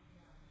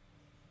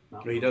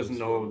 Not He from doesn't this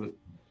know world.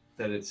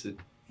 that it's a.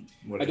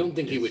 What I don't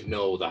think he is. would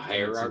know the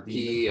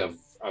hierarchy of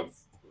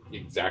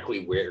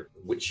exactly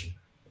which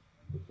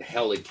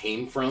hell it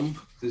came from.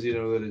 Does he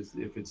know that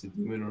if it's a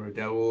demon or a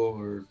devil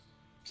or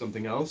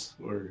something else,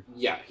 or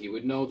Yeah, he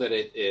would know that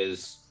it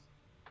is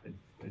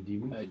a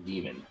demon? a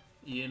demon.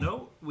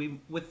 We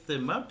with the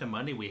amount of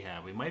money we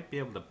have, we might be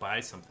able to buy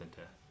something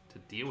to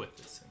deal with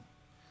this thing.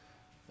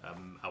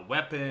 A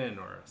weapon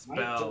or a Might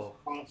just spell.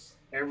 cost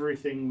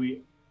everything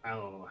we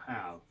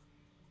have.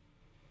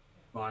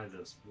 Buy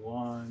this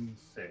one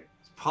thing.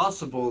 It's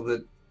possible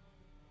that.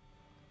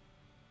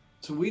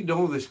 So we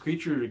know this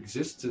creature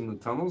exists in the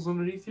tunnels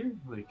underneath here.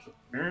 Like,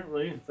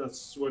 Apparently,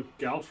 that's what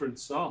Galfred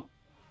saw.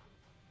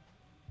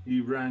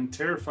 He ran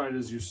terrified,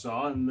 as you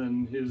saw, and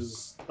then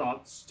his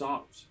thoughts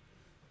stopped.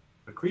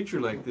 a creature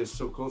like this,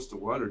 so close to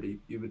Waterdeep,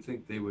 you would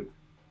think they would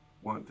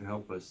want to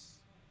help us.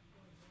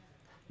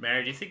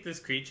 Mary, do you think this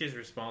creature is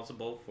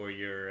responsible for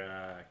your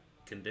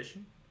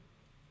condition?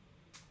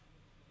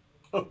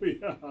 Oh,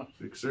 yeah.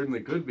 It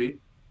certainly could be.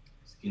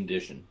 It's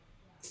condition.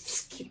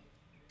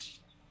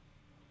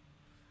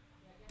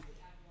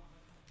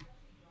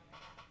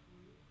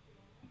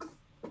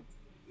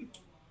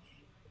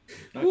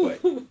 Not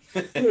quite.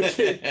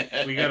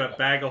 We got a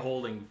bag of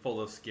holding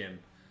full of skin.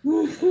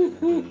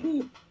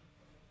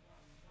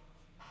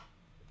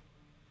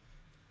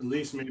 At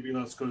least maybe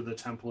let's go to the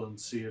temple and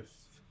see if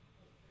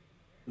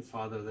the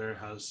father there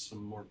has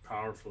some more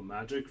powerful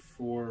magic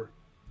for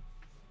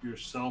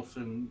yourself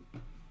and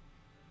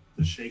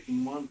the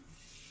shaking one.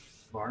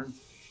 Barn.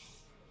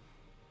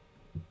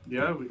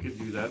 Yeah, we could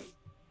do that.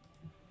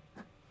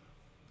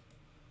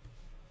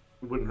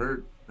 It wouldn't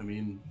hurt. I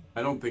mean,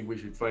 I don't think we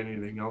should fight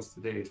anything else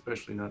today,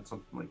 especially not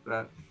something like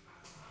that.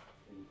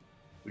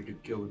 We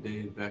could kill the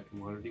day back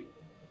in Waterdeep.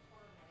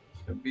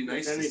 It'd be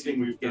nice to see if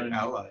we get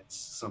allies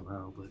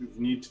somehow, but We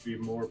need to be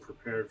more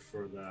prepared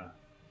for the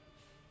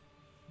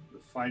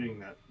fighting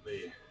that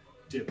they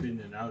dip in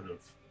and out of.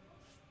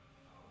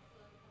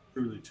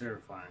 Truly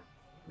terrifying.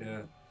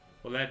 yeah.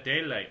 Well, that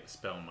daylight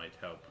spell might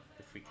help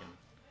if we can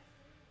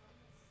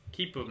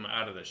keep them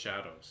out of the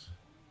shadows.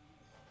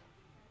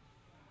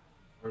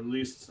 Or at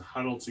least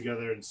huddle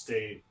together and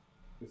stay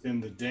within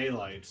the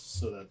daylight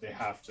so that they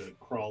have to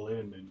crawl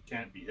in and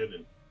can't be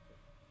hidden.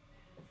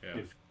 Yeah.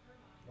 If it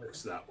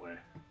works that way.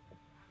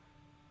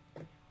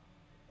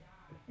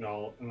 And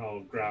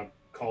I'll grab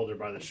Calder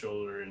by the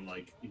shoulder and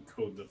like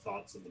encode the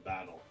thoughts of the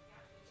battle.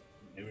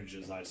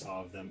 Images I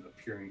saw of them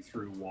appearing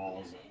through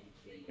walls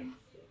and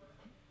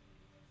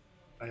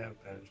I have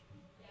that.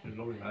 It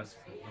only lasts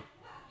for a while,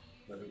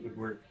 but it would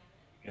work.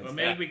 Well,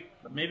 maybe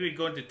we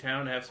go into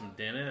town, have some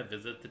dinner,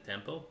 visit the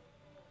temple.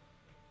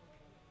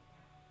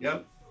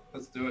 Yep,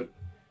 let's do it.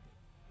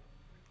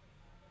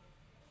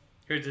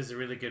 Here's there's a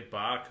really good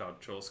bar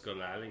called Troll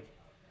Skull Alley.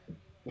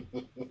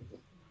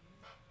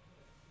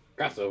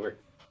 Crossover.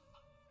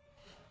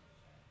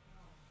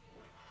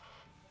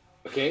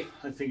 Okay.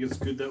 I think it's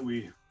good that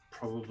we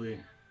probably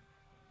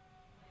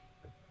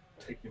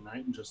take a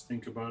night and just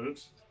think about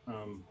it.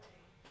 Do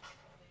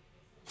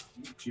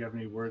you have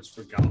any words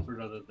for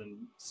Galford other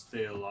than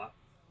stay a lot?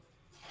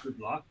 Good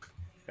luck.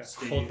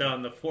 Stay Hold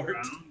down the fort.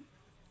 around,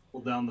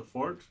 hold down the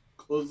fort.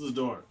 Close the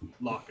door.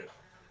 Lock it.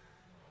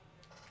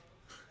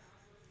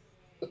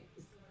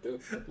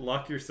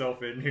 Lock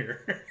yourself in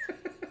here. Do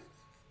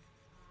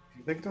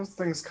you think those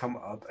things come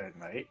up at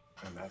night,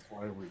 and that's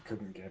why we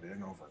couldn't get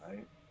in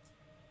overnight?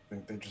 I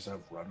think they just have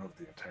run of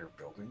the entire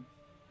building.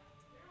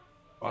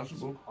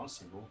 Possible.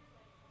 Possible.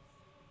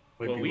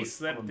 Well, we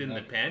slept in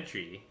the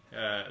pantry.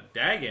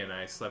 Daga and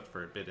I slept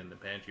for a bit in the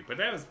pantry, but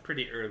that was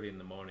pretty early in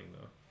the morning,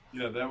 though.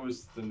 Yeah, that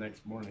was the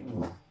next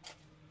morning.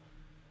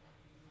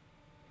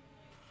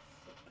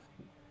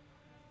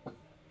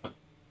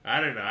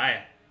 I don't know.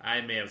 I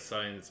may have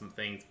signed some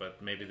things,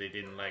 but maybe they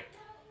didn't like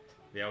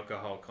the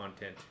alcohol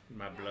content in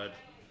my blood.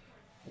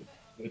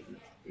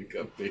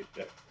 Become big.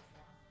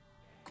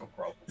 No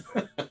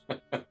problem.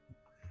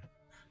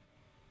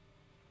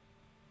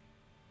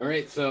 All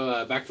right,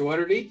 so back to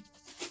Waterdeep.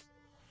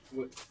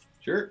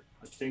 Sure.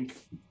 I think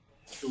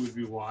it would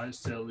be wise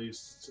to at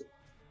least. Is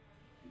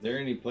there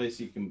any place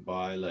you can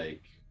buy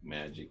like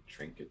magic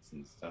trinkets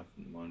and stuff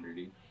in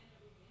Waterdeep?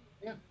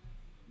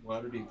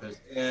 Waterdeep has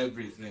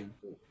everything.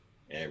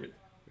 Everything.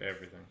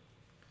 Everything.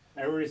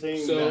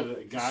 Everything that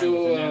a guy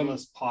with an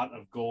endless pot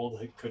of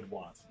gold could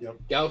want. Yep.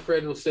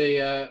 Galfred will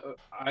say,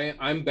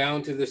 I'm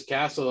bound to this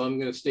castle. I'm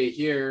going to stay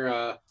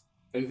here.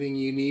 Anything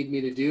you need me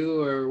to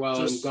do or while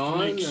Just I'm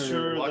gone? make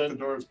sure Lock that the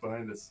doors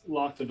behind us.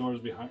 lock the doors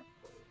behind.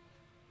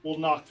 We'll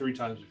knock 3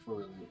 times before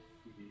we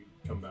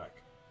come back.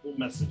 We'll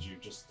message you.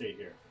 Just stay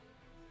here.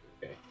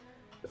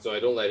 So I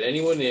don't let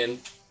anyone in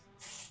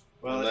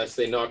Well, unless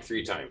they knock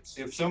 3 times.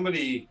 if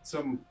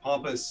some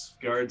pompous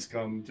guards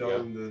come, tell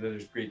them that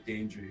there's great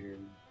danger here.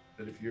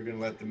 That if you're going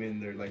to let them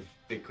in,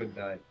 they could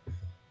die.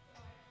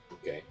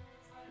 Okay.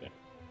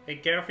 Hey,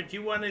 Gareth, do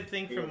you want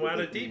anything from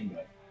Waterdeep?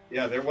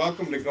 Yeah, they're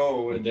welcome to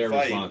go But and they're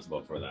fight.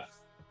 responsible for that.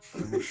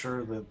 I'm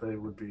sure that they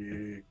would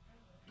be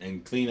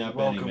And clean up any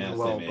welcomed mess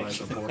well they by make.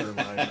 the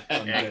borderline.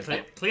 Yeah,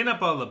 undead. clean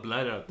up all the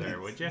blood out there,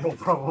 would you? They'll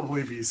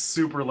probably be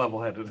super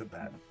level-headed at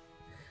that.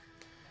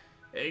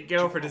 Hey,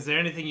 Gareth, is there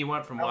anything you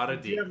want from Do you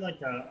Waterdeep? have like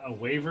a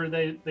waiver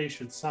they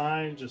should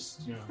sign?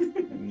 Just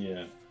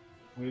Yeah.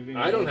 waving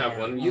I don't it have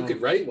or- one. You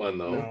could write one,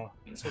 though. No,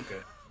 it's okay.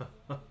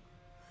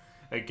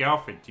 Hey,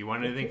 Gareth, do you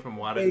want anything from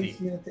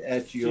Waterdeep?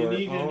 At Do you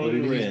need any-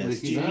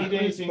 risk. do you need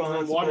anything from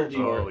Responsible Waterdeep?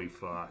 for Holy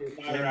fuck.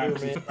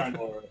 temperament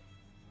or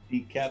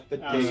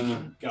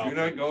decapitation. Do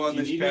not go on Do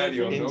you this need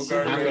patio. anything?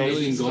 No Half a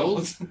million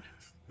guardrails. gold?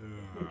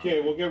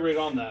 Okay, we'll get right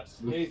on that.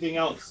 Anything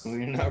else?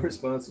 We're not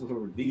responsible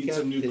for Need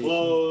some new decapitation,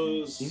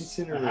 clothes.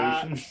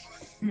 incineration,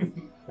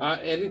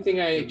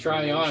 Anything I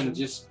try on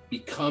just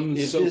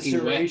becomes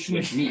soaking wet evisceration.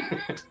 with meat.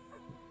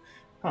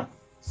 Huh.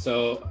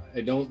 So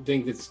I don't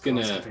think it's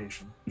gonna.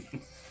 Constipation.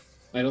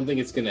 I don't think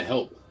it's gonna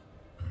help.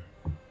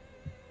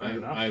 Fair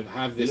enough. I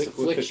have this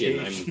affliction.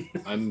 Liquefaction.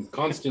 I'm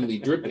constantly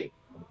dripping.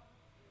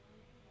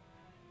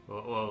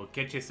 We'll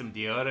get you some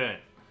deodorant.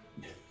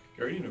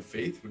 Guardian of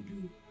Faith would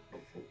be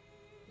helpful.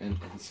 and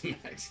some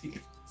maxi.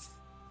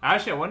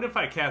 Actually, I wonder if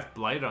I cast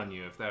Blight on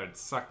you, if that would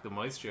suck the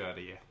moisture out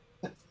of you.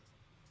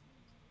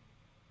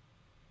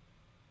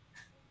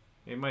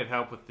 It might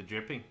help with the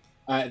dripping.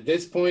 At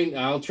this point,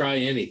 I'll try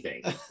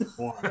anything.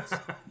 Once.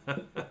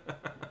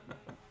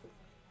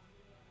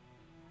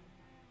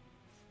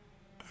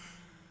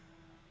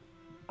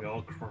 We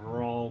all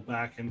crawl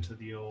back into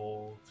the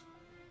old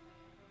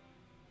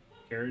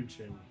carriage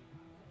and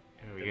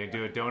Are we gonna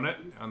do a donut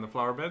on the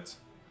flower beds?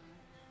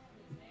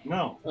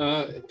 no.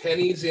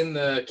 Penny's in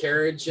the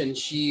carriage and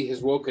she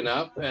has woken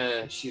up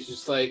and she's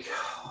just like,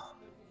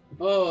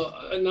 oh,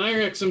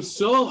 Nyrex, I'm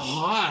so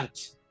hot.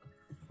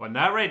 Well,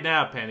 not right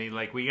now, Penny.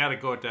 Like, we gotta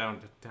go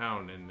down to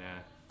town and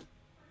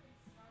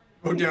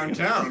Go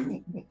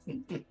downtown.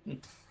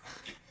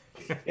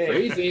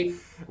 Crazy.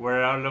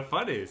 where all the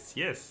fun is.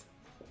 Yes.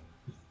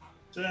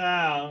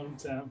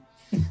 Downtown.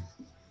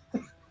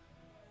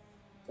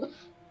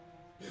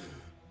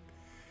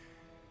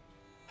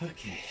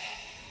 Okay.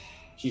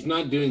 She's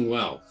not doing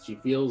well. She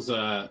feels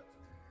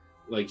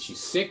like she's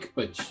sick,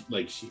 but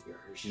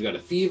she's got a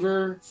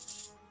fever.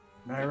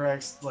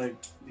 Nyrex, like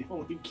The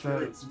only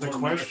cure is the more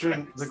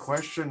question Nyrex. the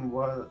question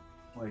was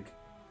like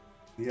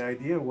the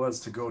idea was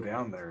to go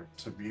down there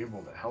to be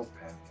able to help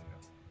Penny.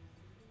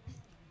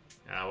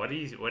 What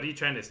are you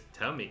trying to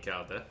tell me,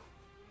 Calda?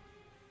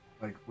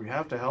 Like we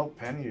have to help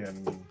Penny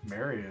and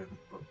Marion.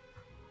 But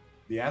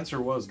the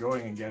answer was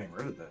going and getting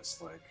rid of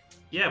this. Like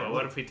Yeah, but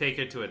what if we take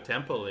her to a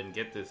temple and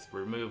get this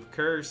remove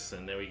curse,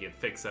 and then we can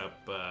fix up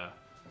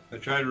I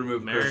tried to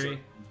remove Mary, Curse.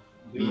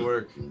 Didn't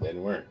work.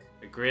 Didn't work.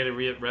 a greater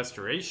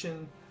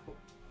restoration?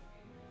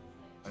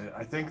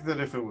 I think that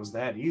if it was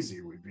that easy,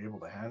 we'd be able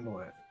to handle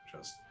it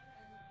just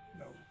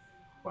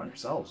by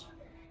ourselves.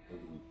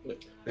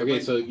 Okay,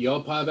 so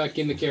y'all pile back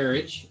in the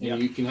carriage, and Yeah.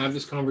 you can have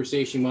this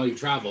conversation while you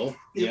travel.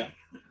 Yeah.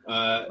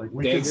 Like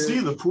we Dagger, could see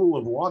the pool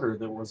of water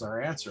that was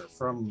our answer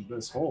from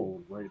this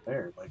hole right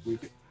there. Like we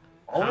could.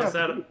 All we How's have to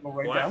that? do is go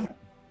right Why, down there.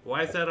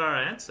 why is that our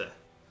answer?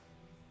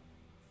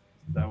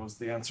 That was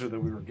the answer that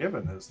we were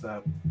given. Is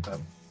that that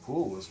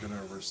pool was going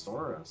to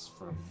restore us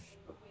from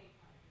the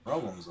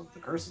problems of the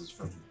curses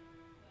from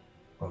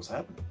what was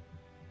happening.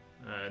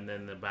 And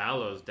then the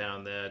Balo's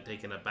down there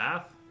taking a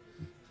bath.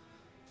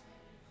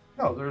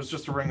 No, there's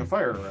just a ring of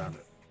fire around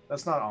it.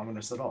 That's not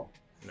ominous at all.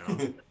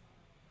 No,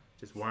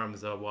 just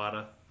warms the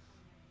water.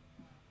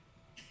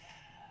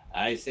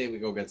 I say we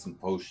go get some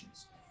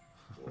potions.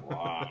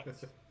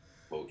 Lots of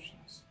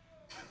potions.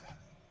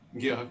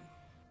 Yeah.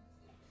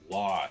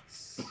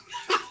 Lots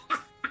Where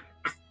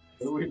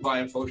do we buy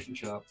a potion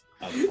shop?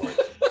 of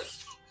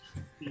potions.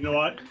 You know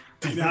what?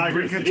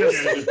 We could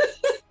just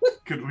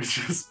could we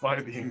just buy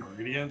the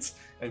ingredients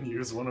and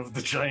use one of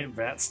the giant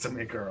vats to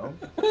make our own?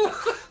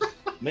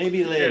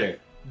 Maybe later.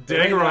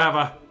 Dagger will have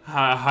a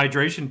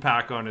hydration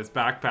pack on his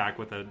backpack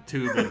with a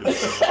tube in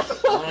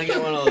it. I want to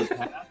get one of those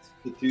hats.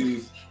 The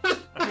two.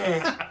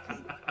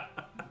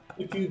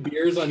 a few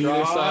beers on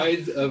either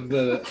side of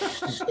the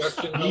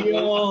construction helmet.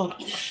 Heal.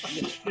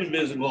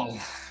 Invisible.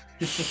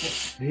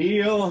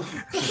 Heal.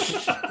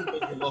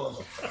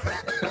 Invisible.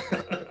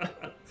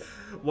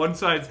 One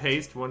side's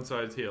haste, one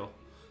side's heal.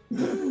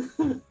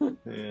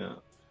 Yeah.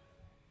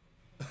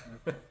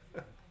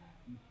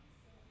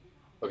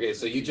 Okay,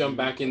 so you jump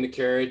back in the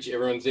carriage.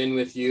 Everyone's in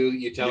with you.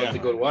 You tell it to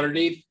go to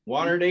Waterdeep.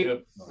 Waterdeep.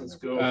 Yep. Let's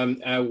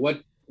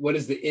go. What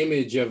is the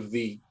image of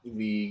the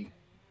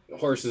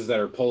horses that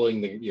are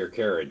pulling your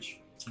carriage?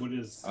 What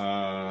is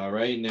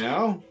Right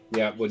now.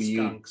 Yeah, what do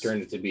Skunks. you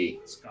turn it to be?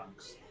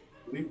 skunks?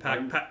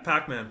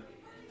 Pac-Man.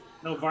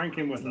 No, Varn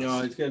came with us.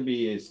 No, it's gonna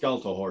be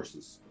skeletal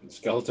horses.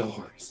 Skeletal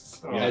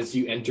horse. Oh. As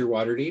you enter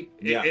Waterdeep.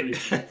 Yeah.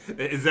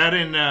 Is that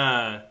in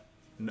a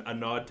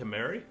nod to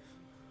Mary?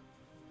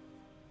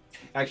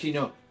 Actually,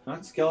 no,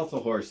 not skeletal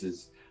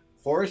horses.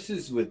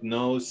 Horses with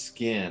no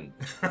skin.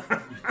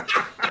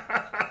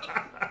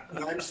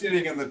 I'm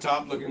sitting on the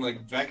top looking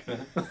like Vecna.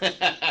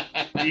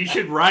 You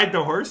should ride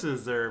the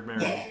horses there,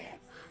 Mary.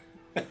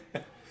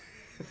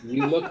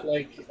 You look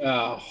like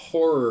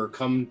horror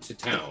come to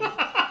town.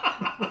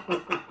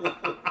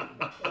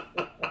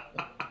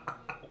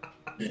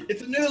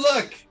 It's a new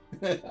look.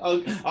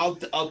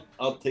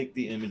 I'll take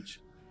the image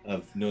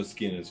of no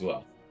skin as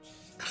well.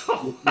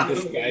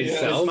 Disguise That's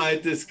self. my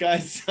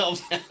disguise self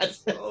hat.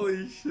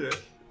 Holy shit.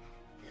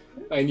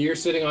 And you're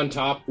sitting on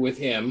top with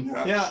him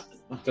Yeah.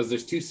 because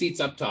there's two seats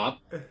up top.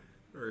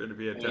 We're gonna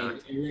be And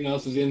attacked. everyone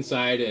else is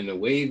inside, and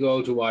away you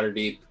go to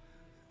Waterdeep.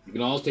 You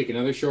can all take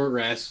another short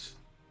rest.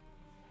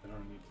 I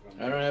don't need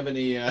to. I don't have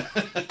any. Don't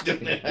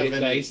have Hit any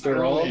dice to I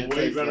roll. rolled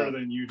way better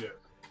than you did.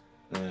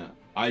 Yeah.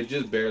 I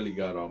just barely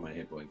got all my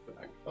hit points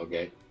back.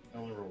 Okay. I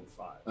only rolled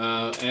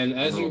 5. And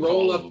as you Roll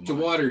roll all up of to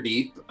mine.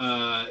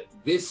 Waterdeep,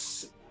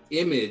 this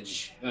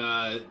image,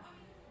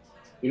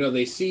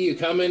 they see you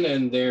coming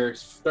and they're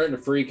starting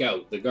to freak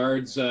out. The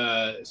guards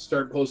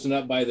start posting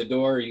up by the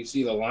door. You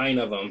see the line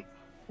of them,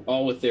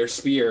 all with their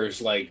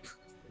spears. Like,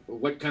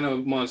 what kind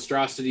of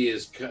monstrosity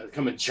is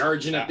coming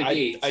charging at the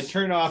gates? I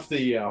turn off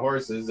the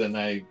horses and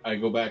I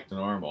go back to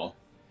normal.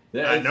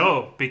 I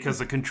know, because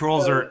the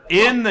controls are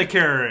in the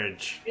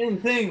carriage. In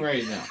thing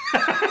right now.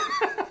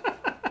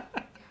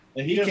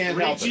 And he can't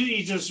help it.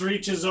 He just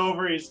reaches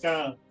over. He's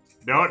kind of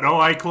No,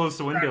 I closed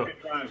the window.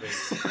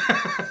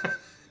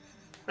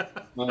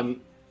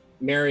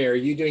 Mary, are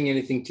you doing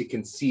anything to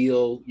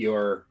conceal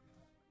your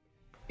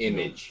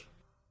image?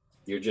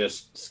 You're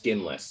just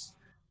skinless.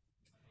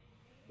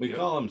 We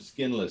call him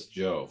Skinless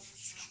Joe.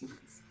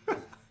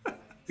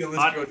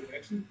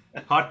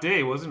 Hot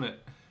day, wasn't it?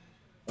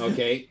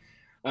 Okay.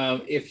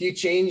 If you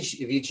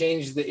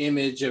change the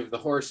image of the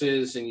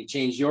horses and you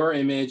change your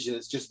image and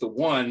it's just the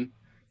one,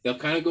 they'll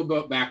kind of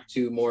go back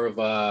to more of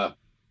a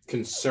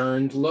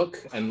concerned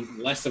look and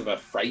less of a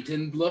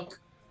frightened look.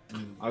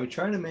 I was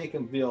trying to make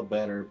him feel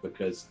better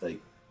because, like,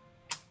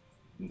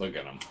 look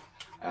at him.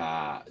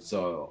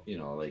 So, you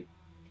know, like...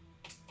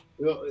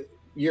 Well,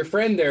 your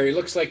friend there, he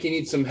looks like he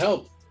needs some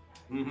help.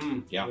 Mm-hmm.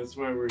 Yeah. That's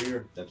why we're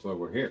here. That's why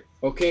we're here.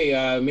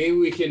 Okay, maybe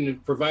we can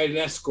provide an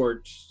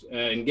escort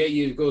and get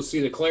you to go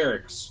see the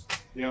clerics.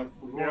 Yeah,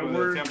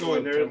 we're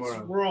going there.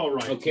 We're all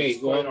right. Okay,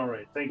 it's well, quite all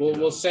right. Thank you.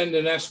 We'll send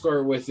an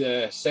escort with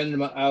send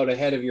them out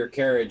ahead of your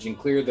carriage and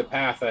clear the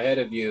path ahead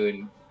of you,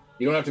 and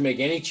you don't have to make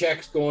any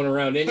checks going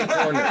around any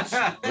corners.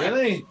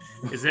 Really?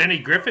 Is there any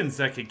griffins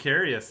that could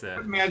carry us then?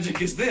 What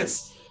magic is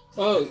this?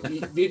 Oh,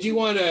 did you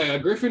want a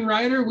griffin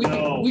rider?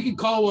 We could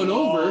call one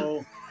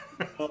over.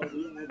 No,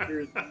 the answer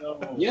is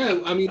no. Yeah,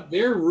 I mean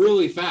they're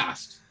really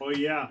fast. Oh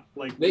yeah,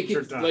 like They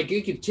winter could time.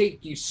 it could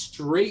take you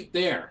straight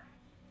there.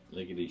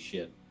 Lickety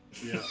shit.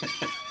 Yeah.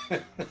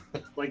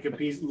 Like a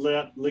piece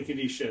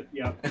lickety shit.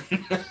 Yeah.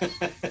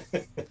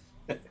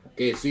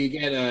 Okay, so you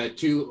get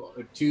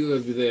two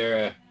of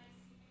their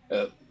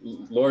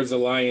Lord's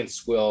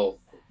Alliance will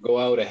go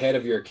out ahead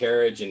of your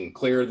carriage and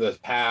clear the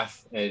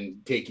path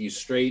and take you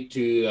straight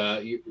to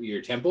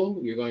your temple.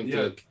 You're going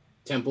to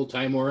Temple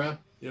Timora.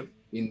 Yep.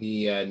 In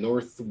the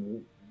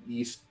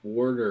northeast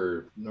ward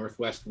or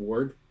northwest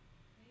ward.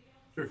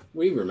 Sure.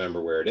 We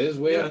remember where it is,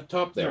 way up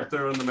top there. Up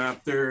there on the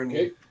map there. And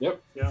Okay.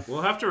 Yep.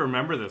 We'll have to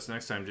remember this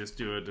next time. Just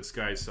do a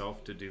disguise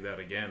self to do that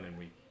again, and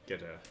we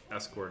get a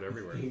escort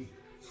everywhere.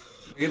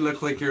 You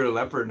look like you're a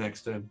leper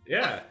next time.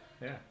 Yeah.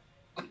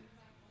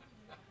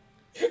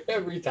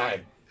 Every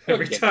time.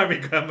 Every Okay. time we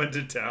come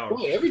into town.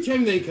 Boy, every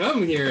time they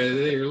come here,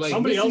 they're like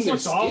Somebody else missing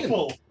looks their skin.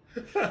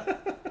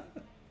 awful.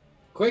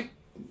 Quick,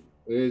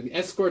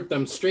 escort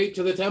them straight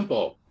to the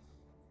temple.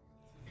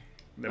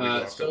 Then we go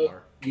up to So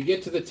more. you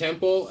get to the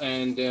temple,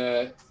 and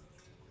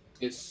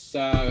it's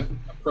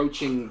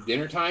approaching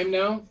dinner time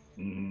now,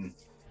 Mm-hmm.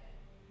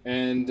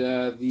 and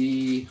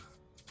the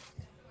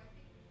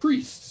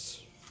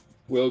priests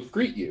will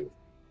greet you,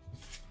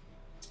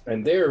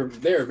 and they're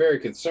very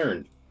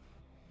concerned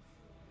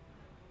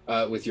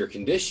with your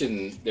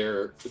condition.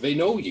 They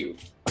know you,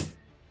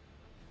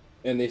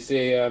 and they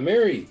say,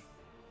 Mary,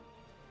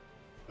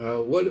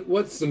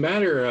 what's the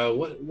matter?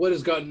 What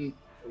has gotten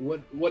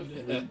what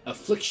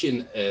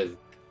affliction?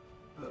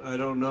 I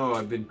don't know.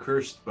 I've been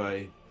cursed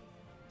by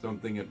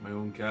something at my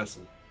own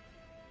castle.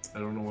 I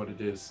don't know what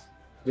it is.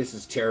 This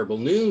is terrible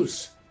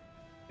news.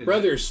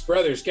 Brothers,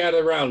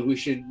 gather around. We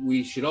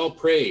should all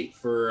pray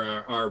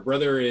for our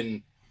brother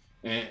in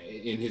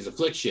his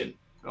affliction.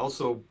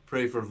 Also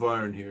pray for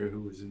Varn here,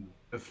 who was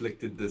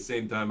afflicted the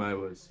same time I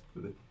was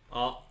with it.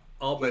 I'll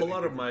pull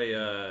out of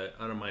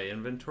my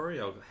inventory.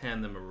 I'll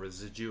hand them a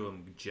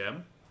residuum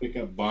gem, Pick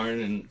up Barn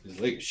and his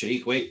leg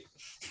shake. Wait.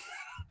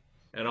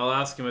 and I'll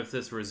ask him if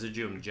this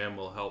residuum gem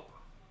will help.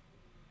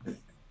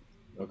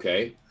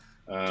 Okay.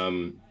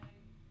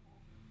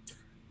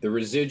 The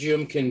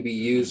residuum can be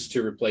used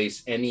to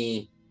replace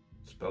any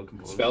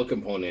spell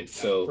component.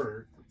 So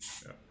For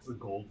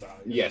gold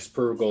value. yes,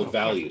 per gold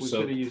value. We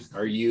So could've used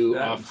are you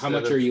that off? How instead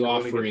much of are you throwing it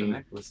at the offering?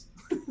 necklace.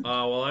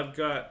 Well, I've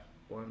got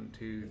 1,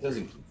 2, It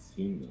doesn't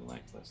consume the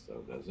necklace,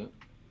 though, does it?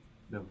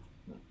 No.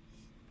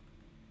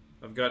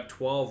 I've got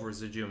 12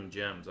 residuum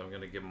gems. I'm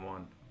gonna give him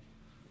one.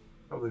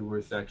 Probably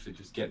worth actually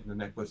just getting the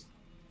necklace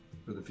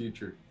for the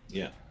future.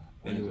 Yeah.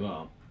 Might as Anyway.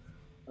 well.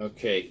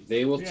 Okay,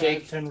 they will Yeah,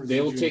 take 10 they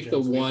will residuum take the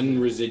gems, one maybe.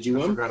 I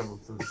residuum, forgot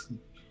about those.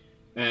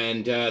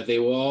 and they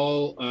will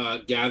all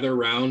gather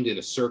around in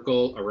a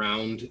circle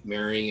around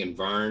Mary and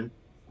Varn,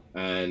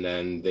 and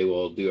then they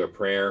will do a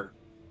prayer.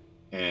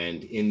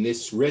 And in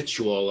this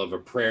ritual of a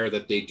prayer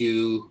that they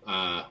do,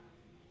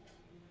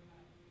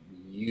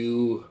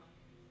 you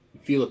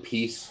feel a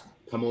peace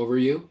come over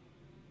you.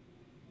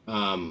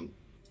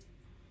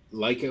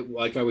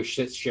 Like I was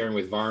sharing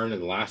with Varn in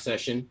the last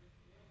session,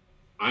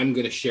 I'm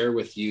going to share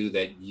with you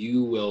that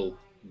you will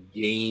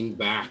gain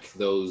back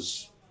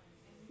those.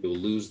 You'll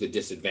lose the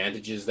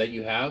disadvantages that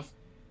you have.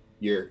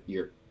 Your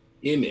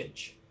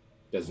image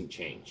doesn't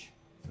change.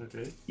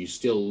 Okay. You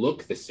still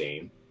look the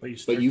same, But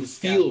but you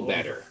feel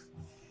better.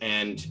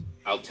 And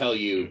I'll tell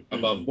you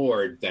above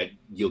board that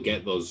you'll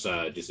get those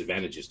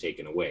disadvantages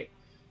taken away.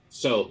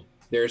 So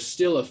there's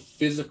still a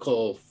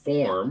physical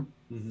form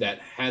that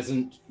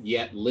hasn't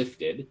yet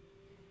lifted.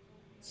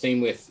 Same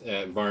with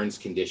Varn's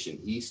condition.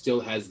 He still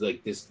has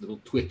like this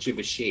little twitch of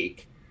a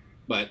shake,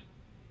 but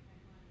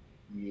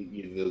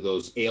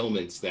those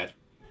ailments that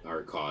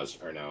are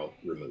caused are now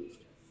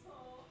removed.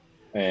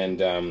 And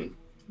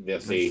they'll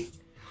say,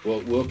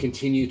 we'll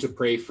continue to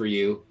pray for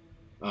you.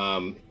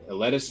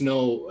 Let us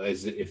know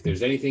if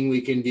there's anything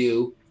we can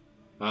do.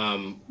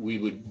 We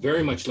would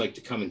very much like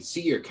to come and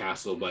see your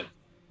castle, but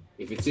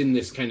if it's in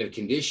this kind of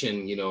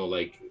condition,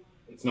 like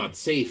it's not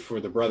safe for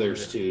the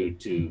brothers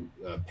to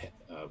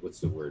what's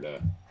the word?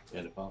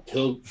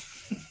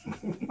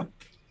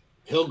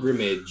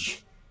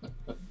 Pilgrimage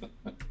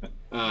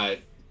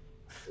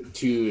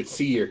to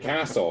see your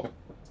castle.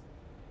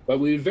 But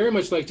we would very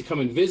much like to come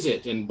and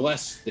visit and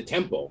bless the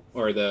temple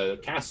or the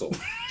castle.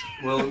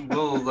 Well,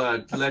 we'll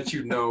let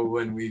you know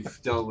when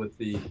we've dealt with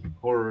the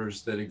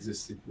horrors that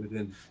existed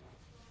within.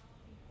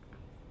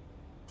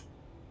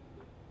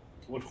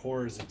 What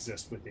horrors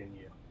exist within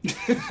you?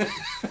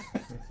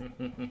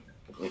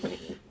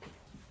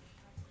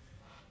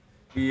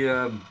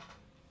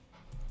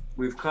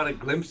 We've caught a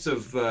glimpse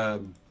of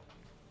the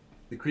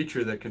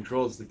creature that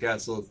controls the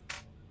castle.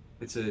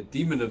 It's a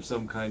demon of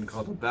some kind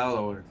called a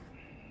Balor.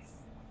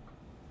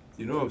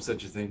 Do you know of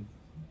such a thing?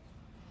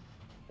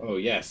 Oh,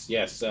 yes.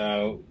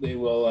 They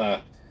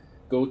will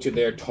go to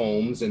their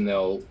tomes and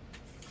they'll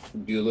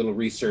do a little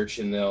research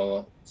and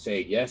they'll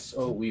say, yes,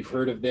 we've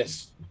heard of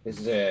this. This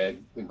is a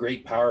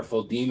great,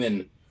 powerful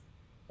demon.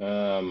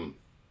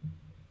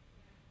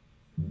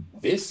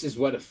 This is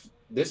what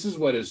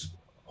is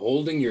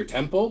holding your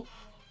temple?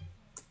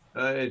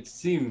 It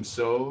seems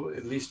so.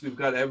 At least we've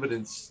got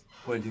evidence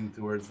pointing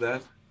towards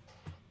that.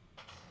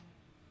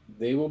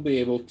 They will be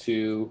able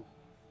to...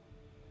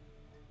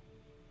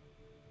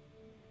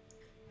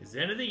 Is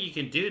there anything you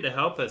can do to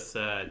help us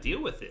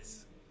deal with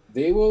this?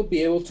 They will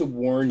be able to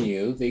warn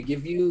you. They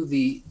give you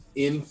the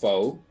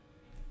info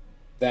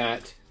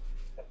that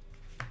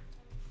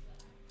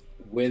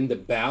when the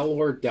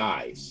Balor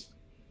dies,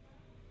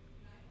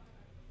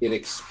 it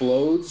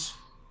explodes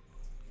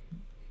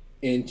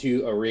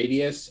into a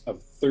radius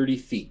of 30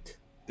 feet.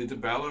 Did the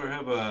Balor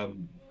have a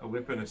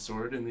whip and a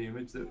sword in the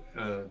image that?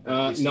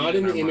 Not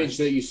in the image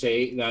that you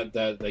say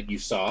that you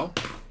saw,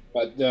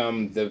 but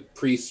the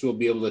priests will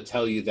be able to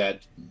tell you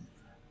that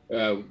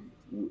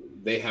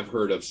they have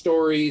heard of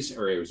stories,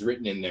 or it was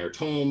written in their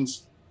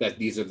tomes, that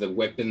these are the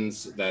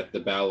weapons that the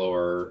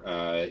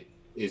Balor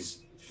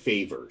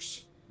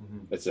favors.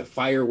 Mm-hmm. It's a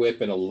fire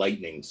whip and a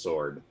lightning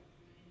sword,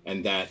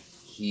 and that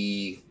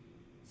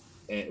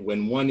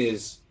when one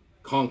is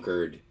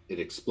conquered, it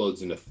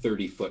explodes in a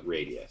 30-foot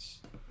radius.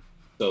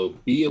 So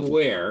be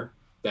aware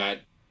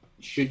that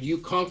should you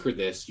conquer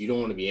this, you don't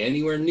want to be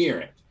anywhere near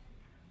it.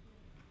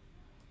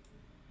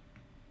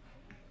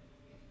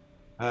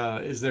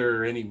 Is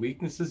there any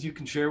weaknesses you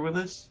can share with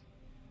us?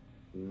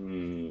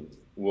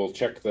 We'll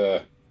check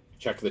the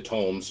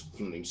tomes,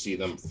 and you see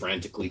them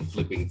frantically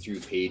flipping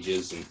through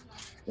pages, and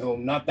no,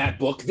 not that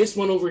book. This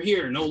one over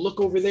here. No,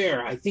 look over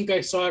there. I think I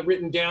saw it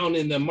written down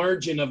in the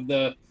margin of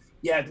the.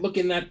 Yeah, look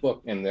in that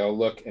book, and they'll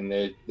look, and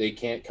they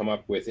can't come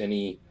up with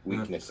any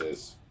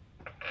weaknesses.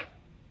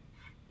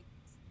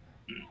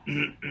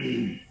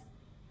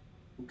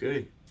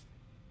 Okay.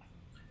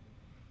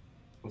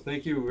 Well,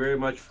 thank you very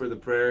much for the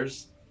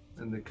prayers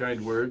and the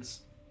kind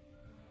words.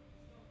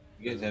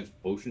 You guys have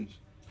potions?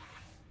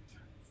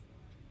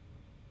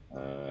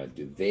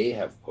 Do they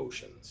have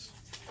potions?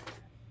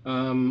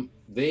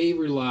 They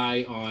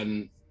rely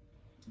on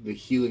the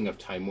healing of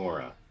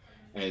Tymora,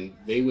 and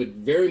they would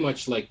very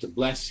much like to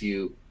bless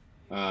you.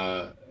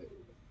 And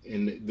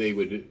they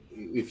would,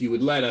 if you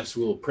would let us,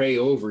 we'll pray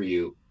over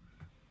you.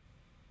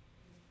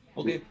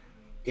 Okay.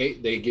 Okay,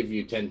 they give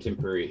you 10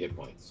 temporary hit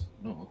points.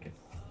 Oh, okay.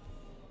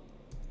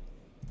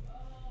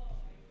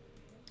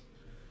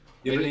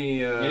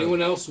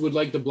 Anyone else would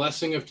like the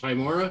blessing of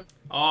Tymora?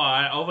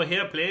 Oh, over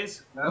here,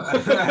 please.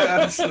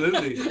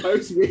 Absolutely. I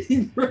was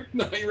waiting for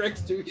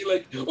Nyrex to be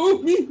like,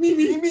 oh, me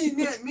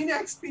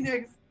next.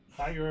 I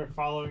thought you were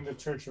following the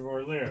Church of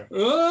Orlear.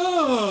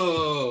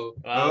 Oh.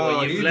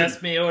 Will you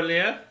bless me,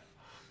 Orlear?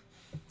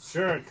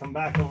 Sure, come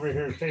back over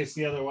here, face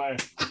the other way.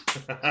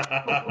 Come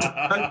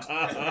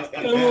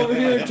over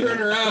here and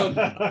turn around.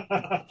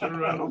 Turn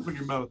around, open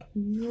your mouth.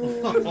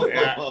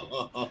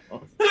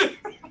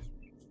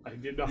 I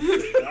did not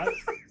say that.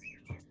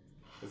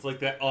 It's like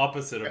the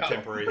opposite of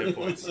temporary hit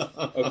points.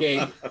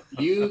 Okay,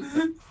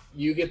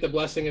 you get the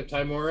blessing of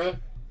Tymora.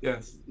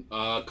 Yes.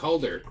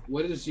 Calder,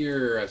 what is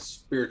your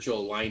spiritual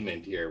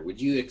alignment here? Would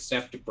you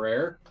accept a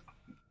prayer?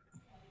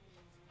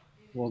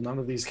 Well, none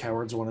of these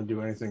cowards want to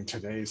do anything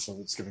today, so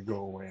it's going to go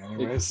away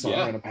anyway, so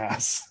Yeah. I'm going to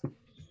pass.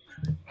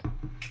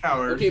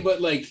 Coward. Okay, but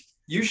like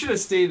You should have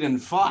stayed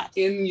and fought.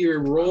 in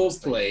your role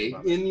play,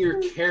 about it. in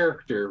your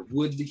character,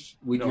 would No,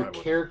 your I wouldn't.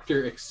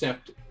 character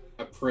accept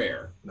a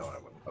prayer? No, I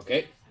wouldn't.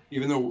 Okay,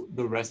 Even though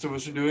the rest of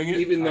us are doing it?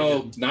 even I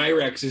though didn't.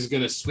 Nyrex is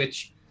going to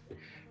switch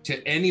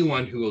to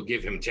anyone who will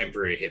give him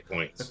temporary hit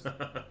points.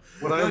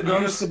 What I've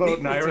noticed about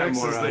Speak with Nyrex is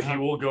Tymora. that he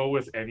will go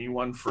with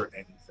anyone for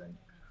anything.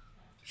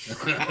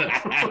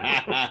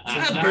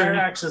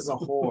 Nyrax is a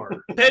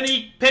whore.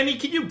 Penny,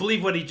 can you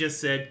believe what he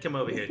just said? Come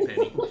over here,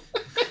 Penny.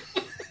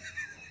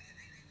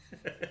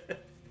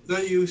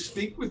 thought you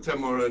speak with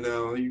Tamora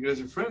now. You guys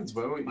are friends.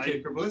 Why won't you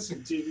take her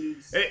blessing? Didn't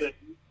Hey. say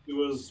it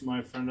was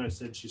my friend. I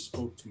said she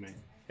spoke to me.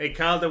 Hey,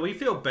 Kyle, do we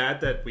feel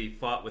bad that we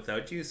fought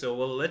without you? So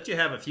we'll let you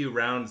have a few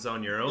rounds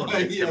on your own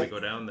next Yeah. time we go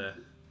down there.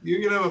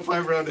 You're gonna have a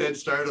 5-round head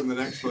start on the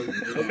next one.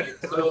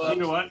 So you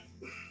know what?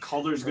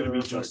 Calder's gonna be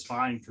Perfect. just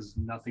fine because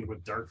nothing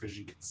with dark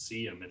vision can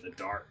see him in the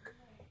dark.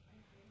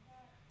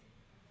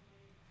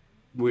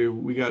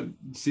 We got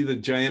see the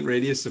giant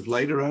radius of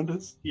light around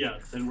us. Yeah,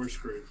 then we're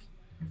screwed.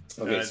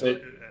 Okay, so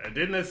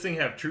Didn't this thing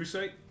have true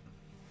sight?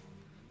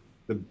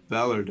 The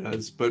Valor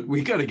does, but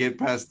we got to get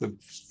past the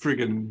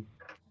friggin'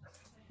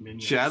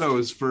 Minions.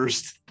 shadows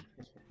first.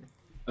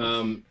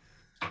 in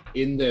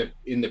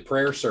the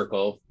prayer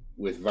circle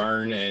with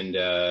Varn and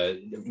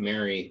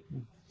Mary,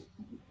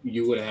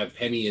 you would have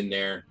Penny in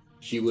there.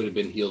 She would have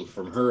been healed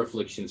from her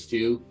afflictions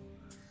too,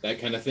 that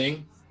kind of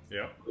thing.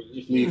 Yeah.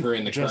 Just leave her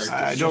in the Just-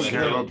 cart. I don't Let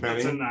care her- about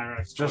That's a Penny.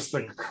 Nyrex Just the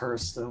question.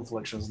 cursed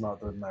inflictions,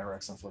 not the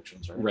Nyrex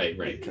inflictions, right? Right,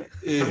 right. Okay.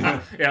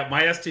 Yeah. Yeah,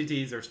 my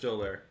STDs are still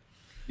there.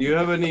 Do you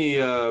have any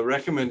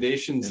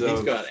recommendations And he's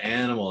of? got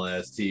animal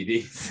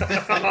STDs.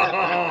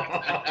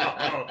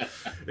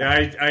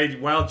 Yeah, I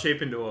wild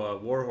shape into a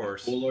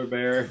warhorse. Polar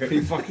bear. He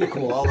fucking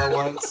koala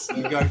once.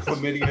 You got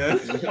chlamydia.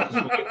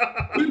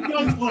 Who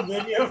got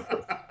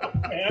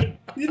chlamydia? Man,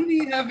 Didn't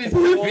he have his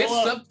Koala.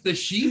 fists up the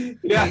sheep?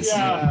 Yes.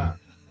 yeah,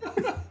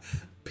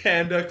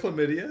 Panda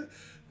chlamydia?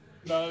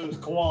 no, it was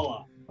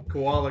koala.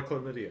 Koala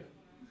chlamydia.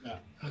 Yeah.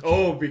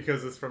 Oh,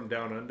 because it's from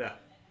down under.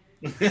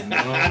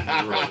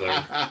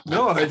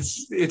 No,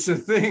 it's a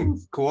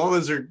thing.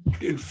 Koalas are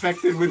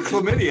infected with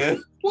chlamydia.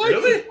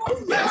 Really?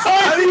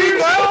 How do you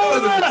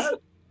know?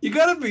 You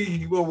gotta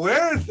be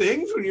aware of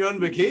things when you're on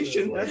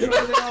vacation. That's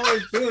what they're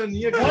always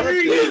doing. What are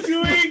you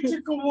doing to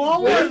They're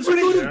koalas?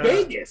 pretty, Yeah.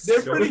 Vegas.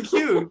 they're pretty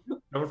cute.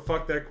 Don't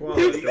fuck that koala.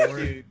 Don't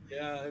worry.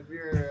 Yeah, if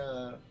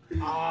you're.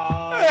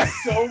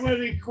 So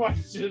many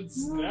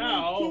questions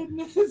now.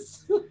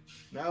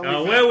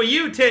 Now Where were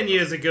you 10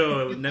 years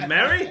ago,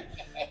 Mary?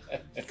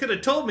 You could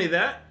have told me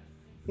that.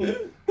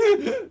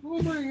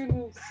 Oh my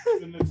goodness.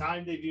 In the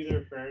time they do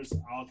their prayers,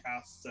 I'll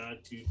cast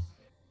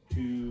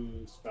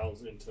two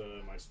spells into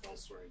my spell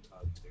storing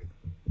tab too.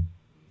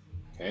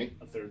 Okay,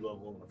 A third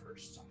level and a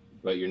first.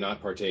 but you're not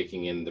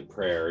partaking in the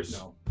prayers.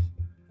 No.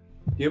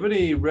 Do you have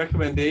any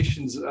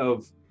recommendations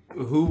of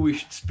who we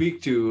should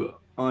speak to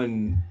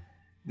on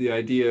the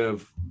idea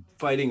of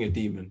fighting a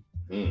demon?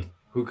 Hmm.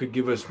 Who could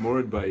give us more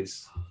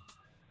advice?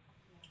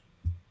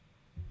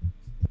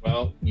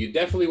 Well, you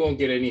definitely won't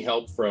get any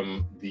help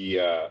from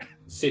the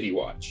City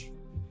Watch.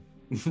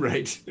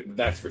 Right.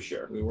 That's for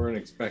sure. We weren't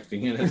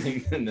expecting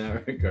anything in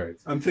that regard.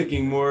 I'm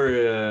thinking more What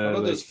about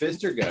like those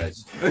Fister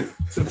guys?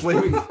 the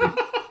flaming.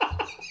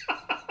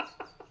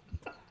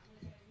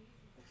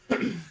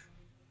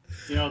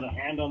 You know, the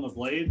hand on the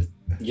blade?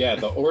 Yeah,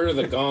 the Order of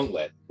the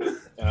Gauntlet.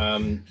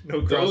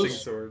 No crossing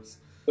Those- swords.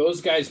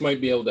 Those guys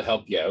might be able to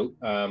help you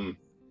out,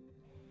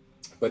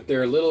 but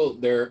they're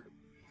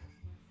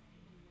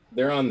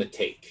on the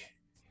take.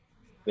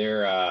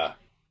 They're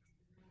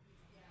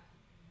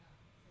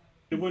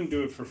They wouldn't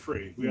do it for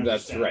free. We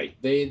that's understand. right.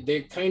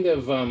 They're kind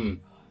of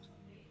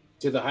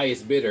to the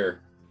highest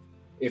bidder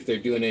if they're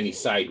doing any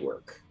side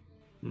work.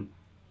 Hmm.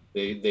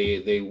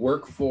 They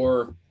work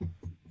for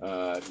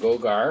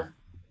Gogar,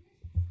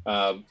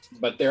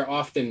 but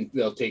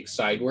they'll take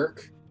side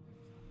work,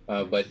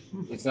 but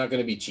it's not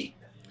going to be cheap.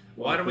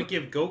 Why don't we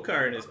give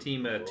Gokar and his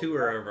team a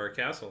tour of our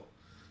castle?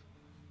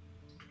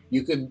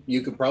 You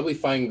could probably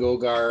find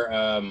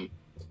Gogar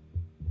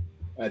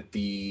at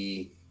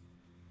the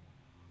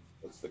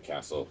what's the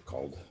castle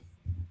called?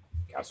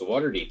 Castle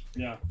Waterdeep.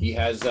 Yeah. He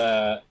has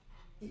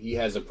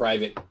a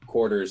private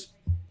quarters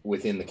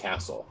within the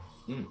castle.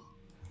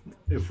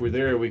 If we're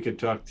there, we could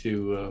talk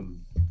to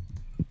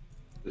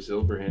the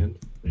Silverhand.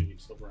 Lady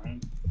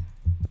Silverhand.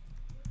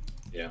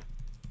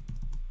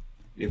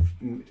 If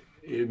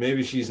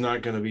maybe she's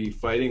not going to be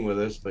fighting with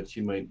us, but she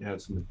might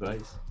have some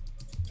advice.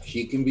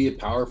 She can be a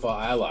powerful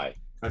ally.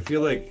 I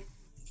feel like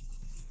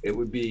it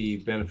would be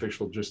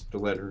beneficial just to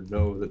let her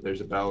know that there's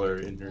a Valor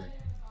in her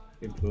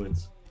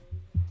influence.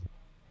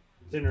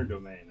 It's in her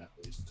domain, at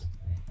least.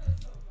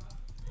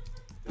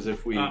 Because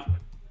if we Ah.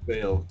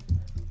 fail,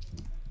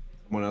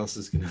 someone else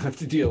is going to have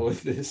to deal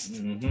with this.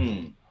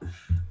 Mm-hmm.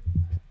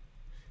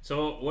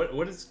 So,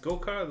 what is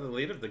Gokar, the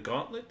leader of the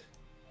Gauntlet?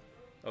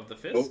 Of the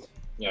Fist? Oh.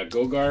 Yeah,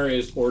 Gogar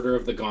is Order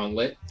of the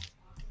Gauntlet,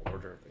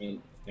 Order.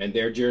 and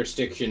their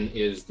jurisdiction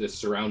is the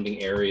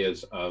surrounding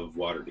areas of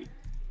Waterdeep.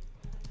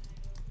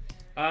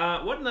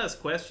 One last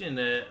question.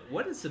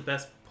 What is the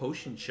best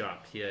potion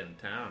shop here in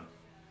town?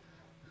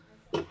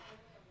 What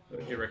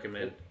would you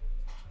recommend?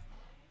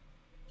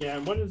 Yeah,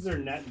 and what is their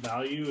net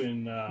value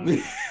in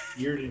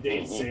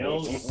year-to-date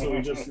sales? So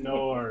we just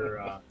know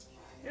our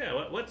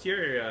Yeah, what's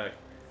your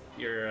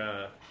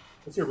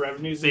what's your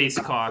revenues? Base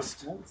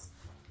cost.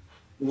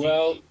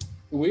 Well,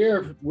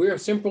 we're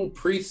simple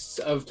priests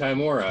of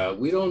Timora.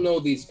 We don't know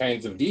these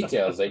kinds of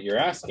details that you're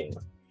asking.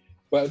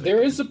 But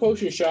there is a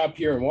potion shop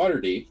here in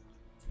Waterdeep.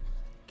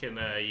 Can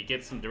you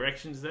get some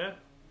directions there?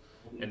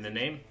 And the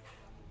name?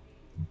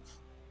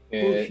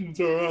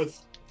 Uh, are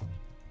us.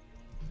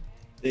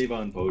 save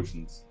on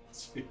potions.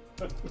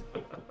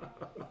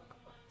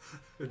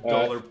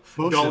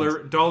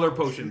 dollar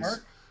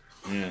potions.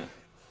 Yeah.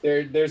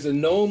 There's a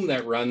gnome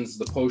that runs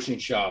the potion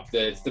shop.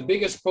 It's the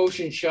biggest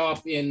potion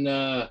shop in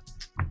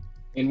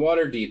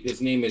Waterdeep.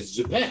 His name is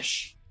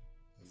Zupesh.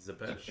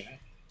 Zapesh.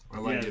 I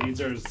like it.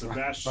 These are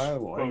Zabash I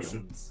like 'em.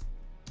 potions.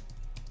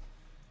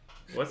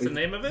 What's the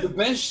name of The it?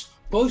 best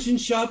potion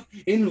shop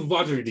in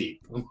Waterdeep.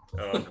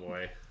 Oh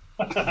boy.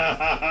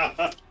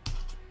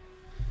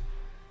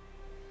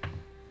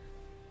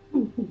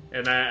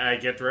 And I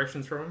get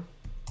directions from him?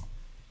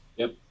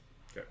 Yep.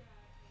 Okay.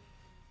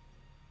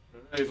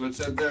 All right, let's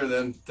head there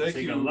then. Thank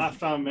Take you. a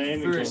left on Main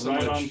and very go so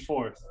right much. on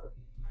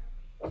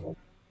 4th.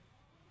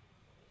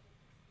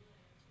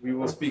 We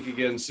will speak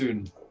again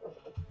soon.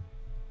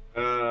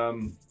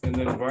 And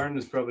then Varn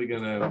is probably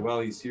gonna, while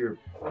he's here,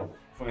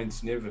 find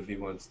Sniv if he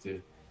wants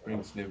to bring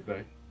Sniv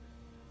back.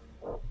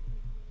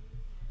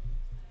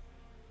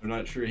 I'm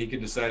not sure. He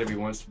can decide if he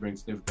wants to bring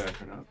Sniv back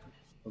or not.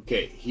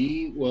 Okay,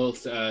 he will.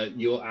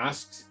 You'll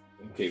ask.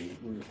 Okay,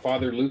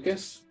 Father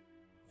Lucas.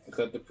 Is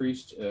that the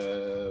priest?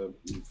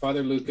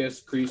 Father Lucas,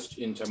 priest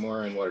in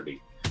Tamora and Waterdeep.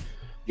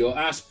 You'll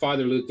ask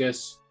Father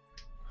Lucas.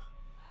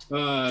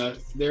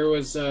 There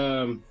was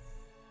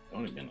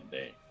Only been a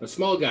day. a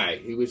small guy.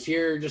 He was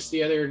here just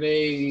the other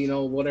day. You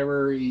know,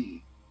 whatever.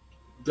 He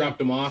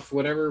dropped him off.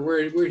 Whatever.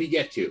 Where'd he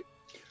get to?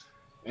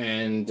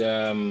 And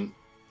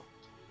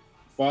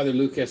Father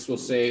Lucas will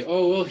say,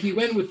 "Oh well, he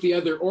went with the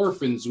other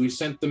orphans. We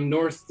sent them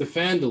north to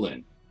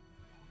Phandalin."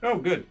 Oh,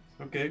 good.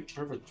 Okay,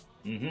 perfect.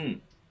 Mm-hmm.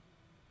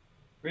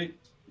 Great.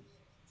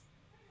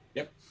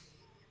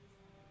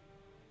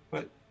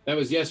 That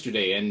was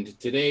yesterday, and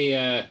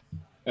today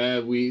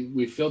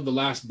we filled the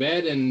last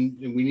bed, and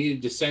we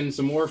needed to send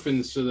some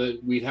orphans so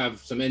that we'd have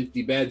some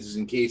empty beds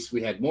in case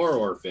we had more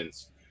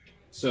orphans.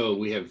 So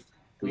At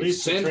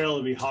least the sent trail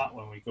will be hot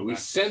when we go we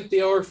back. sent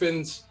the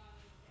orphans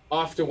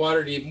off to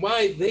Waterdeep.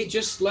 Why? They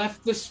just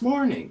left this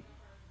morning.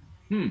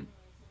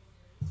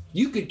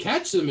 You could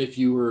catch them if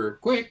you were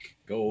quick.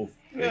 Go.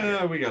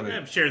 Yeah, we got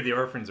I'm it. sure the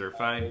orphans are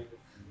fine.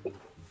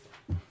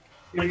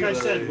 Like I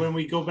said, when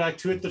we go back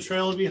to it, the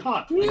trail will be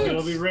hot. Yes.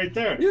 It'll be right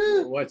there.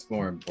 What's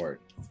more important?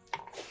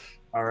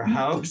 Our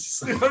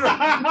house.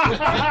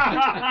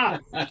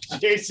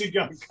 Jason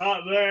got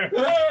caught there.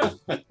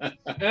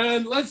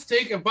 And let's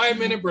take a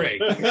 5-minute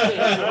break.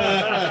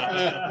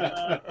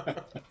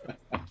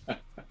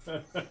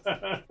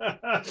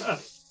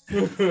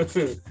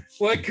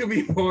 What could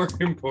be more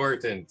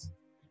important?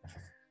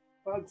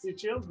 Fancy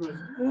children.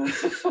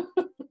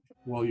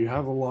 Well, you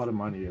have a lot of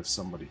money if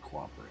somebody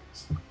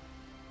cooperates.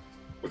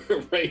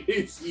 Right?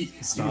 Is he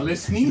He's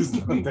listening? He's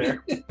not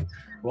there.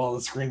 Well,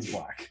 the screen's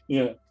black.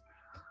 Yeah.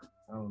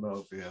 I don't know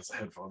if he has a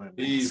headphone in.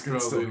 He's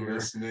It's still probably here.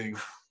 listening.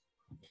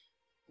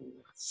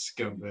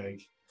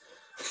 Scumbag.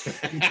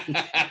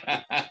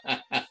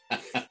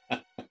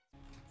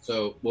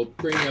 So we'll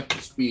bring you up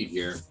to speed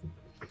here.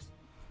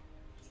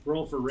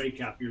 Roll for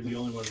Raycap. You're the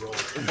only one rolling.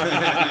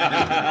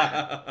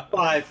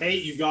 5. Hey,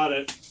 you got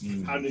it.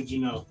 How did you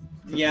know?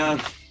 Yeah.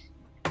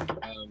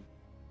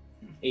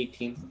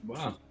 18.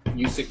 Wow.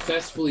 You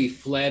successfully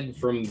fled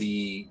from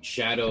the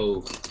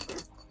shadows.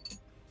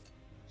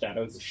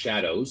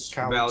 Cowards.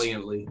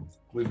 Valiantly.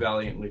 We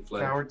valiantly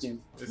fled. Cowards.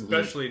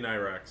 Especially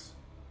Nyrax.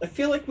 I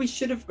feel like we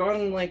should have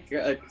gotten like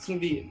some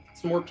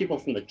more people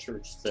from the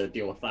church to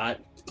deal with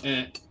that.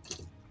 Uh,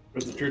 We're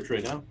at the church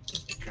right now.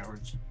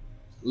 Cowards.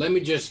 let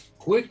me just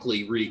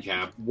quickly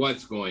recap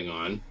what's going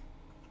on.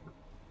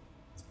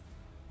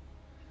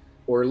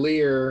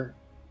 Orlear,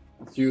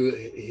 through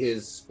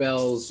his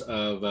spells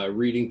of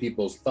reading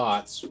people's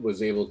thoughts,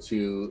 was able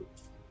to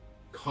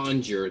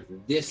conjure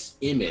this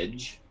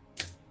image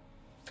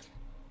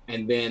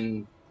and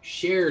then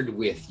shared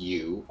with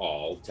you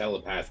all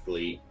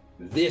telepathically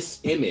this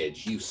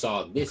image. You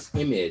saw this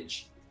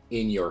image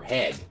in your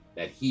head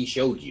that he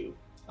showed you.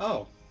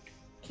 Oh,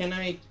 can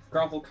I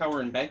grovel,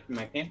 cower, and beg in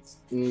my pants?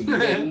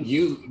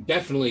 You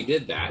definitely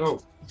did that.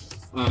 Oh.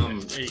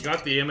 You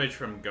got the image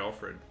from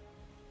Galfred.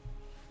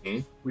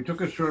 We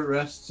took a short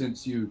rest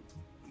since you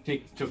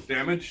took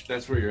damage.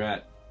 That's where you're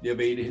at. You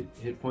have 8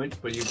 hit points,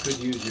 but you could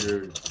use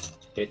your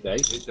Hit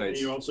dice. hit And dice.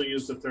 you also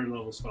used the 3rd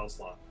level spell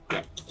slot.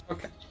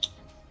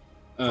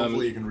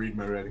 Hopefully you can read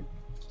my writing.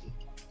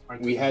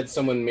 We had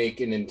someone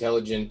make an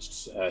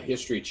intelligence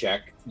history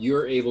check.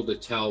 You're able to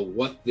tell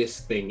what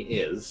this thing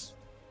is,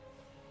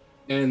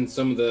 and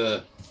some of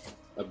the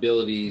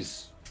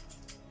abilities.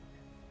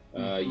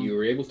 You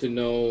were able to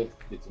know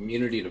its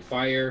immunity to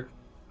fire,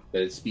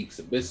 that it speaks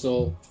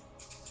abyssal,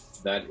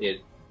 that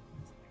it.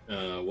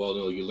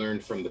 You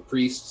learned from the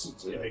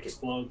priests. It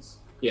explodes.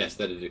 Yes,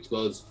 that it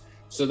explodes.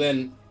 So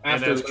then, And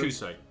after that's true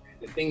sight.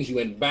 the things, you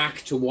went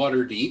back to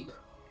Waterdeep.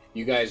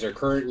 You guys are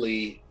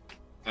currently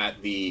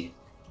at the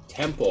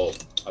Temple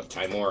of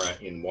Timora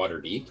in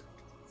Waterdeep,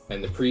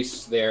 and the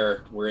priests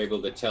there were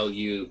able to tell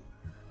you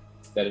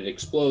that it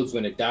explodes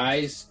when it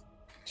dies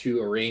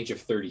to a range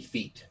of 30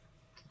 feet.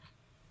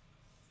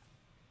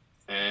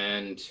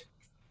 And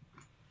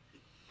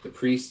the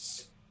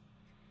priests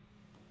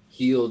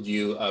healed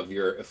you of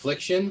your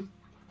affliction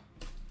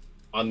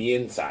on the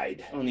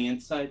inside. On the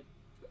inside?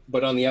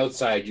 But on the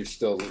outside, you're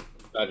still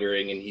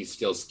stuttering, and he's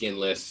still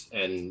skinless.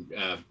 And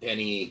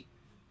Penny's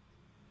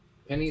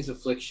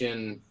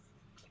affliction.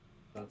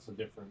 That's a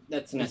different.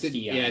 That's an It's a, STI.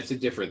 yeah, it's a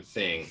different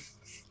thing.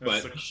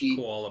 That's But a she,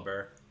 koala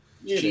bear.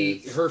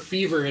 her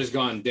fever has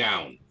gone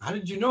down. How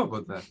did you know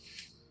about that?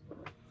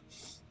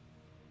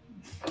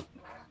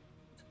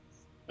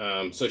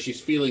 So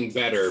she's feeling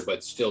better,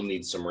 but still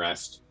needs some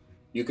rest.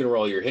 You can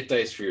roll your hit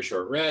dice for your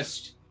short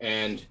rest,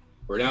 and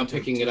we're now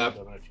picking it up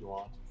If you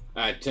want.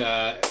 at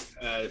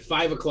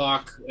 5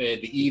 o'clock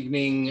in the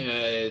evening.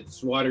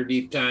 It's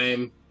Waterdeep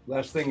time.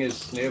 Last thing is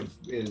Sniv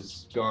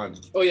is gone.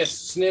 Oh yes,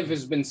 Sniv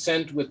has been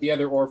sent with the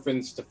other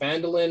orphans to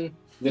Phandalin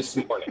this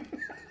morning.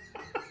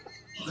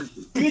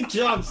 Good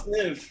job,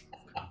 Sniv.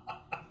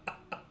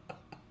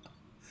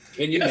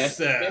 Can you Yes,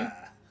 message him?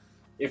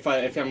 If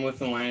I'm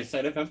within line of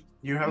sight of him?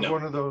 You have No.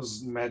 one of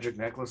those magic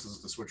necklaces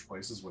to switch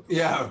places with.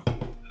 Yeah.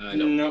 No,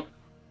 No.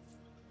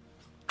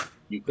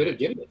 you could have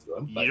given it to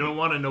him. But You don't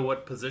want to know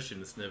what position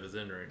Sniv is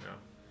in right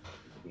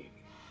now.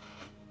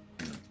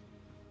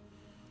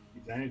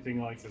 He's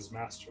anything like his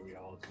master, we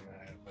all do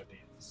that, but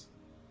he's.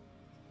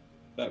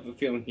 I have a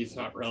feeling he's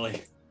not really.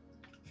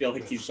 I feel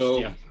like he's So-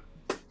 yeah.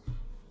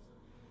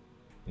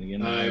 And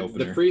again, eye the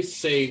opener. priests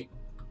say,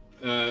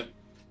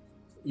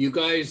 "You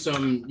guys,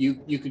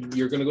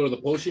 you're going to go to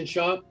the potion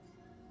shop,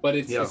 but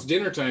it's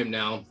dinner time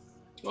now.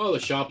 All the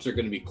shops are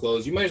going to be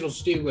closed. You might as well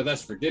stay with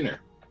us for dinner.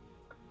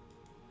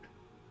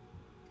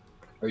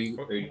 Are you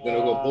going to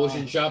go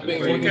potion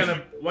shopping? Or are you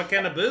What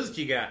kind of booze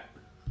do you got?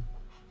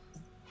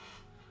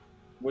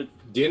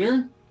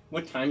 dinner?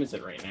 What time is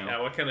it right now?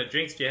 Yeah, what kind of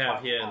drinks do you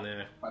have here in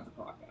the 5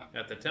 o'clock.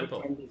 at the What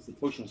temple? time does the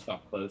potion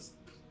shop close?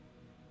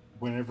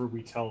 Whenever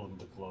we tell him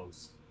to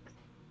close.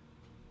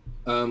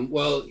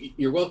 Well,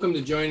 you're welcome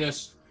to join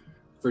us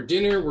for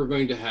dinner. We're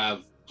going to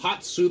have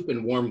hot soup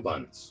and warm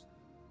buns.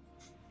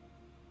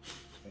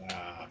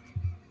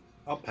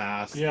 I'll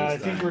pass. Yeah, I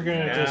this think time. we're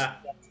gonna Yeah.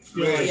 just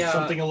feel like Yeah.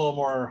 something a little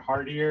more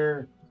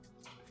heartier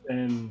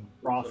than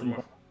broth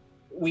and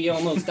We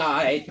almost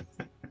died.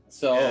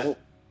 So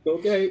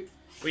Okay.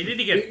 We need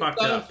to get fucked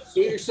up.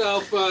 Suit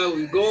yourself.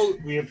 We go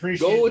we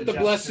appreciate go with the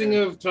gesture. blessing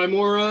of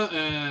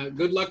Timora.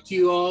 Good luck to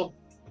you all.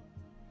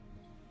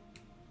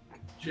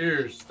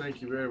 Cheers.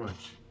 Thank you very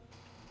much.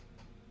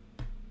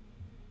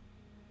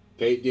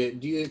 Okay,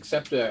 do you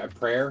accept a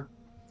prayer?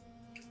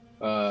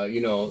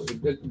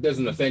 It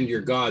doesn't offend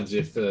your gods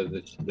if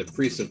the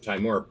priests of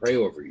Timora pray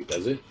over you,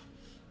 does it?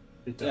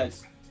 It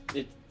does.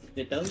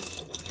 it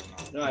does.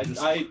 No,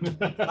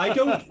 I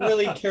don't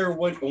really care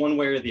one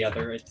way or the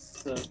other.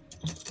 It's not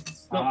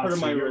part of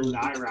so my you're religion.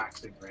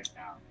 Nyraxing right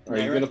now. Are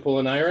you going to pull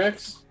an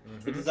Irex?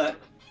 Does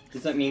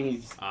that mean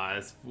he's?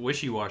 It's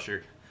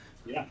wishy-washer.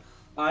 Yeah.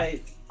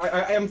 I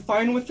am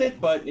fine with it,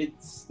 but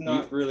it's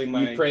not really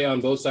my. You pray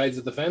on both sides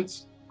of the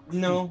fence?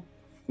 No,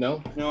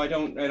 No? I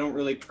don't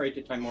really pray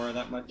to Timora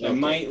that much. I Okay.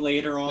 might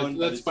later on. but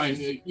That's it's fine.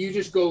 just- You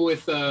just go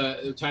with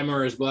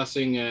Timora's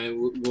blessing.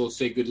 We'll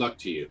say good luck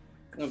to you.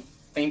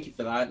 Thank you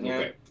for that. Yeah.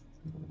 Okay.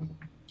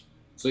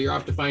 So you're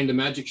off to find a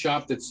magic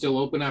shop that's still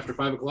open after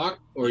 5 o'clock,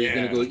 or you're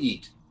going to go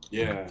eat?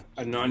 Yeah,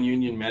 a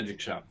non-union magic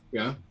shop.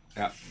 Yeah.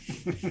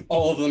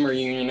 All of them are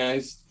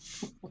unionized.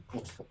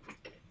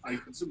 I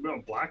could see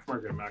about black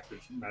market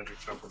magic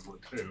shop would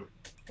work too.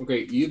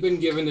 Okay, you've been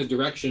given the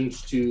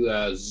directions to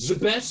the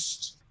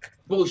best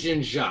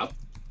potion shop.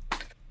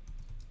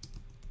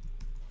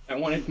 I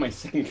wanted my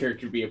second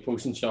character to be a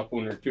potion shop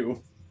owner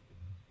too.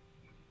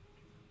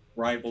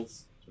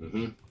 Rivals.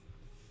 Mm-hmm.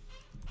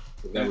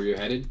 Is that where you're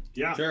headed?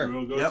 Yeah, Sure.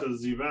 we'll go Yep. to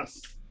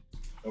Zvest.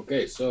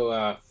 Okay,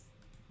 so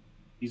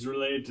He's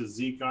related to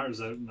Zcars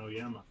out in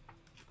Oyama.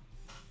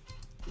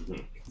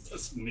 Mhm.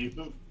 That's the name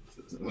of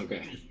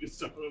Okay.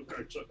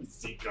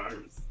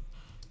 Zcars.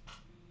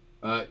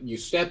 You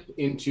step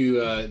into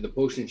the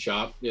potion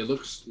shop. It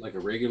looks like a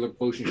regular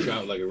potion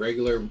shop, like a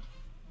regular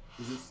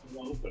Is this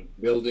still open?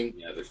 building.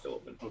 Yeah, they're still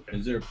open. Okay.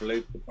 Is there a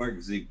place to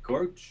park the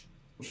coach?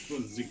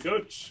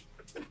 Zcoach.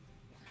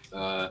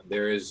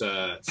 There is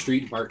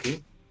street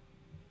parking.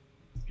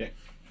 Okay.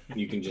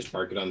 You can just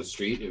park it on the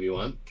street if you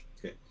want.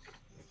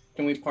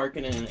 Can we park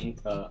it in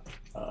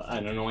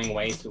an annoying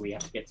way so we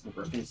have to get some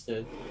griffins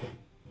to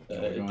We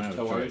don't have a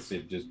tow choice. ours?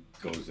 It just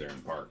goes there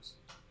and parks.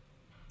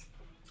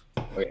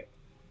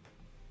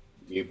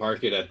 You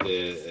park it at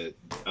the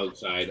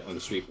outside on the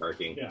street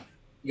parking. Yeah.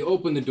 You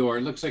open the door.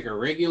 It looks like a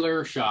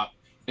regular shop.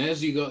 And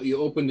as you go,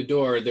 you open the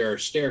door. There are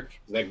stairs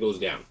that goes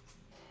down.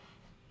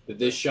 But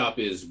this shop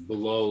is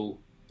below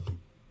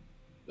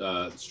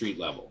street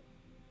level.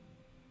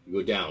 You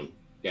go down,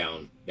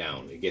 down,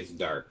 down. It gets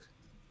dark.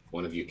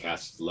 One of you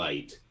casts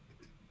light.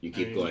 You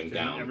keep I mean, going can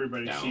down.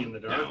 everybody down, see in the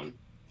dark? Down.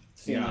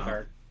 See in the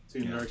dark. See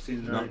in the dark, see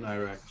in the Not dark.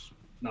 Nyrax.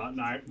 Not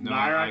No,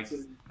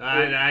 Nyrax.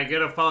 I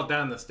gotta fall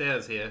down the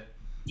stairs here.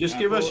 Just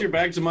give us your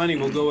bags of money.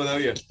 We'll go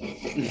without you.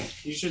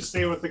 You should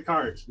stay with the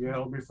cart. Yeah,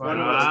 it'll be fine.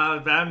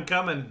 What I'm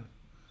coming.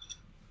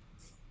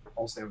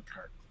 I'll stay with the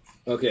card.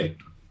 Okay.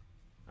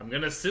 I'm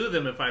gonna sue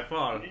them if I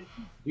fall. Do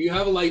you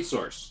have a light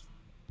source?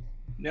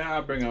 No,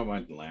 I'll bring out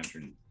my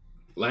lantern.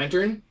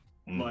 Lantern?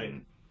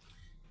 Light.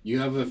 You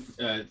have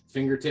a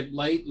fingertip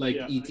light like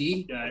Yeah, ET?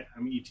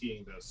 I'm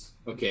ETing this.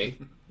 Okay.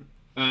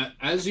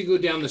 As you go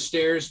down the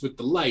stairs with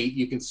the light,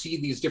 you can see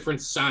these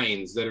different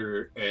signs that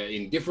are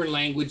in different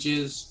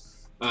languages.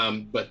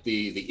 But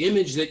the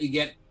image that you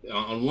get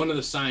on one of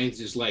the signs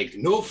is like,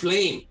 no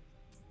flame.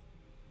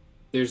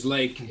 There's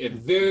like a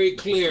very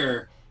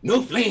clear,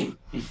 no flame.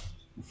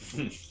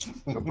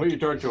 I'll put your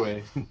torch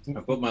away.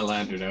 I'll put my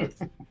lantern out.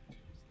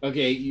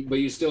 Okay, but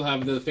you still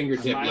have the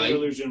fingertip Minor light.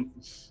 illusion.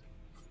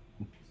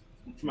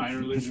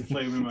 Minor illusion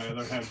flame in my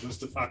other hand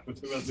just to fuck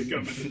with him as he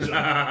comes in the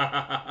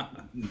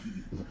shop.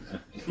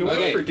 You want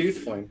Okay. to produce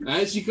flame.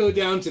 As you go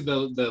down to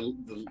the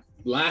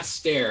last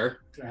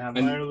stair, I have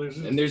And- minor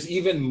illusion. and there's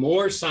even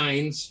more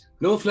signs,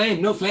 no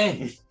flame, no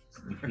flame.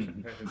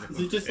 Is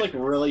it just like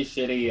really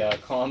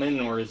shitty common,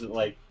 or is it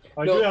like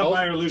I No, do have all-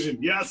 minor illusion.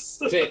 Yes.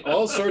 Okay,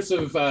 all sorts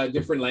of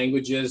different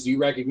languages. You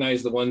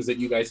recognize the ones that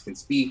you guys can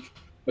speak,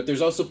 but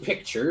there's also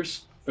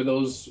pictures for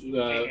those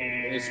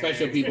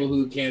special people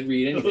who can't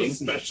read Those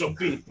anything. special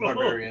people.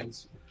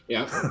 Barbarians.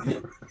 Yeah,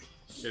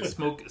 Is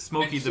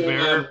Smokey the So,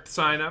 Bear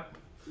sign up?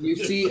 you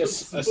see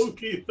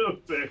Smokey the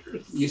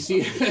Bears. you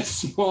see a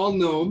small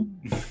gnome.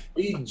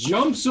 He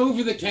jumps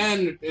over the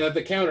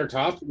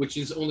countertop, which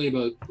is only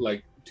about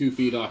like 2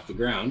 feet off the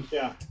ground.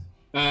 Yeah.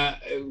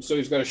 So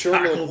he's got a short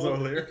little Tackles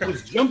over there.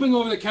 He's jumping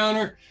over the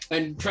counter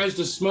and tries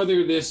to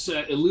smother this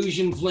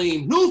illusion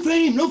flame. No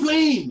flame, no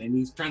flame! And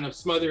he's trying to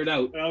smother it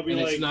out. And I'll be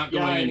And like, it's not yeah,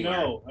 going I anywhere.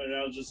 know. And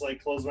I'll just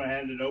like close my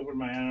hand and open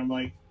my hand. I'm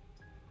like,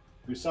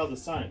 we saw the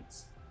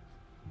signs.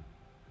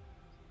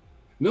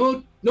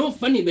 No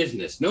funny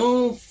business.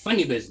 No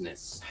funny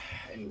business.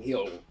 And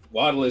he'll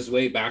waddle his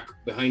way back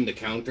behind the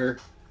counter.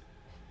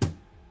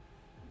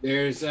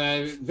 There's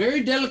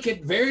very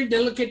delicate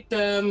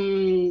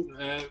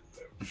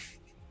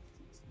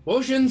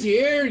potions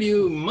here.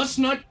 You must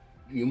not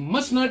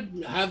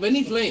have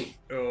any flame.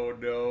 Oh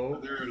no.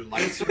 There are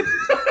lights.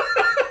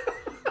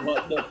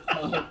 what the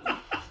fuck?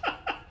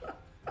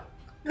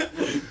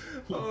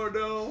 Oh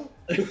no.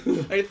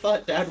 I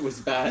thought Dad was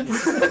bad.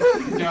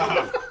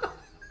 No.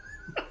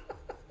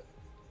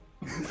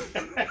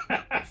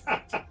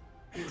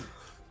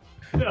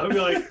 I'll be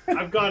like,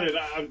 I've got it.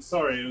 I'm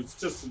sorry. It's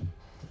just.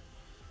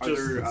 Are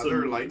Just there some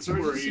other light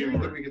sources here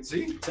humor. that we can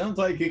see? Sounds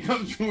like he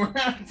comes from where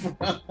I'm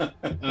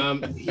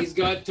from. He's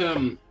got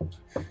around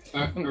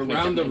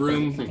the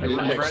room. It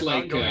looks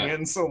like going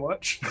in so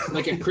much.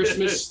 like a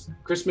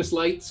Christmas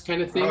lights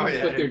kind of thing, Oh,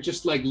 yeah, but yeah. they're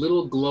just like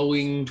little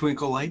glowing.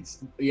 Twinkle lights.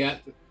 Yeah,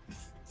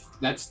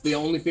 that's the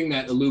only thing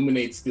that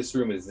illuminates this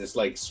room is this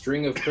like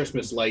string of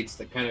Christmas lights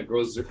that kind of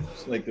grows.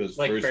 It's like those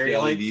Like first fairy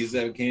LEDs lights?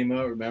 that came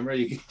out. Remember,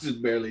 you can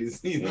just barely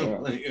see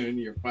them like, when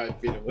you're 5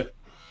 feet away.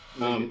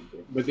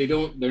 But they're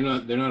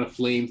not a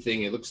flame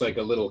thing. It looks like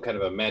a little kind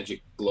of a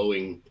magic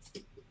glowing.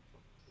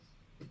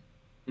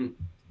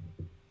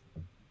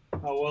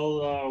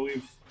 Well,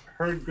 we've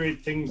heard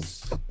great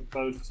things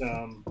about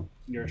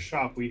your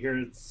shop. We hear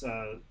it's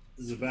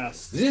the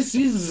best. This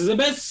is the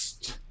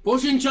best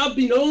potion shop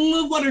in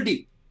all of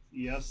Waterdeep.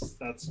 Yes,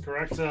 that's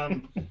correct.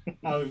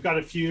 We've got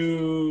a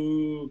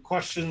few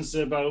questions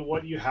about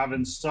what you have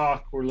in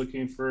stock. We're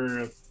looking for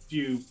a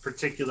few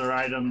particular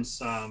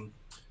items,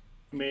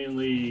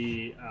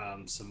 mainly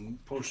some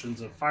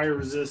potions of fire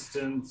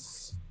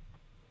resistance,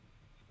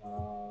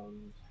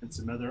 and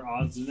some other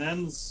odds and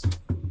ends.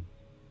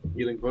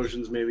 Healing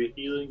potions, maybe.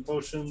 Healing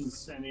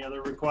potions. Any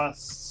other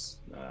requests?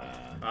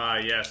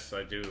 Yes,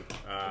 I do.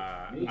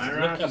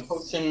 Ira? A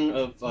potion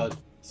of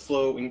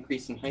slow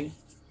increase in height.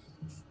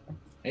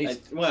 I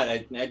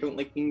don't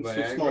like being so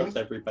small Viagra? with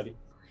everybody.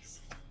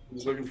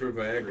 He's looking for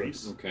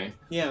Viagra. Okay.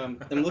 Yeah, I'm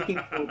looking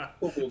for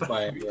kobold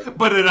Viagra.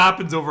 But it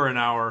happens over an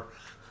hour.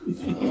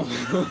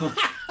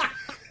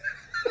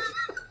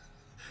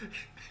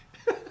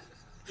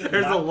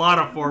 There's a lot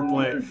of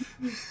foreplay.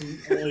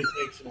 Only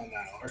takes 1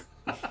 hour.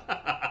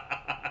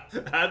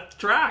 That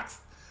tracks.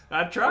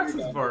 That tracks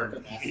as far.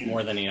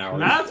 More than 8 hours.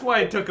 That's why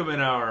it took him an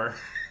hour.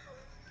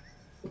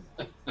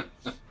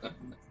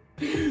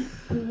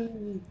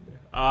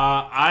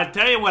 I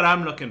tell you what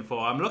I'm looking for.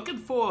 I'm looking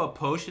for a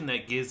potion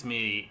that gives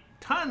me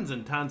tons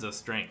and tons of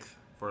strength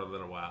for a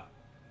little while.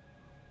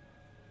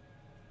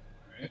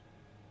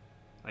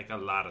 Like a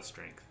lot of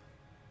strength.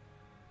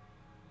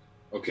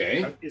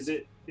 Okay.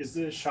 Is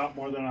this shop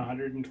more than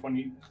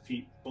 120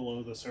 feet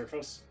below the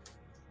surface?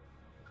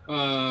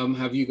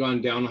 Have you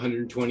gone down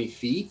 120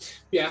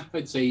 feet? Yeah,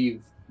 I'd say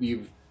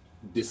you've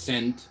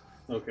descent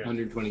Okay.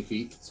 120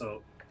 feet.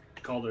 So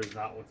Calder's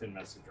not within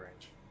message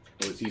range.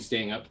 Or is he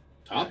staying up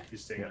top Yeah,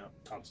 he's staying up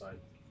top side.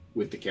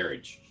 with the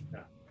carriage?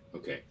 Yeah.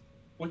 Okay.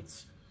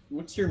 What's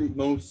your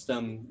most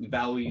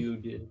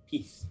valued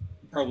piece?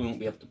 You probably won't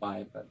be able to buy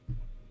it, but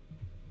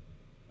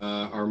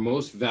Our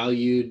most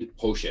valued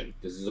potion.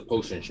 This is a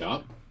potion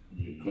shop.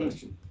 Good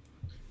question.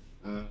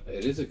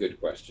 It is a good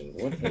question.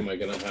 What am I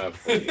gonna have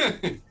for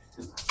you?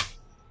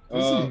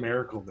 It's a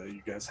miracle that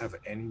you guys have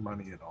any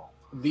money at all.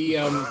 The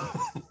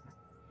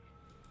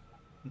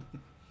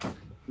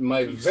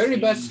My very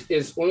best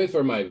is only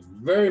for my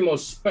very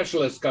most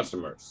specialist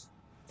customers.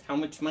 How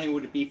much money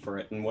would it be for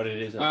it, and what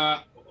it is?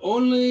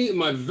 Only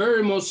my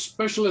very most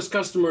specialist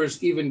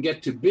customers even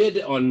get to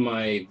bid on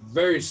my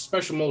very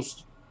special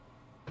most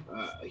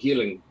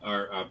healing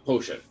or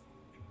potion.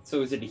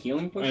 So is it a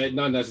healing potion?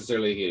 Not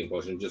necessarily a healing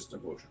potion, just a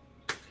potion.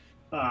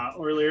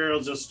 Earlier, I'll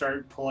just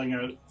start pulling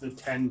out the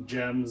 10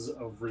 gems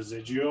of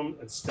residuum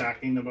and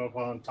stacking them up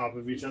on top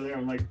of each other.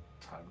 I'm like,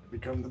 Time to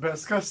become the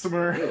best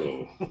customer.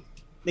 Oh,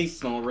 They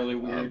smell really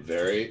weird.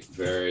 very,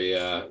 very,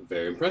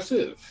 very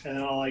impressive. and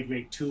then I'll like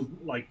make two,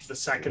 like the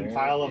second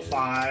pile of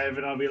 5,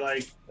 and I'll be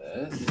like,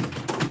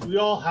 we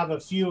all have a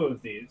few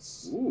of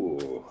these.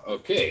 Ooh,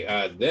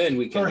 okay. Then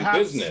we can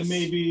Perhaps do business.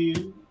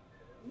 maybe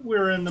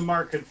we're in the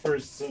market for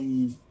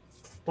some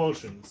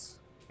potions.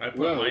 I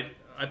Well-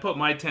 put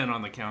my 10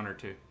 on the counter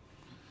too.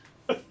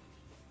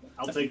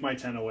 I'll take my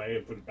 10 away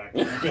and put it back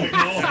in my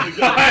bag.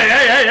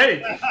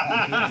 Hey!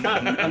 I'm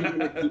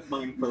gonna keep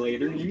mine for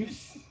later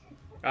use.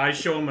 I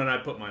show him and I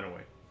put mine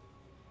away.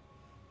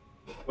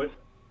 What?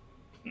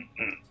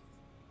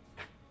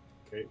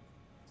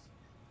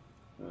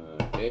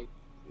 Okay,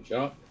 good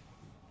job.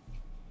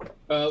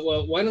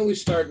 Well, why don't we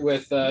start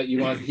with you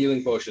want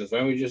healing potions? Why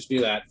don't we just do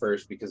that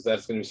first, because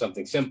that's going to be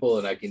something simple,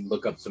 and I can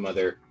look up some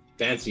other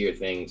fancier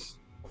things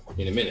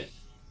in a minute.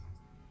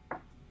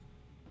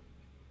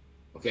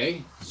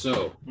 Okay,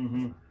 so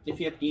If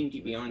you have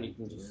D&D Beyond, you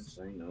can just.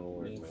 I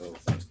know.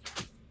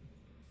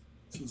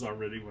 This is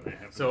already what I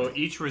have. So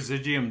each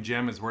residuum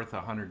gem is worth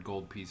 100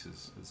 gold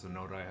pieces, is the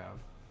note I have.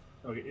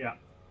 Okay, yeah,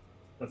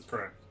 that's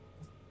correct.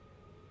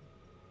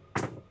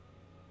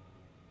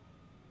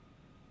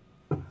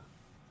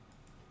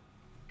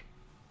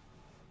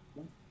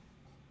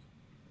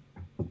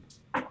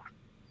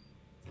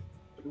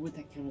 Would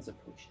that count as a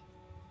potion?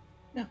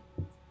 No.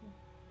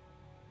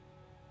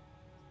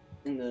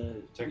 And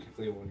the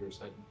Technically a wondrous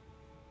item.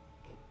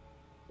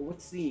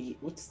 what's the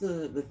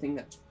thing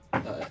that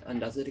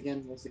undoes it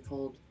again? What's it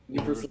called?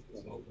 Universal.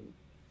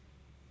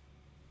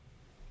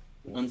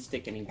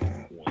 Unstick any.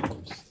 I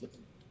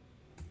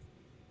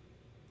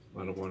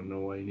don't want to know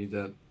why you need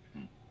that.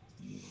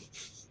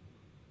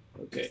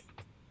 Okay.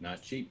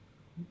 Not cheap.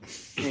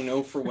 I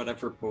know for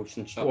whatever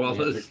potion shop Well,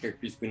 the other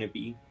character's going to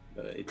be.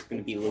 It's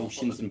going to be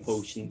lotions and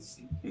potions.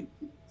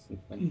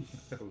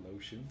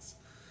 Lotions.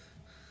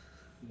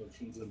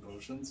 Lotions and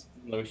potions.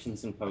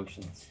 Lotions and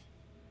potions.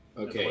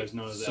 Okay. Otherwise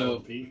known as So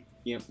LP.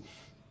 Yep.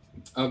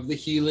 of the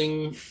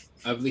healing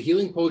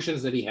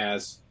potions that he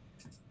has,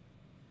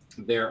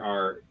 there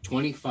are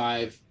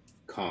 25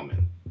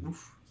 common.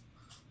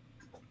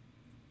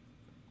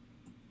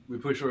 We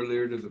push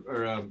Orlear to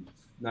the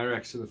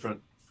Nyrax to the front.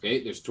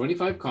 Okay, there's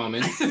 25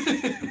 common.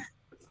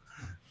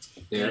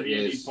 There Yeah,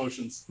 is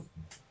potions.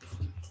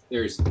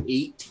 there's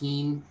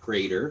 18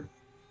 greater.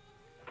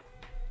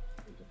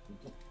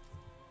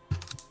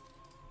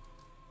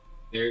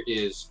 There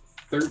is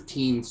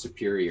 13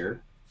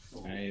 superior.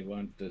 I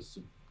want a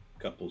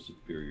couple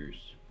superiors.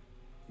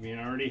 I mean,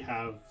 I already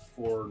have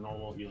 4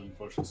 normal healing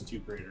potions, 2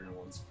 greater and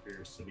 1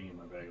 superior sitting in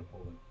my bag of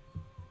holding.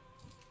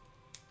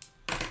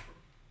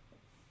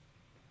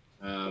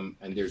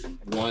 And there's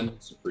 1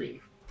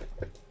 supreme.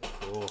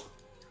 Cool.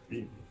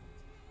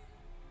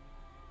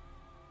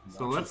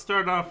 So let's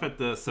start off at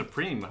the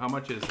Supreme. How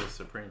much is the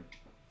Supreme?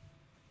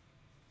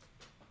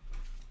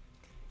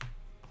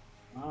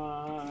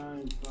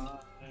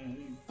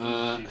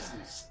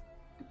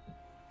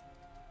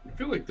 I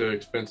feel like they're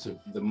expensive.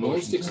 The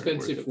most Potions aren't worth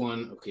expensive it.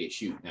 one. Okay,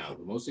 shoot. Now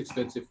the most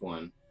expensive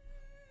one.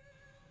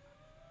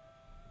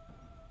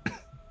 We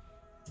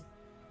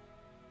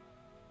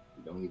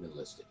don't even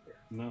list it here.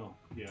 No,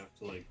 you have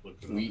to like look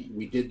it up.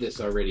 We did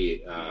this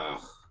already.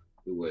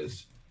 It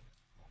was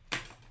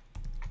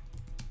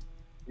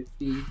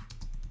 50.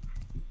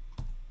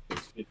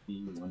 It's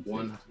 50,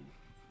 1, 50.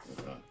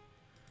 It's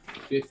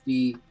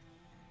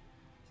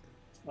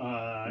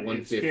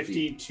 150.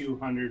 50,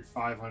 200,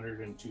 500,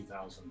 and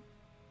 2,000.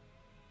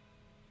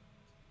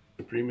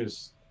 Supreme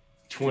is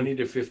 20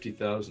 to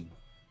 50,000.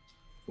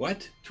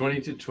 What?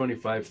 20 to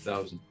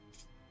 25,000.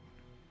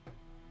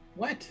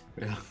 What?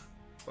 Yeah.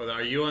 Well,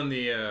 are you on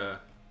the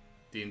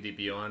D&D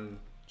Beyond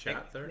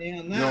chat there?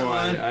 Yeah, No,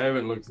 I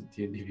haven't looked at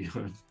D&D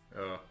Beyond.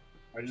 Oh.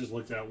 I just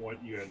looked at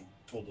what you had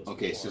told us.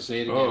 Okay, before. so say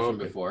it again Oh, from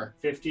okay. before.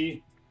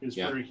 50 is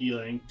Yeah. for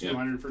healing, Yeah.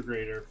 200 for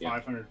greater, Yeah.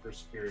 500 for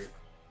superior,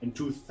 and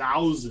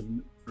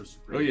 2,000 for Oh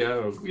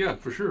superior. yeah,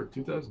 for sure,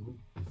 2,000.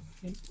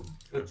 That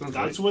sounds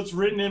That's right. what's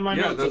written in my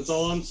Yeah, notes. That's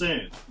all I'm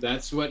saying.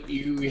 That's what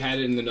you had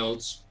in the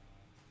notes.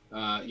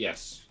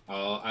 Yes,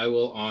 I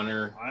will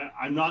honor.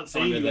 I'm not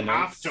saying Honor you the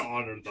have notes. to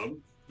honor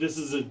them. This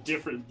is a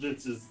different.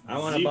 This is. I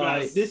wanna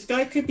buy- Zebas. This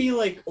guy could be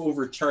like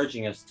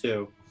overcharging us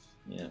too.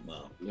 Yeah,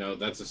 well. No,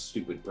 that's a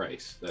stupid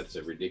price. That's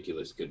a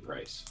ridiculous good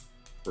price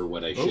for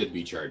what I Oh. should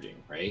be charging,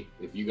 right?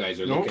 If you guys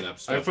are Nope, looking up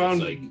stuff, I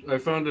found it's like I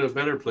found a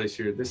better place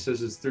here. This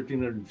says it's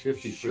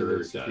 1,350 Sure for it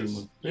the Supreme does.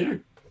 one.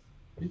 Here.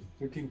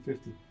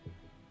 1,350.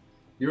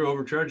 You're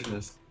overcharging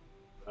us.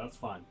 That's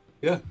fine.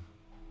 Yeah.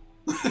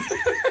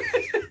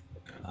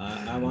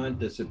 I want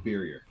the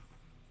superior.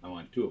 I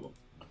want 2 of them.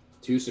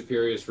 2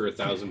 superiors for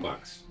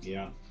 $1,000.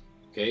 Yeah.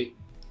 Okay.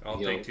 I'll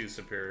You take know, 2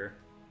 superior.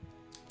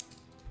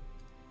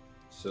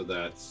 So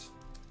that's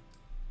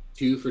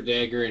 2 for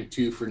Dagger and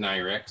 2 for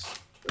Nyrex.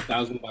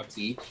 $1,000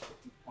 each.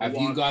 Have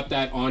you got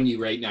that on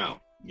you right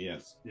now?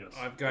 Yes. Yes.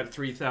 I've got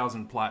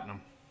 3,000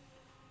 platinum.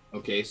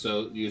 Okay,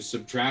 so you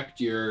subtract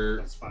your...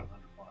 That's 500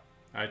 platinum.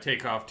 I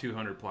take off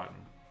 200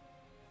 platinum.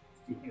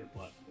 200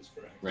 platinum is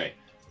correct. Right.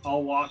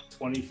 I'll walk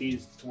 20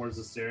 feet towards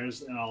the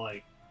stairs and I'll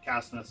like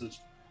cast message.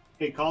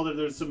 Hey, Calder,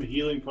 there's some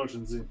healing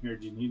potions in here.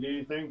 Do you need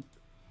anything?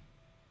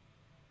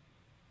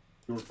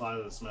 You reply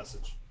to this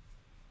message.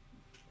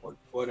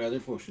 What other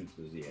potions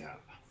does he have?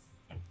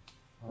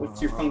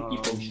 What's your funky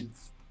potion?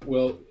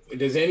 Well,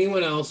 does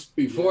anyone else,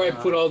 before I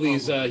put all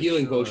these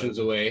healing potions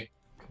away,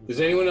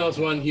 does anyone else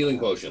want healing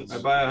potions? I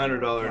buy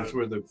 $100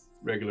 worth of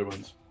regular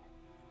ones.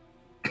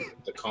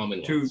 The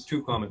common Two ones.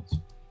 commons.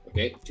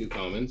 Okay, 2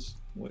 commons.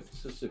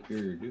 What's the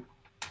superior do?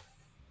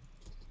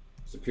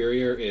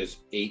 Superior is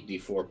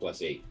 8d4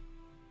 plus 8.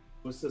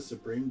 What's the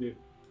Supreme do?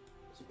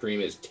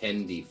 Supreme is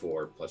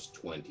 10d4 plus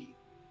 20.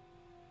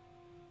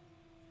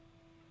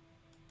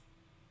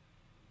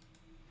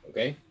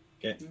 Okay?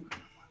 Okay.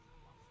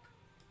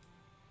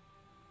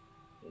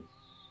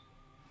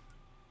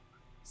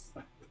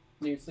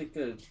 There's like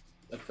a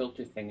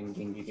filter thing in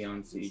Genji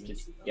Beyond, so you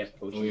just get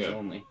potions yeah.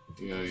 only.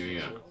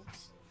 Yeah.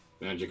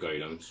 Magic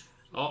items.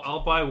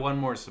 I'll buy 1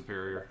 more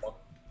superior.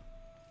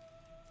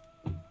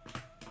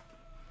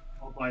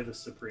 I'll buy the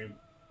Supreme.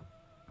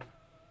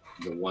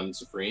 The 1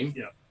 Supreme?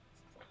 Yeah.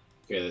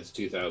 Okay, that's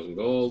 2,000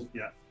 gold.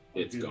 Yeah.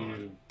 It's Give gone.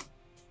 you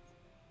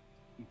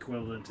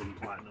equivalent in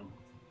platinum.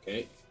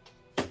 Okay.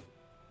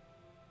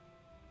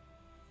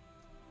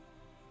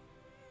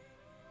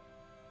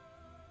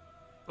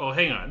 Oh,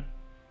 hang on.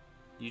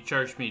 You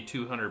charged me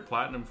 200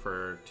 platinum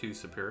for 2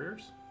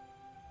 superiors?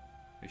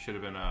 It should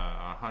have been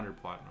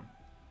 100 platinum.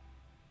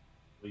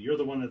 Well, you're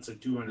the one that's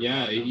at 200.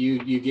 Yeah, platinum.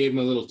 you gave him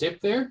a little tip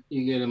there?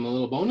 You get him a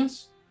little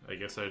bonus? I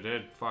guess I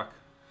did. Fuck.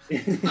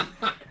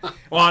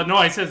 Well, no,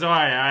 I said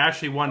I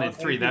actually wanted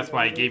 3. That's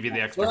why I gave you the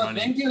extra Well, money.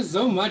 thank you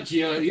so much.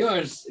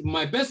 You're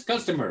my best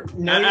customer.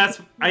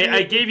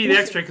 I gave you the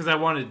extra because I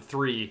wanted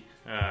 3.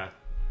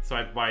 So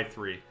I'd buy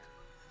 3.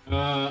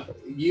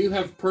 You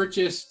have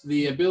purchased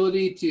the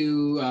ability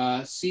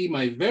to see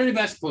my very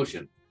best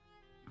potion.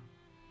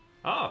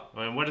 Oh,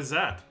 and what is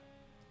that?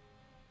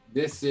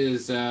 This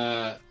is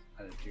Add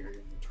it to your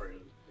inventory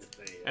with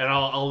a, And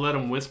I'll let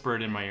him whisper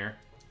it in my ear.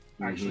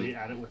 actually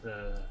add it with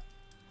a.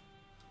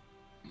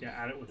 Yeah,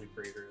 add it with a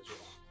grater as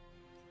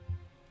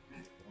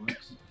well.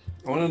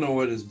 I want to know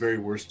what his very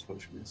worst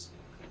potion is.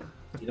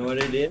 You know what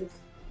it is?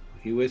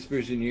 He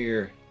whispers in your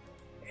ear,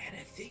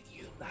 anything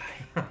you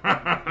like.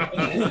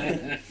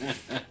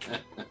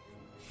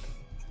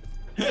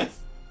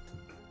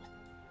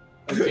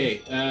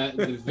 Okay,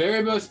 the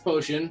very best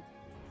potion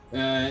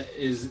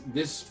is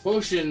this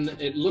potion.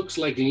 It looks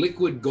like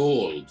liquid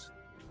gold,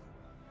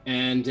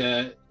 and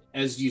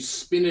as you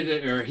spin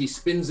it, or he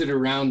spins it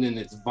around in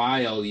its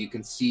vial, you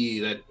can see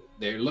that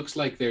there looks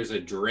like there's a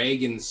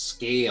dragon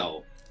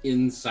scale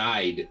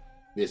inside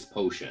this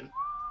potion.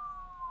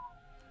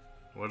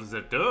 What does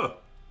it do?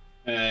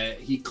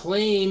 He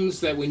claims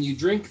that when you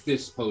drink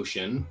this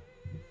potion,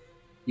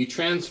 you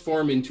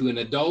transform into an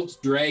adult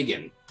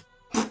dragon.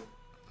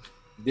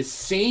 The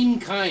same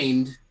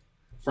kind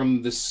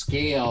from the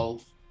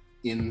scale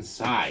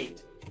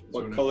inside.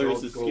 What an color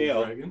is adult the gold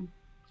scale? dragon?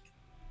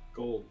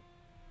 Gold.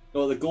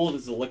 Oh, the gold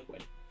is the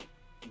liquid.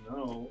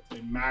 No,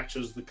 it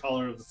matches the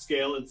color of the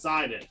scale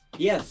inside it.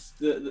 Yes,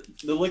 the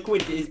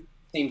liquid is the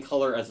same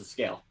color as the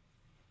scale.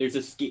 There's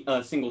a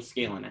single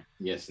scale in it.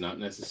 Yes, not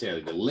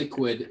necessarily. The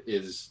liquid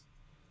is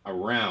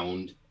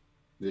around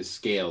this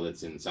scale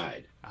that's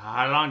inside.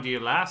 How long do you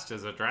last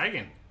as a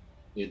dragon?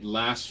 It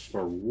lasts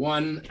for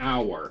 1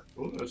 hour.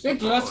 Oh, that's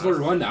It not lasts bad.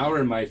 for 1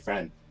 hour, my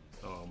friend.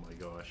 Oh my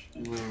gosh.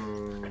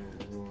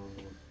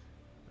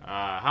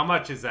 How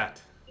much is that?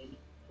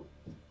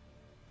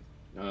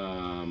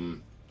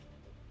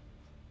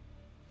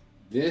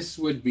 This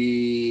would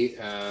be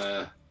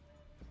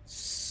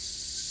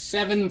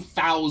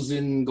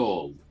 7,000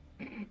 gold.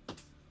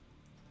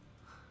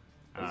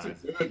 That's a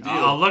Alright. good deal.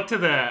 I'll look to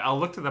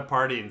the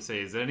party and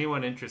say, is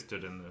anyone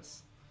interested in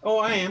this? Oh,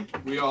 I am.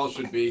 We all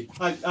should be.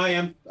 I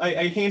am.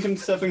 I hand him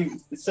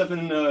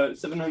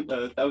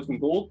 7,000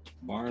 gold.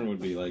 Barn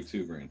would be like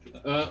super into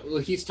that. Well,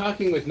 he's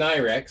talking with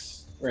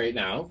Nyrex right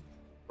now.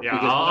 Yeah,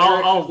 Because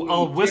I'll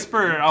Nyrex-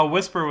 whisper. I'll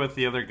whisper with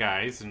the other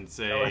guys and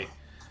say,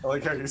 I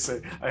like how you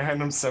say, I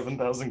hand him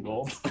 7,000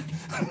 gold.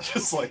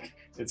 Just like,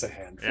 it's a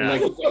handful. Yeah.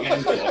 Like a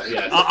handful,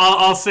 yes.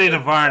 I'll say to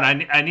Varn,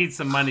 I need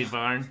some money,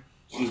 Varn.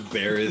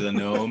 Bury the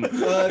gnome.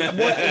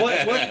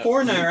 What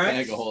for, Nyrex?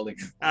 Bag of holding.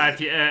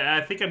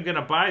 I think I'm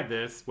gonna buy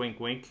this. Wink,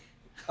 wink.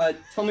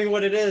 Tell me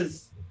what it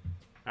is.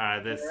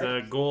 This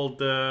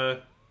gold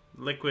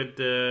liquid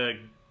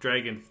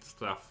dragon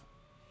stuff.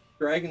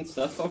 Dragon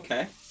stuff.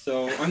 Okay,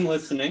 so I'm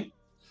listening.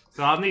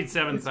 So I'll need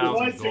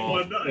 7,000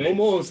 gold.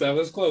 Almost. That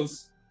was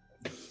close.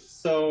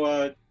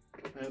 So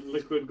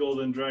Liquid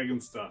golden dragon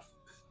stuff.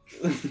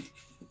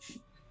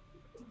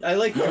 I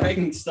like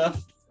dragon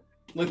stuff.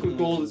 Liquid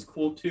gold is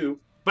cool too.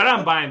 But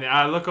I'm buying it.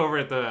 I look over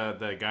at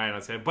the guy and I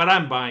say, but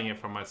I'm buying it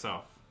for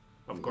myself.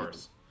 Of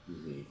course.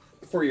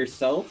 For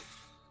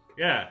yourself?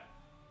 Yeah.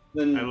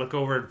 Then I look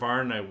over at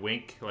Varn and I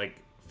wink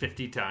like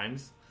 50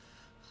 times.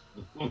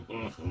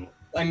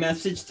 I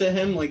message to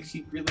him like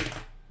secretly.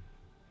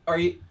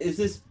 Is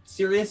this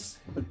serious?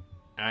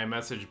 I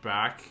message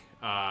back,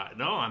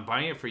 no, I'm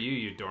buying it for you,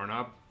 you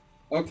doorknob.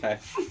 Okay.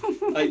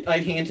 I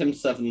hand him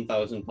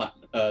 7,000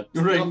 Right.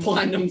 not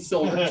platinum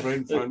silver. Right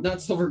in front.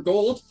 Not silver,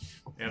 gold.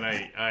 And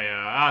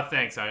I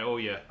thanks, I owe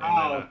you.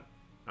 And then,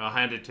 I'll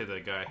hand it to the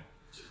guy.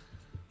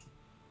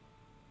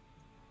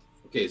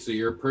 Okay, so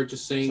you're So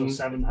purchasing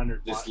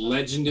 700. this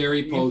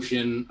legendary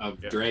potion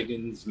of Yeah.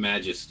 Dragon's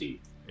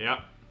Majesty. Yep.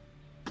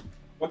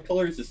 What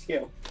color is the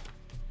scale?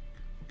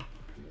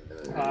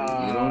 You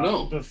don't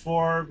know.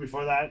 Before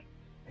that,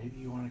 maybe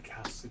you want to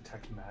cast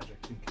detect magic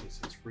in case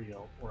it's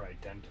real or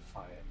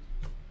identify it.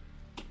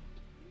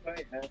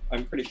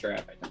 I'm pretty sure I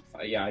have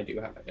identify. Yeah, I do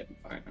have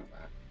identify on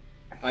that.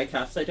 I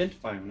cast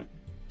identify on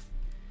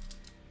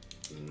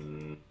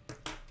it.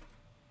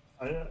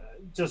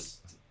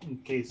 Just in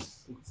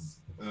case it's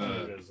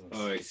funny business.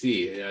 Oh, I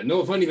see.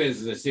 No funny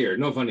business here.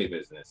 No funny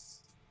business.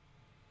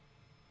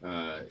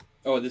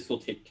 Oh, this will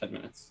take 10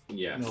 minutes.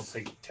 Yes. It'll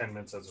take 10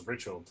 minutes as a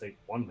ritual. It'll take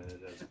 1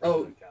 minute as a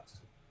cast.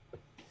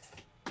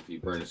 If you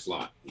burn a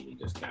slot, you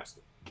just cast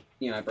it.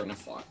 Yeah, I burn a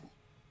slot.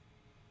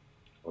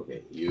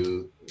 Okay,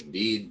 you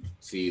indeed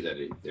see that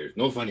there's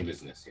no funny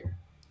business here.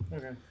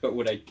 Okay. But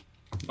would I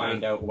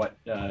find out what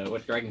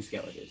dragon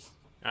scale it is?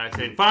 I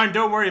say, fine,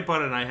 don't worry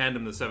about it. And I hand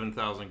him the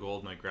 7,000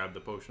 gold and I grab the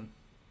potion.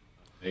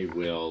 I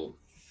will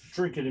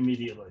Drink it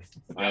immediately.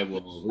 I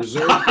will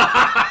reserve.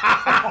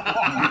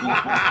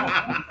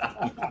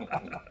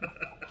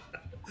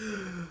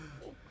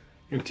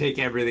 You take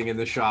everything in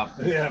the shop.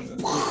 Yeah.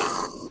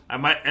 I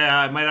might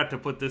have to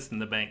put this in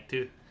the bank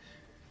too.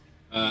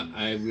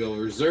 I will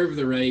reserve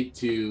the right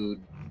to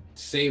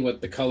say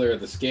what the color of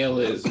the scale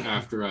is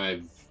after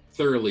I've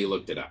thoroughly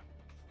looked it up.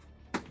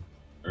 All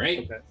right.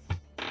 Okay.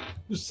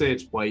 Just say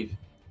it's white,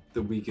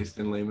 the weakest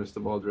and lamest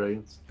of all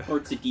dragons. Or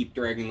it's a deep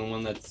dragon, the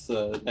one that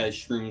has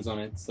shrooms on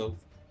it, so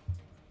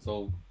it's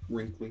all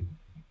wrinkly.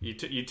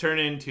 You turn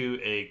into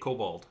a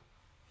kobold.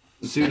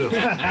 Pseudo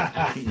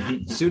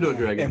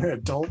dragon. An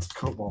adult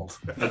kobold.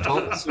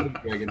 Adult pseudo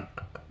dragon.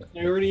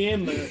 I already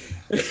am there.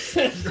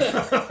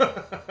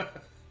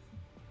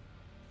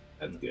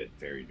 That's good.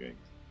 Fairy drink.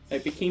 I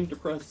became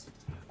depressed.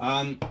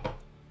 I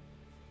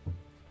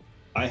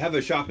have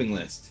a shopping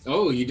list.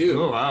 Oh, you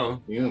do. Oh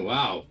wow. Yeah,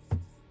 wow.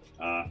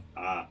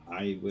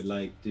 I would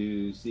like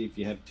to see if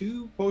you have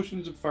 2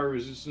 potions of fire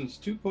resistance,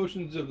 2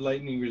 potions of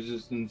lightning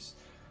resistance,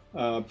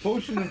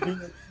 potion of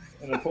healing,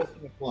 and a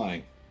potion of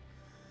flying.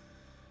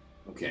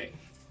 Okay.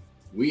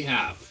 We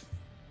have.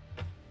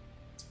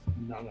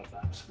 None of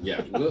that.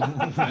 Yeah.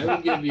 I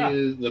will give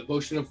you the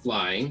potion of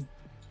flying.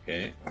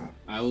 Okay.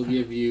 I will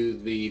give you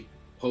the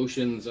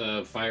potions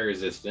of fire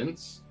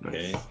resistance.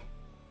 Okay.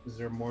 Is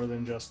there more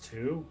than just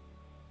 2?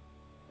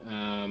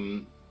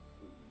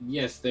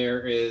 Yes,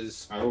 there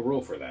is. I will roll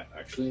for that,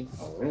 actually.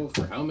 I'll roll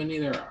for how many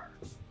there are.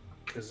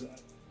 Because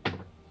that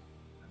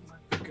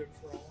might be good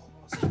for all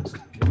of us.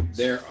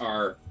 There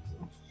are.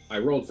 I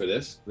rolled for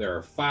this. There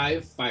are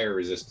 5 fire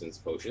resistance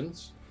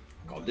potions.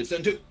 Called this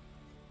then 2.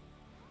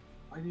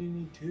 Why do you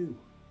need 2?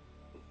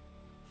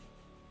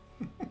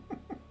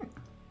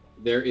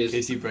 There is.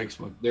 Casey breaks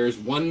one. There's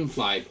 1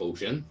 fly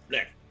potion.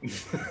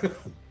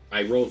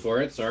 I rolled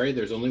for it. Sorry,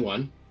 there's only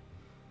 1.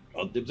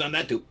 Called dibs on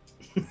that too.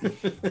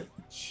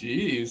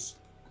 Jeez.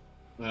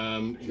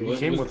 What,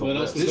 came with a what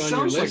else list. is This on your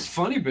sounds like list?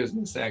 funny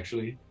business,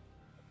 actually.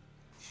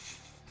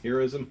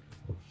 Heroism.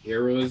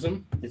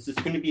 Heroism. Is this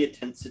going to be a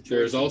tense situation?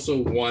 There's also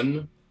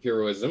 1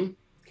 heroism.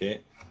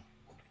 Okay.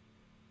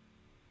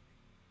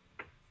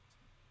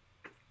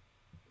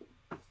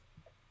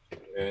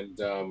 And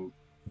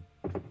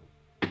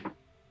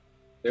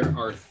there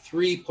are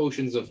 3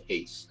 potions of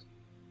haste.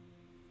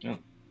 Oh.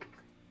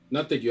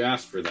 Not that you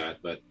asked for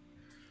that, but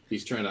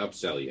he's trying to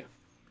upsell you.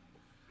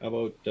 How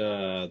about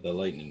the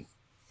lightning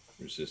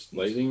resistance?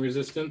 Lightning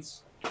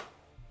resistance?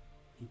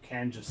 You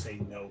can just say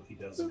no, he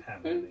doesn't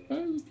have any.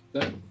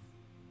 That,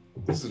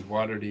 This is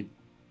Waterdeep.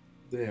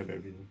 They have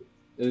everything.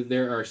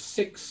 there are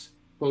 6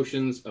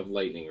 potions of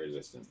lightning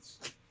resistance.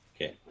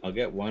 Okay, I'll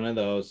get one of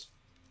those.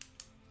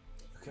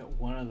 Look at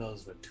one of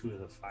those with 2 of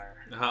the fire.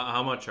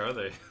 How much are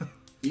they?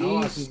 How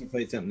often These, do you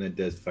fight something that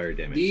does fire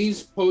damage?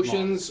 these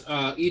potions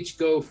each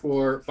go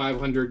for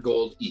 500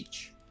 gold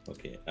each.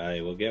 Okay,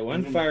 I will get one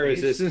Even fire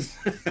haste? resistance.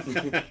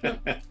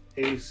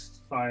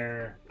 Haste,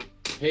 fire.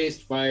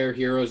 Haste, fire,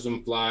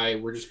 heroism, fly.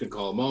 We're just gonna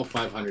call them all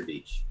 500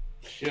 each.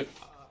 Shit.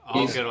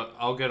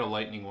 I'll get a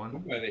lightning one.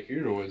 By the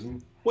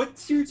heroism.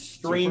 What's your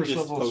strangest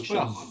level potion?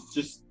 spell.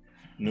 Just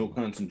No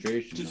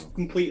concentration. just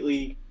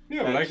completely.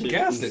 Yeah, but I can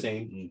cast it.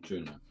 insane. True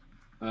enough.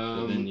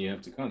 But then you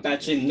have to concentrate.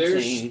 That's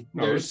There's insane.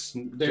 there's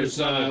There's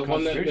not a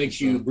one that concentration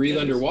makes you spell. breathe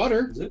Yes.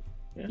 underwater. Is it?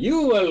 Yeah.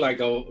 You will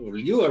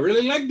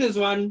really like this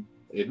one.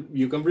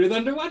 You can breathe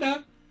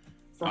underwater.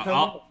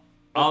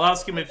 I'll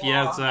ask him if he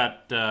has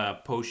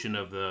that potion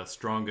of the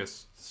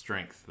strongest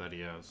strength that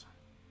he has.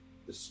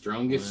 The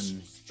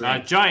strongest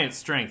strength? Giant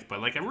strength, but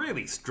like a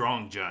really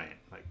strong giant.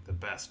 Like the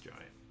best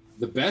giant.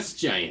 The best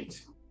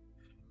giant?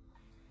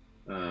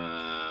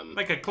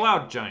 Like a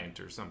cloud giant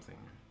or something.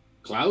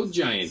 Cloud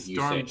giant, you say?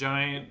 Storm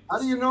giant. How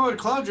do you know a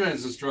cloud giant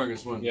is the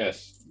strongest one?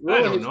 Yes.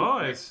 I don't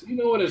know. You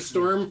know what a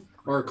storm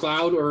or a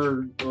cloud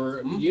or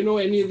do you know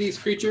any of these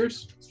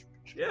creatures?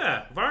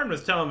 Yeah, Varn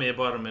was telling me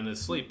about him in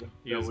his sleep.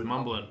 He was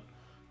mumbling.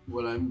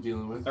 What I'm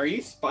dealing with. Are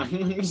you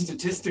spying on me?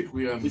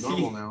 Statistically, I'm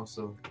normal now,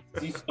 so.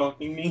 Is he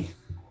stalking me?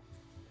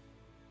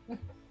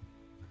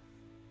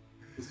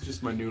 It's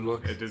just my new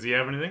look. Does he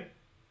have anything?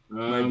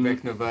 My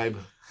Vecna vibe.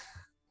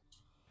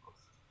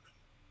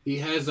 He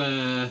has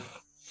a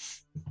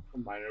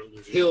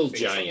hill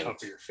giant. On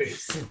top of your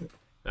face.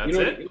 That's you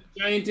know it? What a hill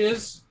giant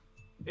is?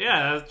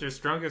 Yeah, that's your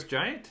strongest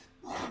giant?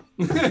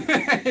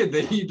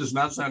 He does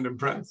not sound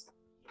impressed.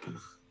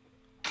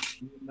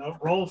 No,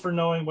 roll for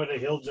knowing what a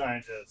hill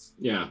giant is.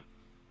 Yeah.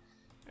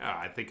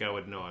 I think I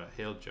would know a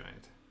hill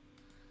giant.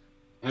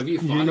 Have you?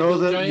 You know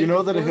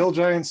that a hill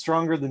giant's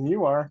stronger than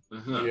you are.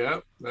 Uh-huh. Yeah,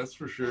 that's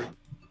for sure.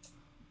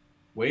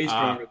 Way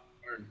stronger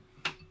than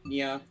Varn.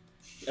 Yeah,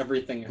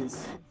 everything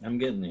is. I'm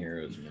getting the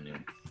heroes menu.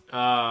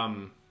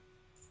 Because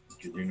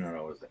you're not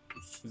always there.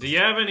 Do you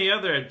have any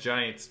other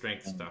giant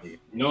strength stuff?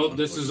 No,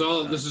 this is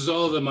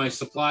all my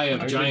supply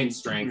of giant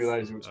strength.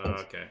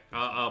 Okay,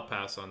 I'll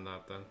pass on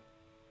that then.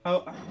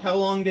 How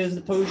long does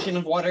the potion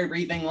of water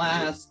breathing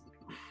last?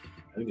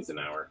 I think it's an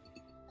hour.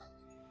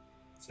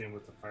 Same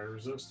with the fire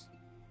resist.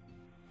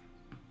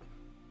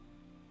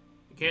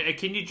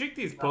 Can you drink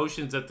these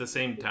potions at the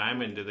same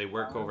time, and do they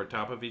work over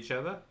top of each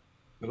other?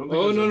 I don't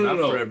think there's enough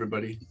for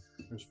everybody.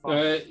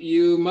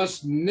 You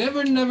must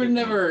never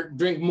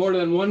drink more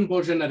than one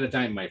potion at a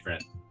time, my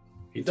friend.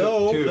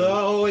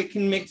 Though it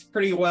can mix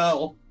pretty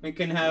well. It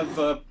can have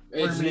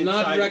it's permanent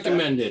not side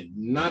recommended. effects.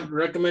 Not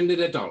recommended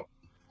at all.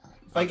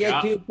 If I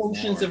get 2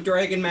 potions of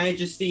Dragon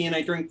Majesty and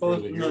I drink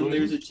both of them,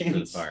 there's a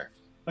chance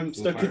I'm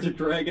stuck with the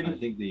dragon. I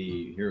think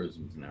the heroes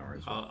is an hour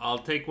as well. I'll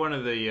take one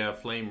of the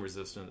flame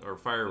resistance or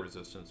fire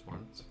resistance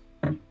ones.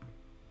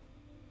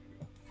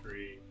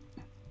 3.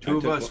 Two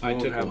of us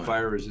won't have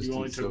fire resistance. You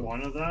only took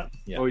one of that?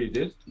 Yeah. Oh, you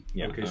did?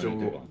 Yeah. Okay, so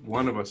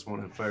one of us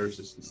won't have fire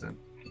resistance then.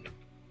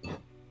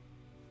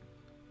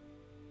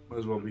 Might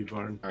as well be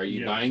Varn. Are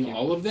you buying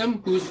all of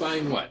them? Who's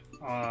buying what?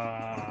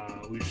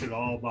 We should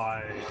all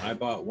buy. I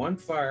bought 1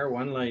 fire,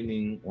 1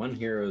 lightning, 1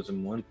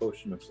 heroism, 1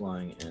 potion of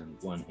flying, and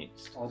 1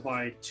 haste. I'll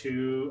buy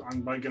 2.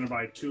 I'm going to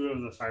buy 2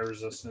 of the fire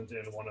resistant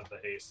and 1 of the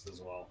haste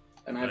as well.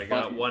 And I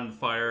got 1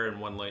 fire and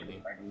 1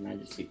 lightning. Dragon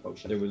Majesty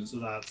potion. So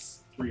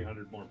that's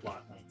 300 more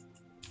platinum.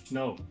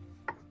 No.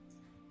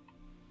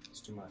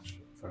 It's too much.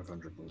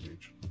 500 gold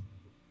each.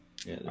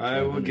 Yeah,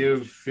 I will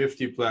give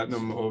 50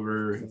 platinum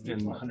over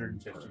in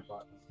 150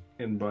 platinum.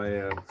 and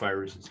buy fire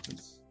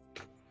resistance.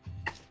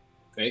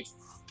 Okay.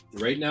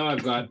 Right now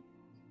I've got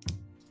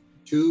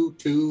 2,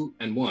 2,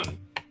 and 1.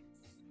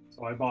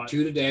 So I bought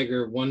 2 to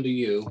Dagger, 1 to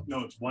you. No,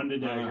 it's 1 to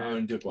Dagger. I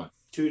only took 1.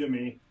 2 to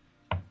me.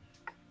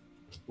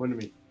 1 to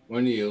me.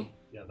 1 to you.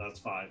 Yeah, that's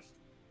 5.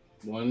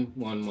 1,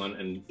 1, 1,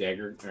 and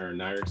Dagger or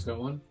Nyrix got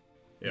 1.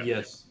 Yeah.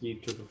 Yes, he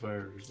took a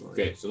fire as well.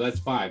 Okay, so that's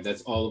 5.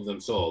 That's all of them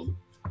sold.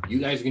 You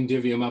guys can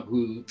divvy them up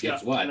who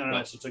gets what, and then I but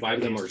also took 5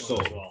 of the them are haste one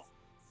sold. as well.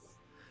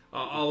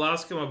 I'll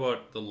ask him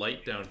about the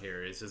light down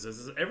here.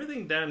 Is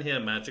everything down here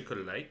magical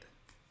light?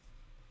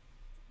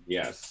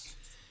 Yes.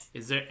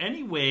 Is there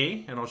any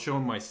way, and I'll show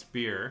him my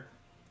spear,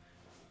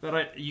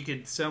 that you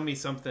could sell me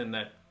something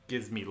that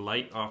gives me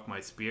light off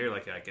my spear?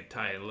 Like I could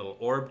tie a little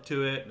orb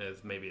to it, and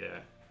it's maybe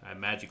I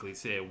magically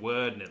say a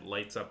word, and it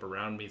lights up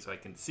around me so I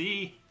can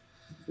see.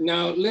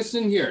 Now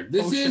listen here.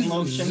 This Potion is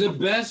lotion. the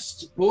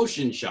best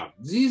potion shop.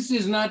 This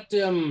is not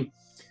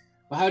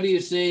how do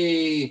you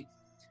say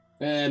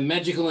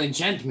magical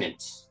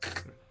enchantment.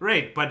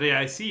 Right, but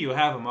I see you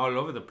have them all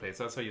over the place.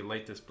 That's how you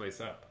light this place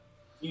up.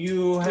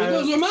 You So have.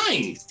 those are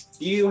mine.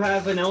 Do you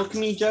have an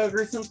alchemy jug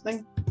or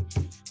something?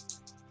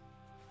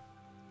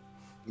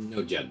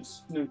 No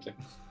jugs. No jug.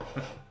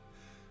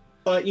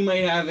 But you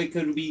might have. It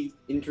could be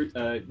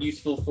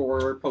useful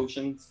for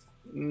potions.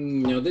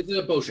 No, this is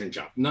a potion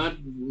shop, not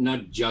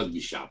jug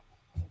shop.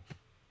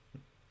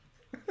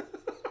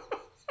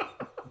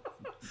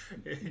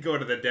 Go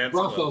to the dance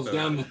Brothels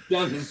club.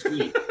 down the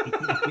street.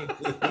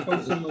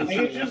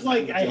 It's just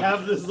like I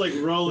have this like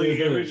rolling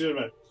image of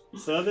it.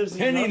 So this is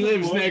Penny not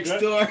lives the next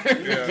drug- door.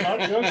 This is not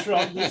drug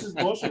shop. This is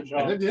potion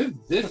shop.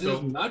 This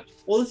is not.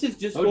 Well, this is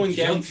just Oh, going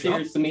junk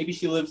downstairs, shop? so maybe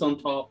she lives on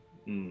top.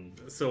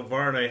 So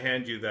Varn, I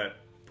hand you that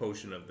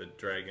potion of the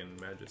Dragon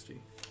Majesty.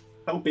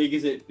 How big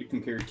is it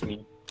compared to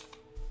me?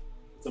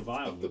 It's a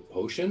vial. Of the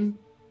potion?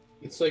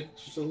 It's like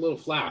just a little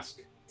flask.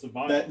 It's a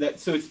vial.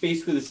 So it's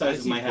basically the I size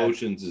of see my head.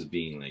 potions as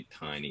being like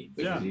tiny,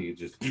 but Yeah. you could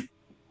just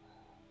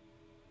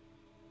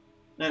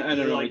I don't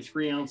They're know. like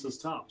 3 ounces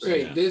tops.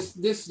 Right. Yeah.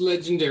 This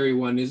legendary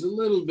one is a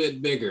little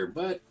bit bigger,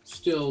 but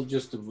still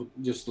just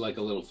like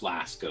a little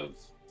flask of.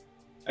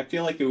 I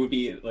feel like it would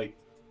be like,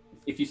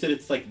 if you said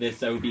it's like this,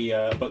 that would be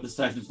about the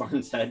size of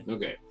Varn's head.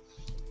 Okay.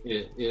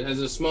 It has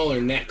a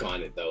smaller neck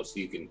on it though, so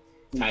you can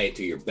tie it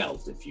to your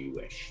belt if you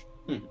wish.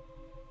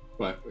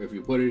 But if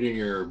you put it in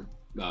your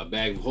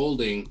bag of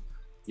holding,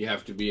 you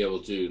have to be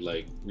able to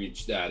like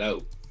reach that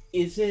out.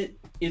 Is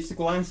the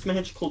glass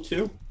magical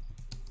too?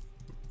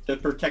 To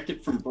protect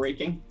it from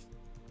breaking?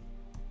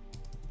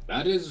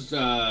 That is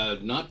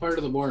not part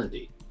of the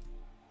warranty.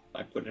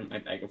 I put it in my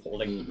bag of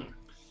holding. Mhm.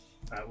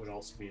 That would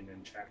also be an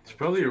enchantment. It's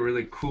probably a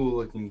really cool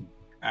looking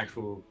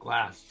actual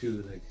glass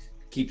too, like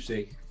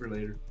keepsake for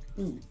later.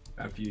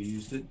 After you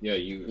used it. Yeah,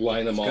 you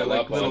line them It's all got, like,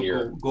 up little on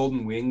your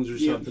golden wings or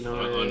something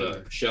on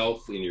a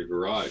shelf in your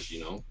garage, you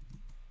know.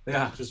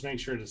 Yeah. Just make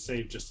sure to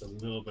save just a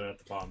little bit at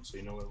the bottom so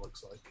you know what it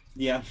looks like.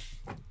 Yeah.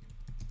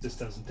 This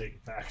doesn't take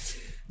effect.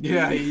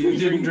 Yeah, you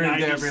didn't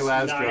drink every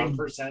last drop.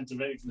 9%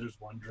 of it. There's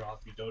one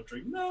drop you don't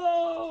drink.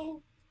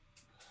 No.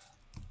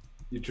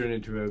 You turn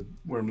into a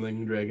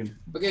wormling dragon.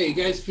 Okay, you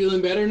guys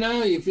feeling better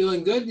now? You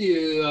feeling good?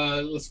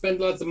 You spend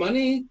lots of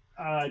money?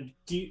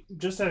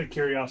 Just out of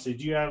curiosity,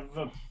 do you have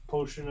a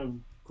potion of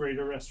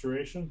greater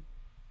restoration?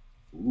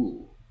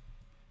 Ooh.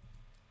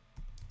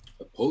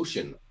 A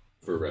potion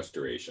for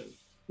restoration.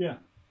 Yeah.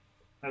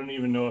 I don't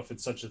even know if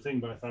it's such a thing,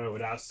 but I thought I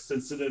would ask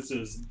since this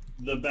is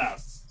the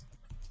best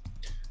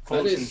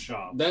potion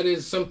shop. That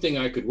is something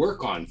I could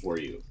work on for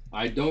you.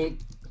 I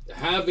don't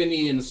have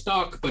any in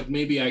stock, but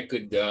maybe I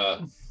could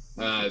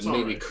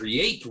maybe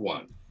create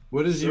one.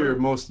 What is your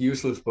most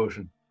useless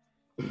potion?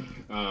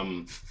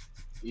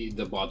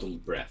 The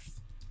bottled breath.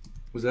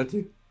 Was that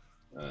you?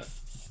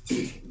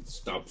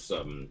 Stops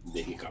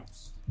the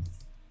hiccups.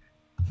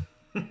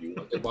 You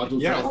want the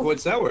bottled breath?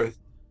 What's that worth?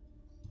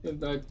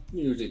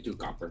 Usually 2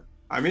 copper.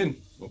 I'm in.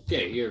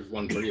 Okay, here's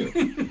one for you.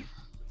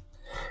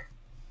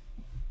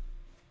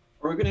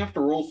 Are we gonna have to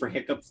roll for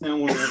hiccups now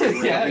when we're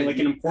having like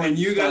an important And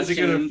you guys are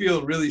gonna discussion?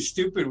 feel really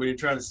stupid when you're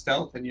trying to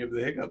stealth and you have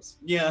the hiccups.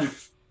 Yeah.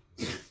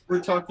 We're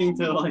talking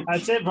to like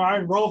That's it,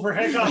 Varn. Roll for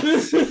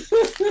hiccups.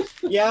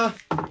 yeah.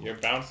 You're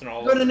bouncing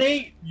all Got over. an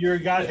 8. You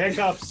got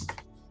hiccups.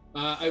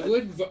 I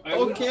would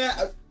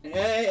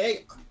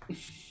Hey.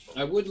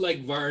 I would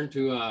like Varn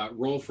to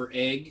roll for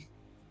egg.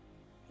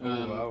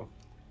 Wow.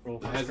 Roll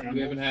for We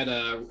scramble. haven't had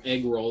a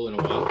egg roll in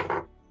a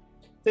while.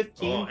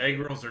 15. Oh, egg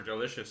rolls are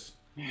delicious.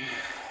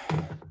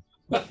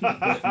 I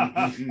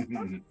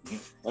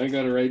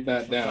gotta write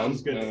that down.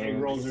 Sounds good. Egg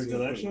rolls are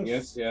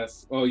delicious.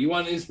 Yes. Oh, you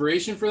want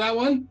inspiration for that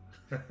one?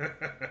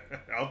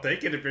 I'll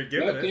take it if you're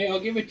giving Okay, it. I'll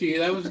give it to you.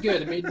 That was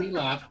good. It made me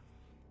laugh.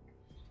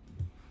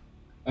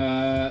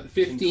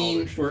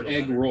 15 for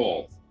egg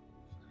roll.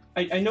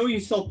 I know you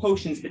sell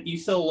potions, but you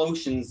sell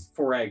lotions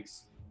for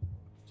eggs.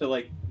 So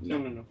like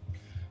no.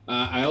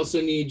 I also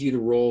need you to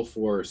roll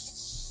for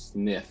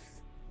sniff.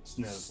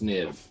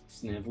 Sniv.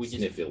 Sniv. We just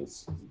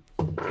Sniffles.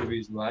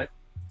 He's alive.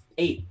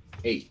 8.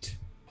 8.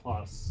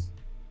 Plus.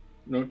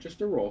 No,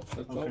 just a roll.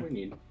 That's all Okay. we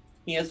need.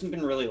 He hasn't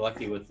been really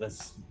lucky with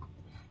this.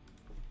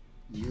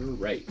 You're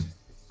right.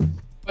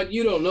 But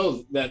you don't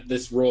know that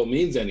this roll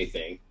means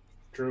anything.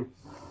 True.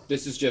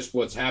 This is just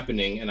what's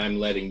happening, and I'm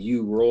letting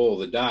you roll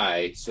the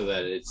die so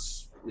that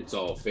it's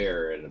all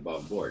fair and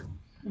above board.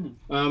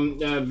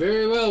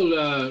 Very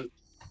well.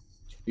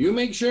 You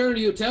make sure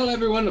you tell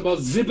everyone about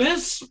the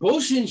best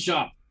potion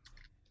shop.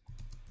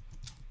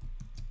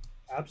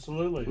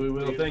 Absolutely. We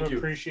will. Thank you.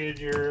 Appreciate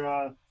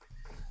your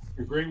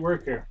great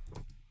work here.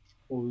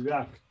 We'll be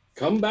back.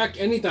 Come back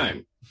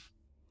anytime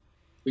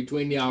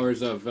between the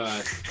hours of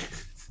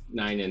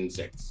 9 and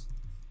 6.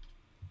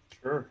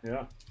 Sure.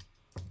 Yeah.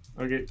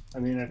 Okay. I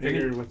mean, I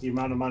figured with the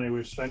amount of money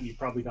we've spent, you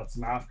probably got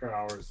some after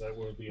hours that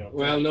will be okay.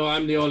 Well, no,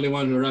 I'm the only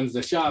one who runs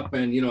the shop,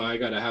 and I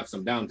gotta have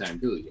some downtime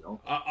too.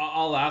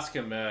 I'll ask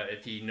him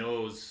if he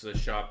knows a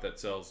shop that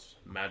sells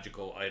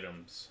magical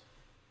items.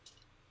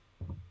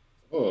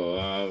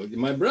 Oh,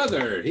 my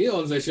brother, he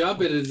owns a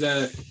shop. It is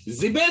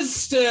the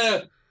best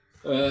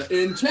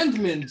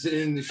enchantment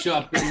in the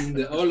shop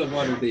in all of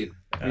Waterdeep.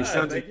 He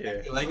sounds Thank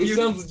you. like He you.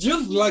 sounds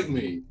just like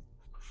me.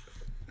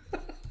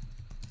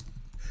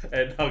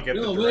 And I'll get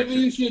the No, maybe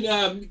directions. you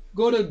should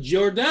go to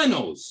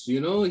Giordano's. He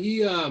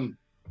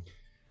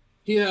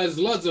has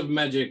lots of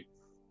magic.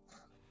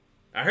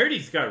 I heard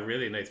he's got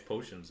really nice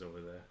potions over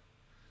there.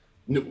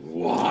 No,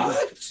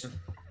 what?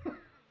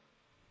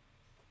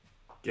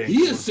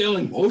 He is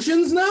selling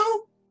potions now?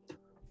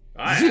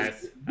 I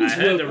This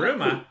had will- the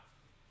rumor.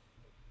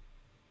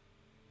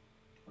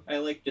 I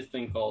like to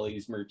think all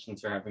these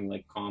merchants are having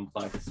like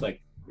complex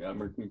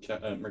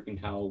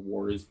mercantile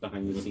wars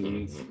behind the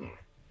scenes.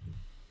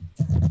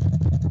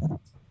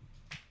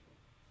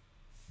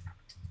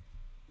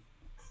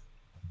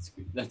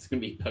 That's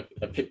gonna be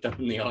picked up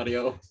in the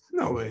audio.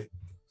 No way.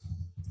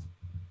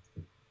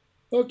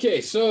 Okay,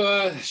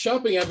 so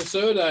shopping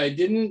episode I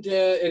didn't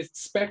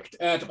expect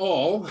at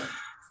all.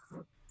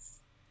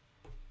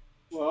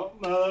 Well,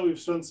 now that we've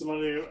spent some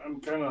money, I'm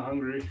kind of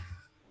hungry.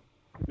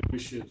 We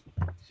should.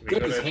 Should we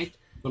Good go as to heck.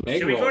 Some egg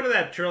Should we go roll. to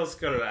that Troll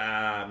Skull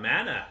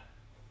Manor?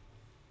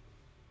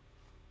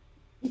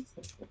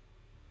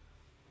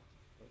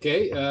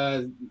 Okay,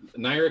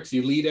 Nyrix,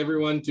 you lead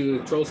everyone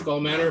to Troll Skull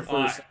Manor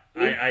for.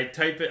 I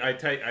type it.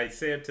 I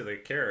say it to the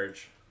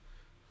carriage.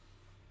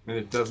 And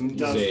it doesn't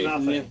Does Say-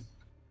 nothing.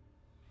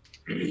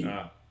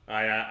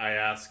 I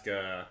ask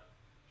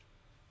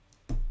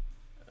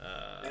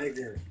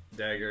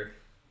Dagger.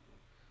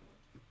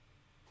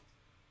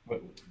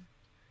 What?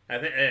 I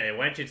think. Hey,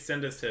 why don't you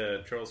send us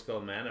to Troll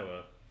Skull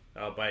Manor?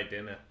 I'll buy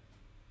dinner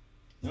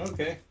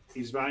Okay.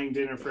 He's buying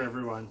dinner for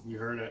everyone. You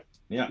heard it.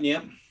 Yep.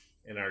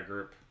 in our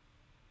group.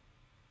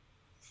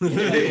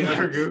 In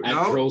our group. At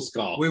No, Troll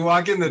Skull. we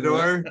walk in the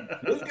door.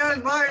 This guy's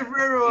buying for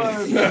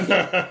everyone.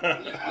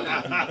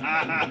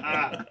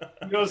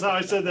 He knows how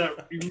I said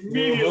that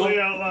immediately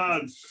out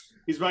loud.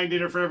 He's buying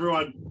dinner for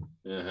everyone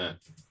Uh-huh.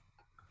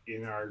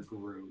 in our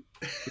group.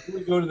 Can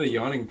we go to the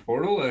Yawning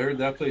Portal? I heard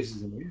that place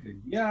is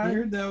amazing. Yeah, I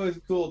heard that was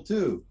cool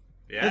too.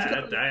 Yeah, I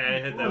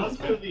had that Let's was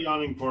go to the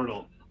yawning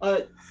portal. All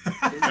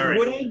right.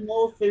 Would I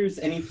know if there's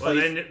any Well,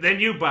 place then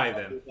you buy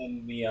them.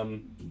 than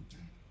than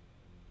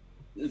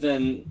Is The,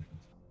 that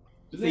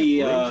bridge in the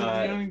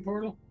Yawning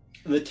portal?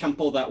 the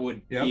temple that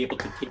would Yep. be able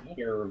to take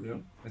care of Yeah,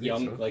 I think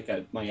young, so.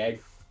 like my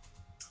egg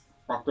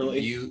properly?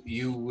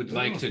 You would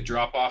like to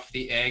drop off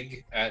the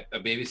egg at a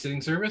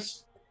babysitting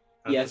service?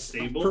 At Yes, The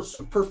stables.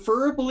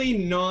 preferably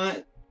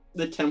not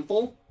the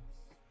temple.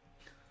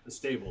 The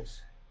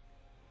stables.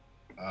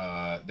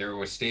 There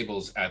were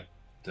stables at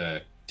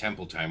the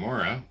Temple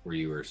Timora where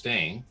you were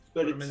staying,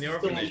 But Put 'em it's in the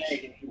still an orphanage.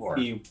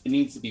 egg. It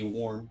needs to be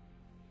warm.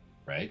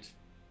 right?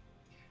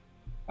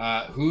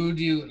 Who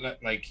do you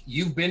like?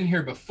 You've been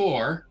here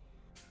before,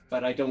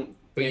 But I don't.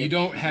 but you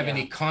don't have Yeah.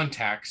 any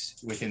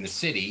contacts within the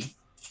city.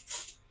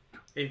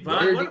 Hey, Where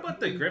Vaughn, what do- about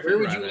the Griffin Where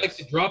would you Riders? like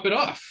to drop it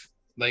off?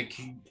 Like,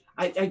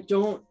 I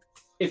don't.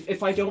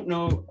 If I don't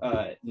know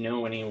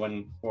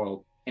anyone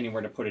or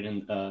anywhere to put it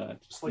in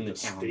Just like in the the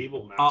town.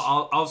 stable master.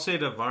 I'll say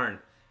to Varn,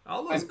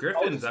 all those I'm-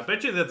 griffins. I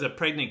bet you there's a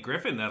pregnant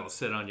griffin that'll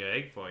sit on your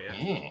egg for you.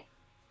 mm,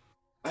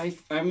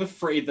 I'm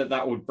afraid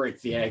that would break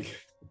the egg.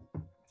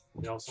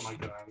 They also might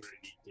go hungry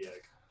and eat the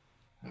egg.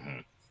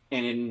 mhm.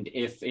 And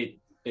if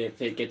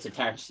it gets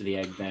attached to the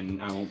egg, then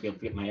I won't be able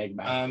to get my egg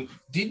back.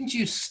 Didn't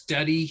you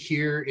study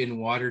here in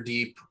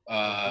Waterdeep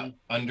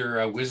under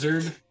a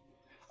wizard?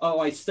 Oh,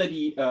 I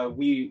study.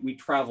 We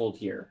traveled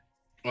here.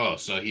 Oh,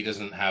 so he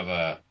doesn't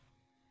have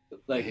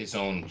Like, his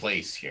own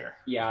place here.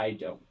 yeah, I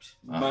don't.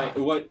 Uh-huh.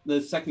 What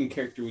the second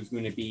character was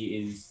going to be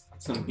is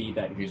somebody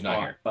that He's not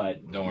fought, here.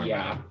 But Don't worry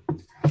yeah, about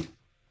it.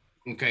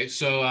 Okay,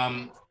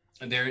 so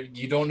there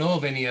you don't know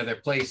of any other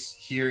place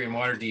here in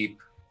Waterdeep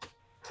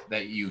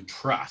that you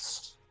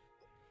trust.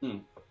 Hmm.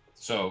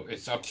 So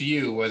it's up to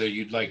you whether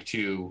you'd like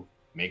to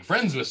make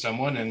friends with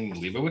someone and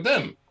leave it with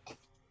them.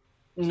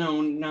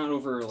 no, not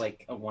over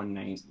like a one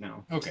night.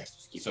 No. Okay,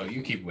 Just keep so it.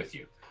 you keep it with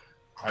you.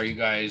 Are you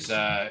guys?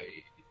 Have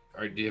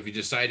you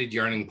decided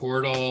Yarning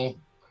Portal,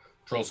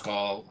 Troll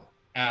Skull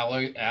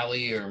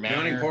Alley, or Manor?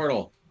 Yawning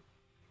portal.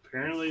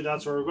 Apparently,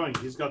 that's where we're going.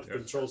 He's got the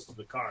controls to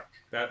the car.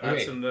 That's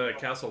Okay. in the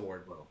castle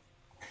ward.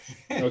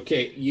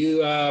 Okay,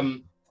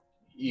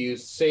 you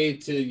say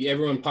to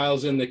everyone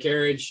piles in the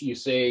carriage. You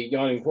say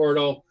Yawning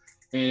Portal,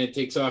 and it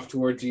takes off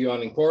towards the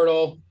Yawning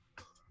Portal.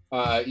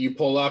 You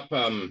pull up.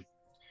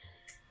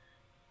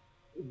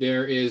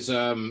 There is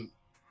a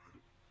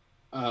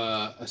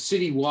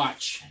city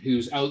watch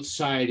who's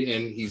outside,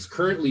 and he's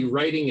currently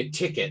writing a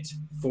ticket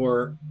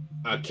for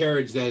a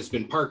carriage that has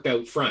been parked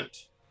out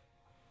front.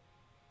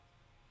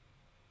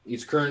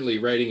 He's currently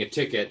writing a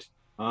ticket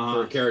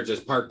for a carriage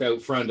that's parked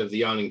out front of the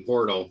Yawning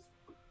Portal.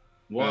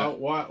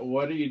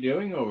 What are you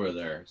doing over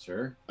there,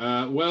 sir?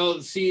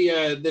 Well, see,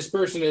 this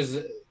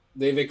person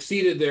they've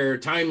exceeded their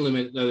time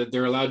limit that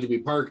they're allowed to be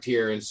parked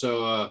here, and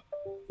so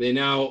they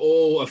now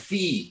owe a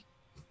fee.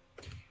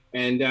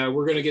 And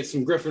we're going to get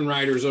some Griffin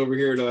Riders over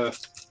here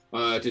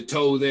to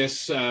tow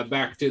this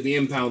back to the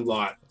impound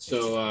lot.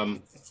 So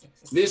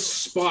this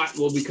spot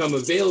will become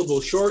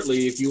available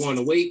shortly if you want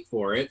to wait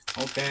for it.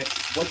 Okay.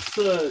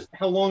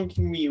 How long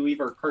can we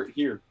leave our cart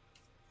here?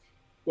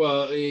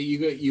 Well,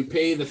 you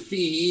pay the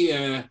fee.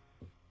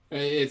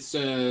 It's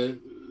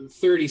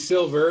 30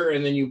 silver,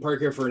 and then you park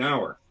here for an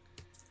hour.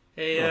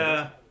 Hey,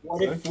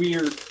 What if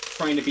we're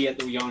trying to be at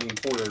the Yawning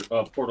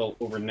portal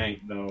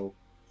overnight, though?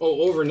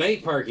 Oh,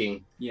 overnight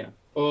parking. Yeah.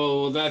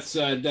 Oh, that's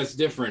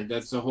different.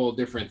 That's a whole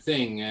different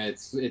thing.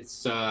 It's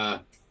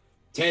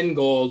 10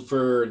 gold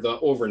for the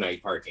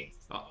overnight parking.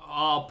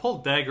 I'll pull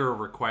Dagger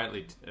over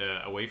quietly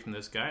away from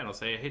this guy, and I'll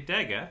say, "Hey,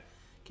 Dagger,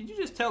 can you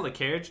just tell the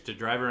carriage to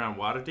drive around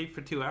Waterdeep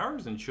for 2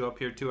 hours and show up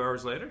here 2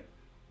 hours later?"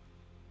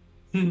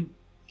 I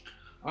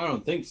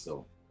don't think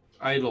so.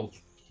 Idle.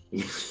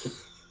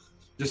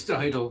 Just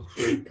idle.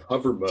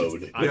 Hover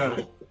mode.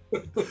 Yeah.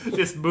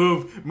 Just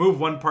move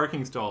one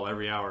parking stall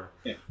every hour.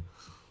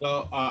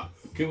 So,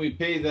 can we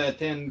pay the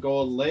 10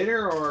 gold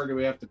later, or do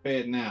we have to pay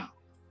it now?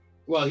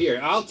 Well, here,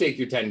 I'll take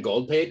your 10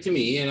 gold. Pay it to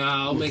me, and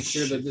I'll make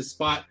sure that this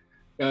spot,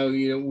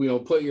 we'll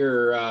put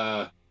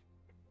your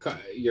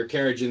your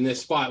carriage in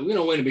this spot. You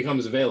know when it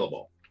becomes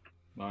available.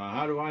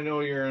 How do I know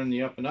you're in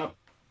the up and up?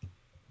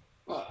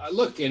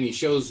 Look, and he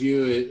shows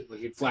you.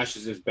 He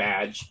flashes his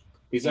badge.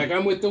 He's like,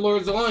 I'm with the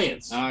Lord's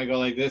Alliance. I go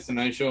like this, and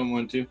I show him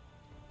one too.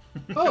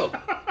 Oh,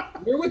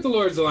 you're with the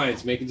Lord's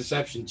Alliance. Make a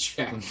deception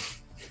check.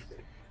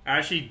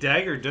 Actually,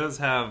 Dagger does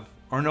have,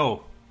 or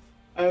no,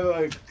 I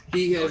like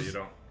He no, has. you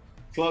don't.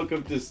 cloak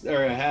of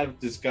or a hat of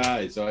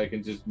disguise, so I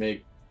can just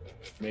make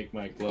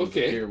my clothes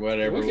Okay. appear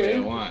whatever way Okay, I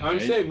want. I'm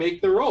right? saying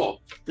make the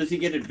roll. Does he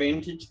get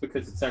advantage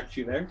because it's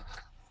actually there?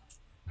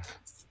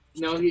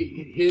 Now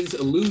his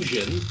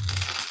illusion.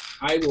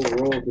 I will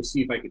roll to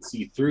see if I can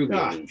see through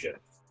the illusion.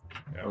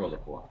 I rolled a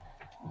 4.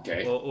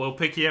 Okay. We'll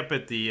pick you up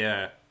at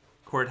the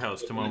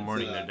courthouse tomorrow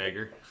morning, there,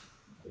 Dagger.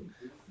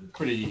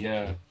 Pretty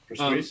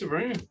persuasive,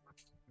 right?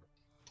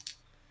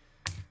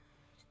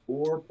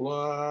 4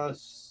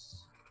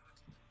 plus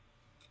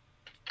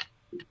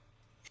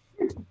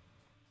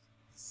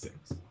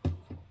 6.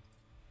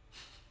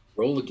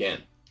 Roll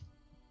again.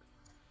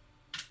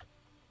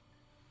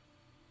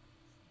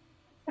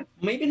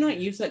 Maybe not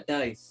use that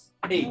dice.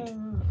 8.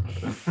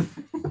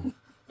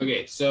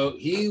 Okay, so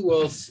he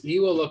will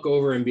look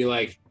over and be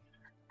like,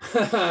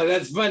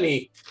 "That's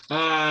funny.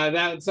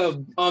 That's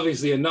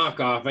obviously a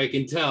knockoff. I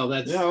can tell.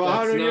 That's How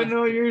that's do you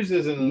know yours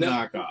isn't a No,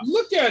 knockoff?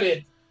 Look at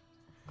it.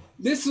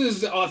 This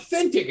is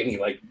authentic." And he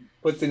like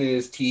puts it in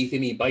his teeth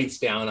and he bites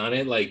down on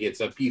it like it's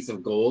a piece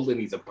of gold and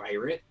he's a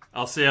pirate.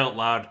 I'll say out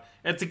loud,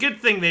 it's a good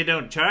thing they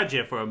don't charge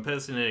you for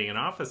impersonating an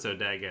officer,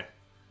 Dagger.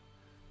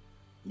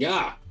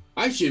 Yeah,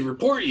 I should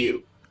report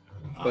you.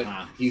 But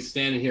Uh-huh. he's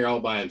standing here all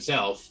by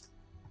himself.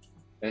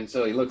 And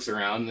so he looks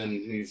around and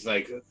he's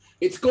like,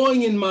 "It's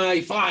going in my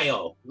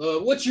file.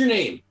 What's your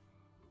name?"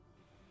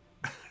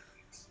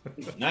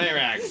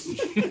 Nyrax.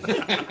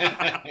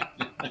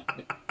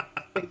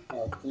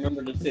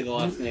 Remember to say the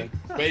last name.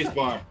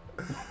 Spacebar.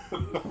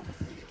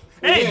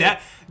 Hey, Okay.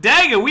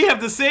 Dagger, we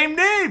have the same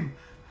name!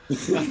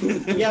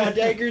 Yeah,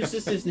 Dagger's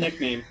just his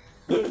nickname.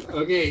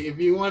 Okay, if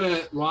you want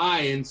to lie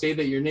and say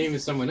that your name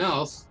is someone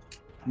else,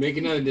 make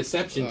another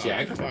deception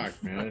check. Fuck,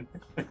 man.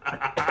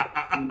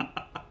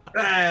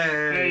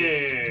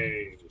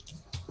 Hey.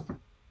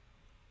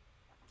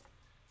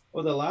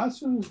 Well, the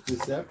last one was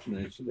deception.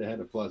 I should have had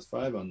a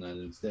 +5 on that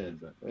instead.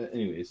 But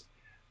anyways,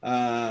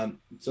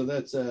 so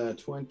that's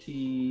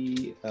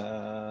 23.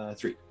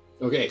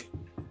 Okay,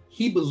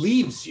 he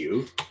believes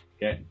you.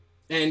 Okay.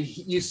 And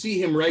you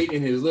see him write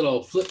in his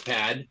little flip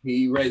pad.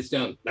 He writes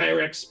down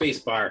Nyrex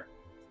Spacebar,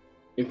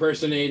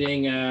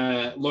 impersonating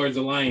Lord's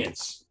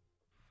Alliance.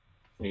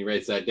 And he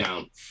writes that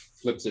down,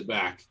 flips it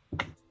back.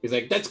 He's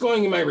like, "That's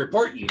going in my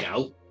report, you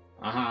know."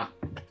 Uh-huh.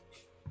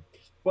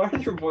 Why are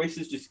their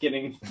voices just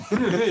getting...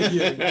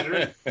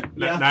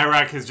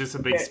 Nyrak has just a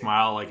big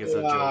smile like it's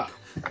a joke.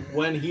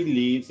 When he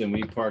leaves and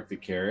we park the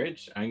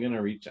carriage, I'm going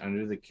to reach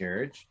under the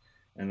carriage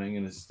and I'm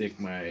going to stick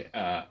my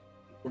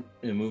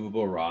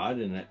immovable rod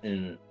in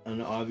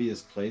an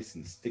obvious place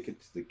and stick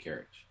it to the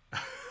carriage.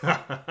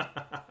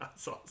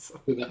 That's awesome.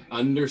 To the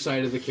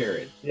underside of the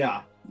carriage.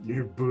 Yeah.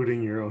 You're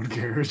booting your own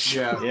carriage.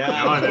 Yeah.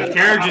 Oh, the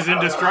carriage is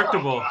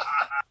indestructible.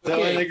 So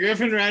when the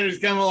Griffin Riders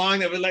come along,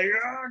 they'll be like,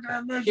 "Oh,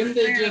 God, that's Can the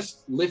they thing."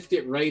 just lift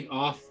it right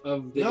off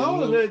of the...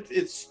 No,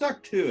 it's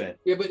stuck to it.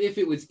 Yeah, but if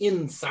it was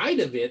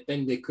inside of it,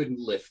 then they couldn't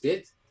lift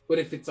it. But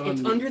if it's on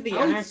It's the under the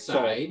axle.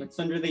 outside... It's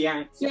under the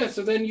axle. Yeah,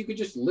 so then you could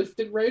just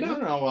lift it right No,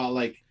 up. no, well,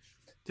 like,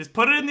 Just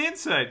put it in the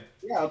inside.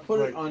 yeah, I'll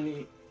put it Like- on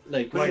the,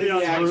 like Like when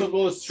the axle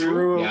goes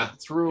through. Yeah.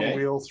 Through Okay. a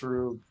wheel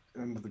through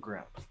into the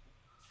ground.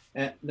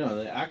 No,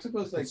 the axle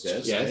goes like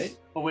this, Yes. right?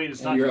 Oh wait,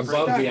 it's And not. you're gonna break.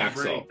 above Not the gonna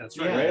axle. break, That's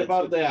Yeah, right. right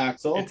above the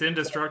axle. It's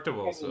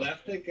indestructible. So.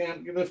 Left, it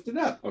can't lift it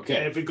up. And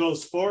Okay. if it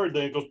goes forward,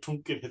 then it goes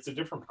tunk. It hits a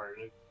different part.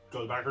 It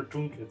goes backward,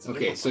 tunk. It's a Okay,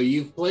 different so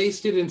you've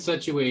placed it in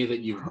such a way that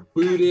you've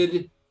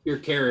booted your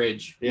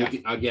carriage. Yeah.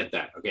 I'll get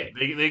that. Okay.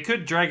 They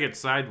could drag it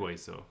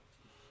sideways, though.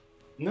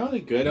 No,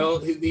 they good. No,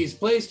 he's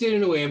placed it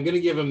in a way. I'm going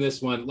to give him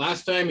this one.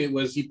 Last time it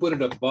was he put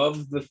it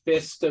above the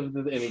fist of the,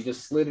 and he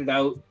just slid it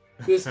out.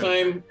 This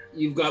time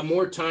you've got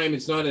more time.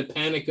 It's not a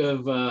panic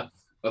of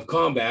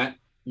combat.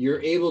 You're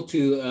able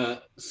to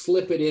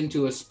slip it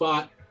into a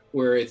spot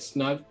where it's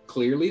not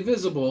clearly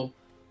visible,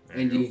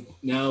 and you've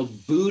now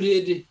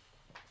booted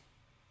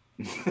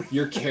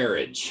your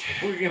carriage.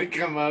 We're gonna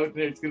come out and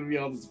there's gonna be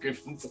all these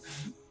griffins.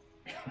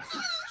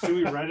 Should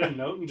we write a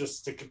note and just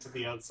stick it to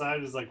the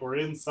outside? It's like, we're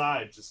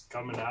inside. Just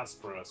come and ask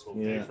for us. We'll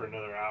pay Yeah. for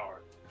another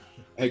hour.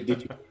 Hey,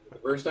 did you the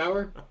first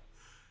hour?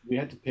 We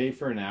had to pay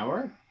for an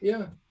hour.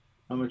 Yeah,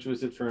 How much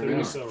was it for an 30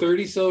 hour? silver.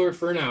 30 silver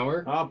for an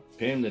hour, I'll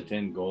pay him the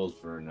 10 gold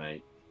for a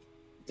night,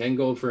 10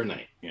 gold for a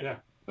night. Yeah.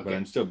 but Okay.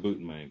 I'm still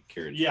booting my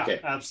carriage. Yeah, Okay.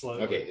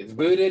 absolutely. Okay, it's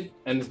booted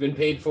and it's been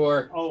paid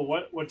for. Oh,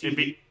 what do you It'd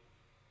be- need?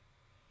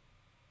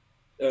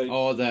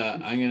 Oh,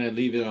 I'm gonna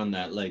leave it on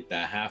that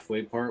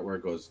halfway part where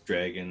it goes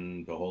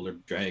dragon, beholder,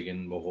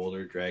 dragon,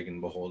 beholder,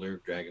 dragon, beholder,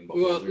 dragon,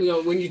 beholder. Well, you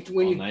know, when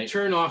All you night.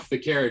 turn off the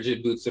carriage,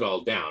 it boots it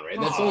all down, right?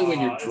 That's only when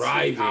you're It's in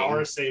driving.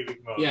 Power saving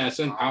mode. Yeah, it's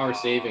in power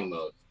saving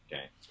mode.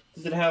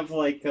 Does it have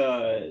like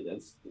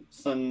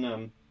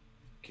sun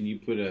Can you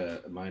put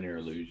a minor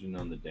illusion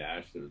on the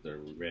dash? There's a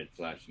red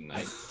flashing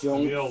light.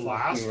 Don't It'll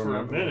last fucking for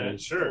a remember. minute,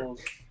 sure.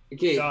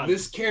 Okay, Done.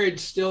 this carriage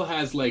still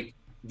has like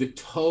the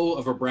toe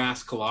of a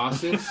brass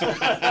colossus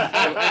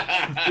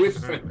with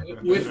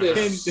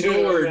this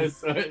sword,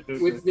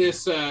 with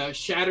this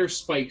shatter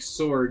spike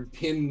sword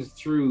pinned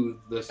through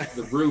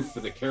the roof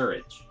of the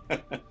carriage. I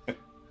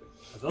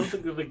don't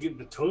think they're get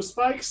the toe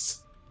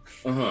spikes.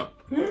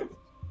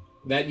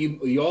 That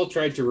you all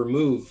tried to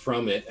remove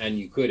from it and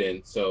you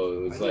couldn't, so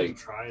it was I like didn't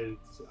try it.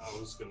 I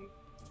was gonna.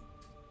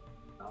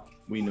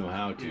 We know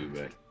how to,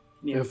 but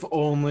Yeah. If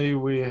only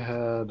we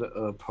had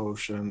a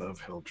potion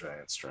of hill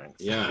giant strength.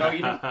 No, yeah.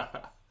 you don't.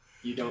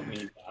 You don't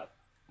need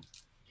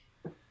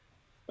that.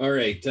 All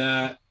right.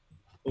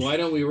 Why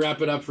don't we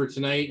wrap it up for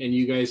tonight and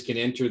you guys can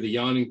enter the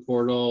yawning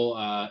portal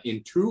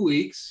in 2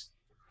 weeks.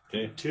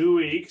 2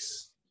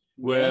 weeks.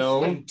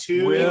 Well, In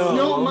 2 well, It's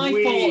not my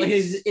weeks. fault.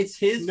 It's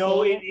his No,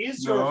 fault. it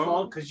is your No.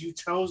 fault because you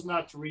chose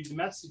not to read the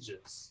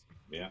messages.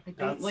 I don't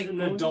That's like an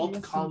going adult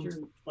messenger.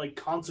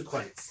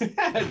 consequence.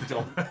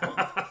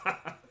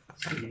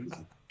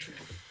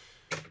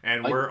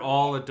 And we're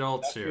all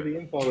adults Where here. the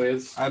info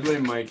is. I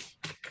blame Mike.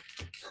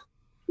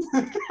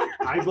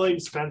 I blame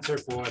Spencer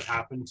for what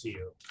happened to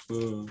you,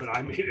 but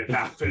I made it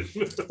happen.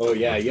 Oh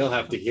yeah, you'll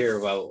have to hear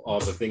about all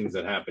the things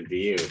that happened to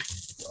you.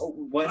 Oh,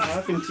 what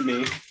happened to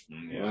me? You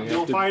You'll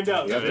have to- find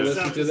out. You have to this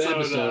listen to the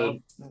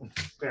episode.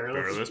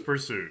 Perilous. Perilous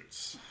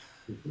Pursuits.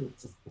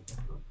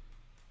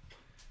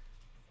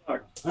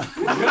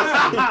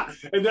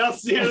 And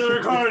that's the end of the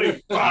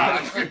recording.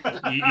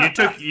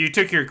 Fuck. You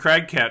took your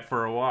Crag Cat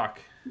for a walk,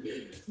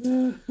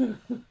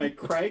 My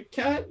Crag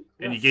Cat?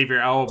 and you gave your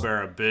owl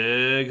bear a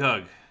big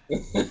hug.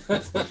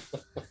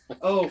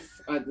 Oh,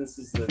 this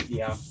is the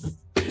yeah.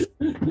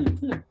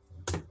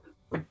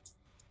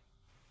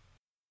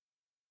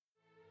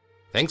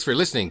 Thanks for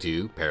listening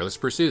to Perilous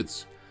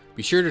Pursuits.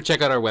 Be sure to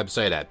check out our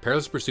website at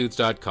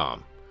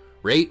perilouspursuits.com.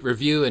 Rate,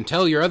 review, and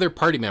tell your other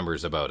party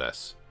members about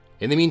us.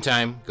 In the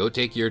meantime, go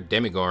take your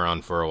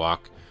Demigoron for a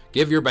walk,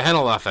 give your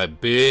Bahenoloth a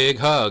big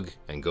hug,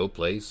 and go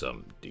play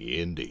some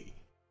D&D.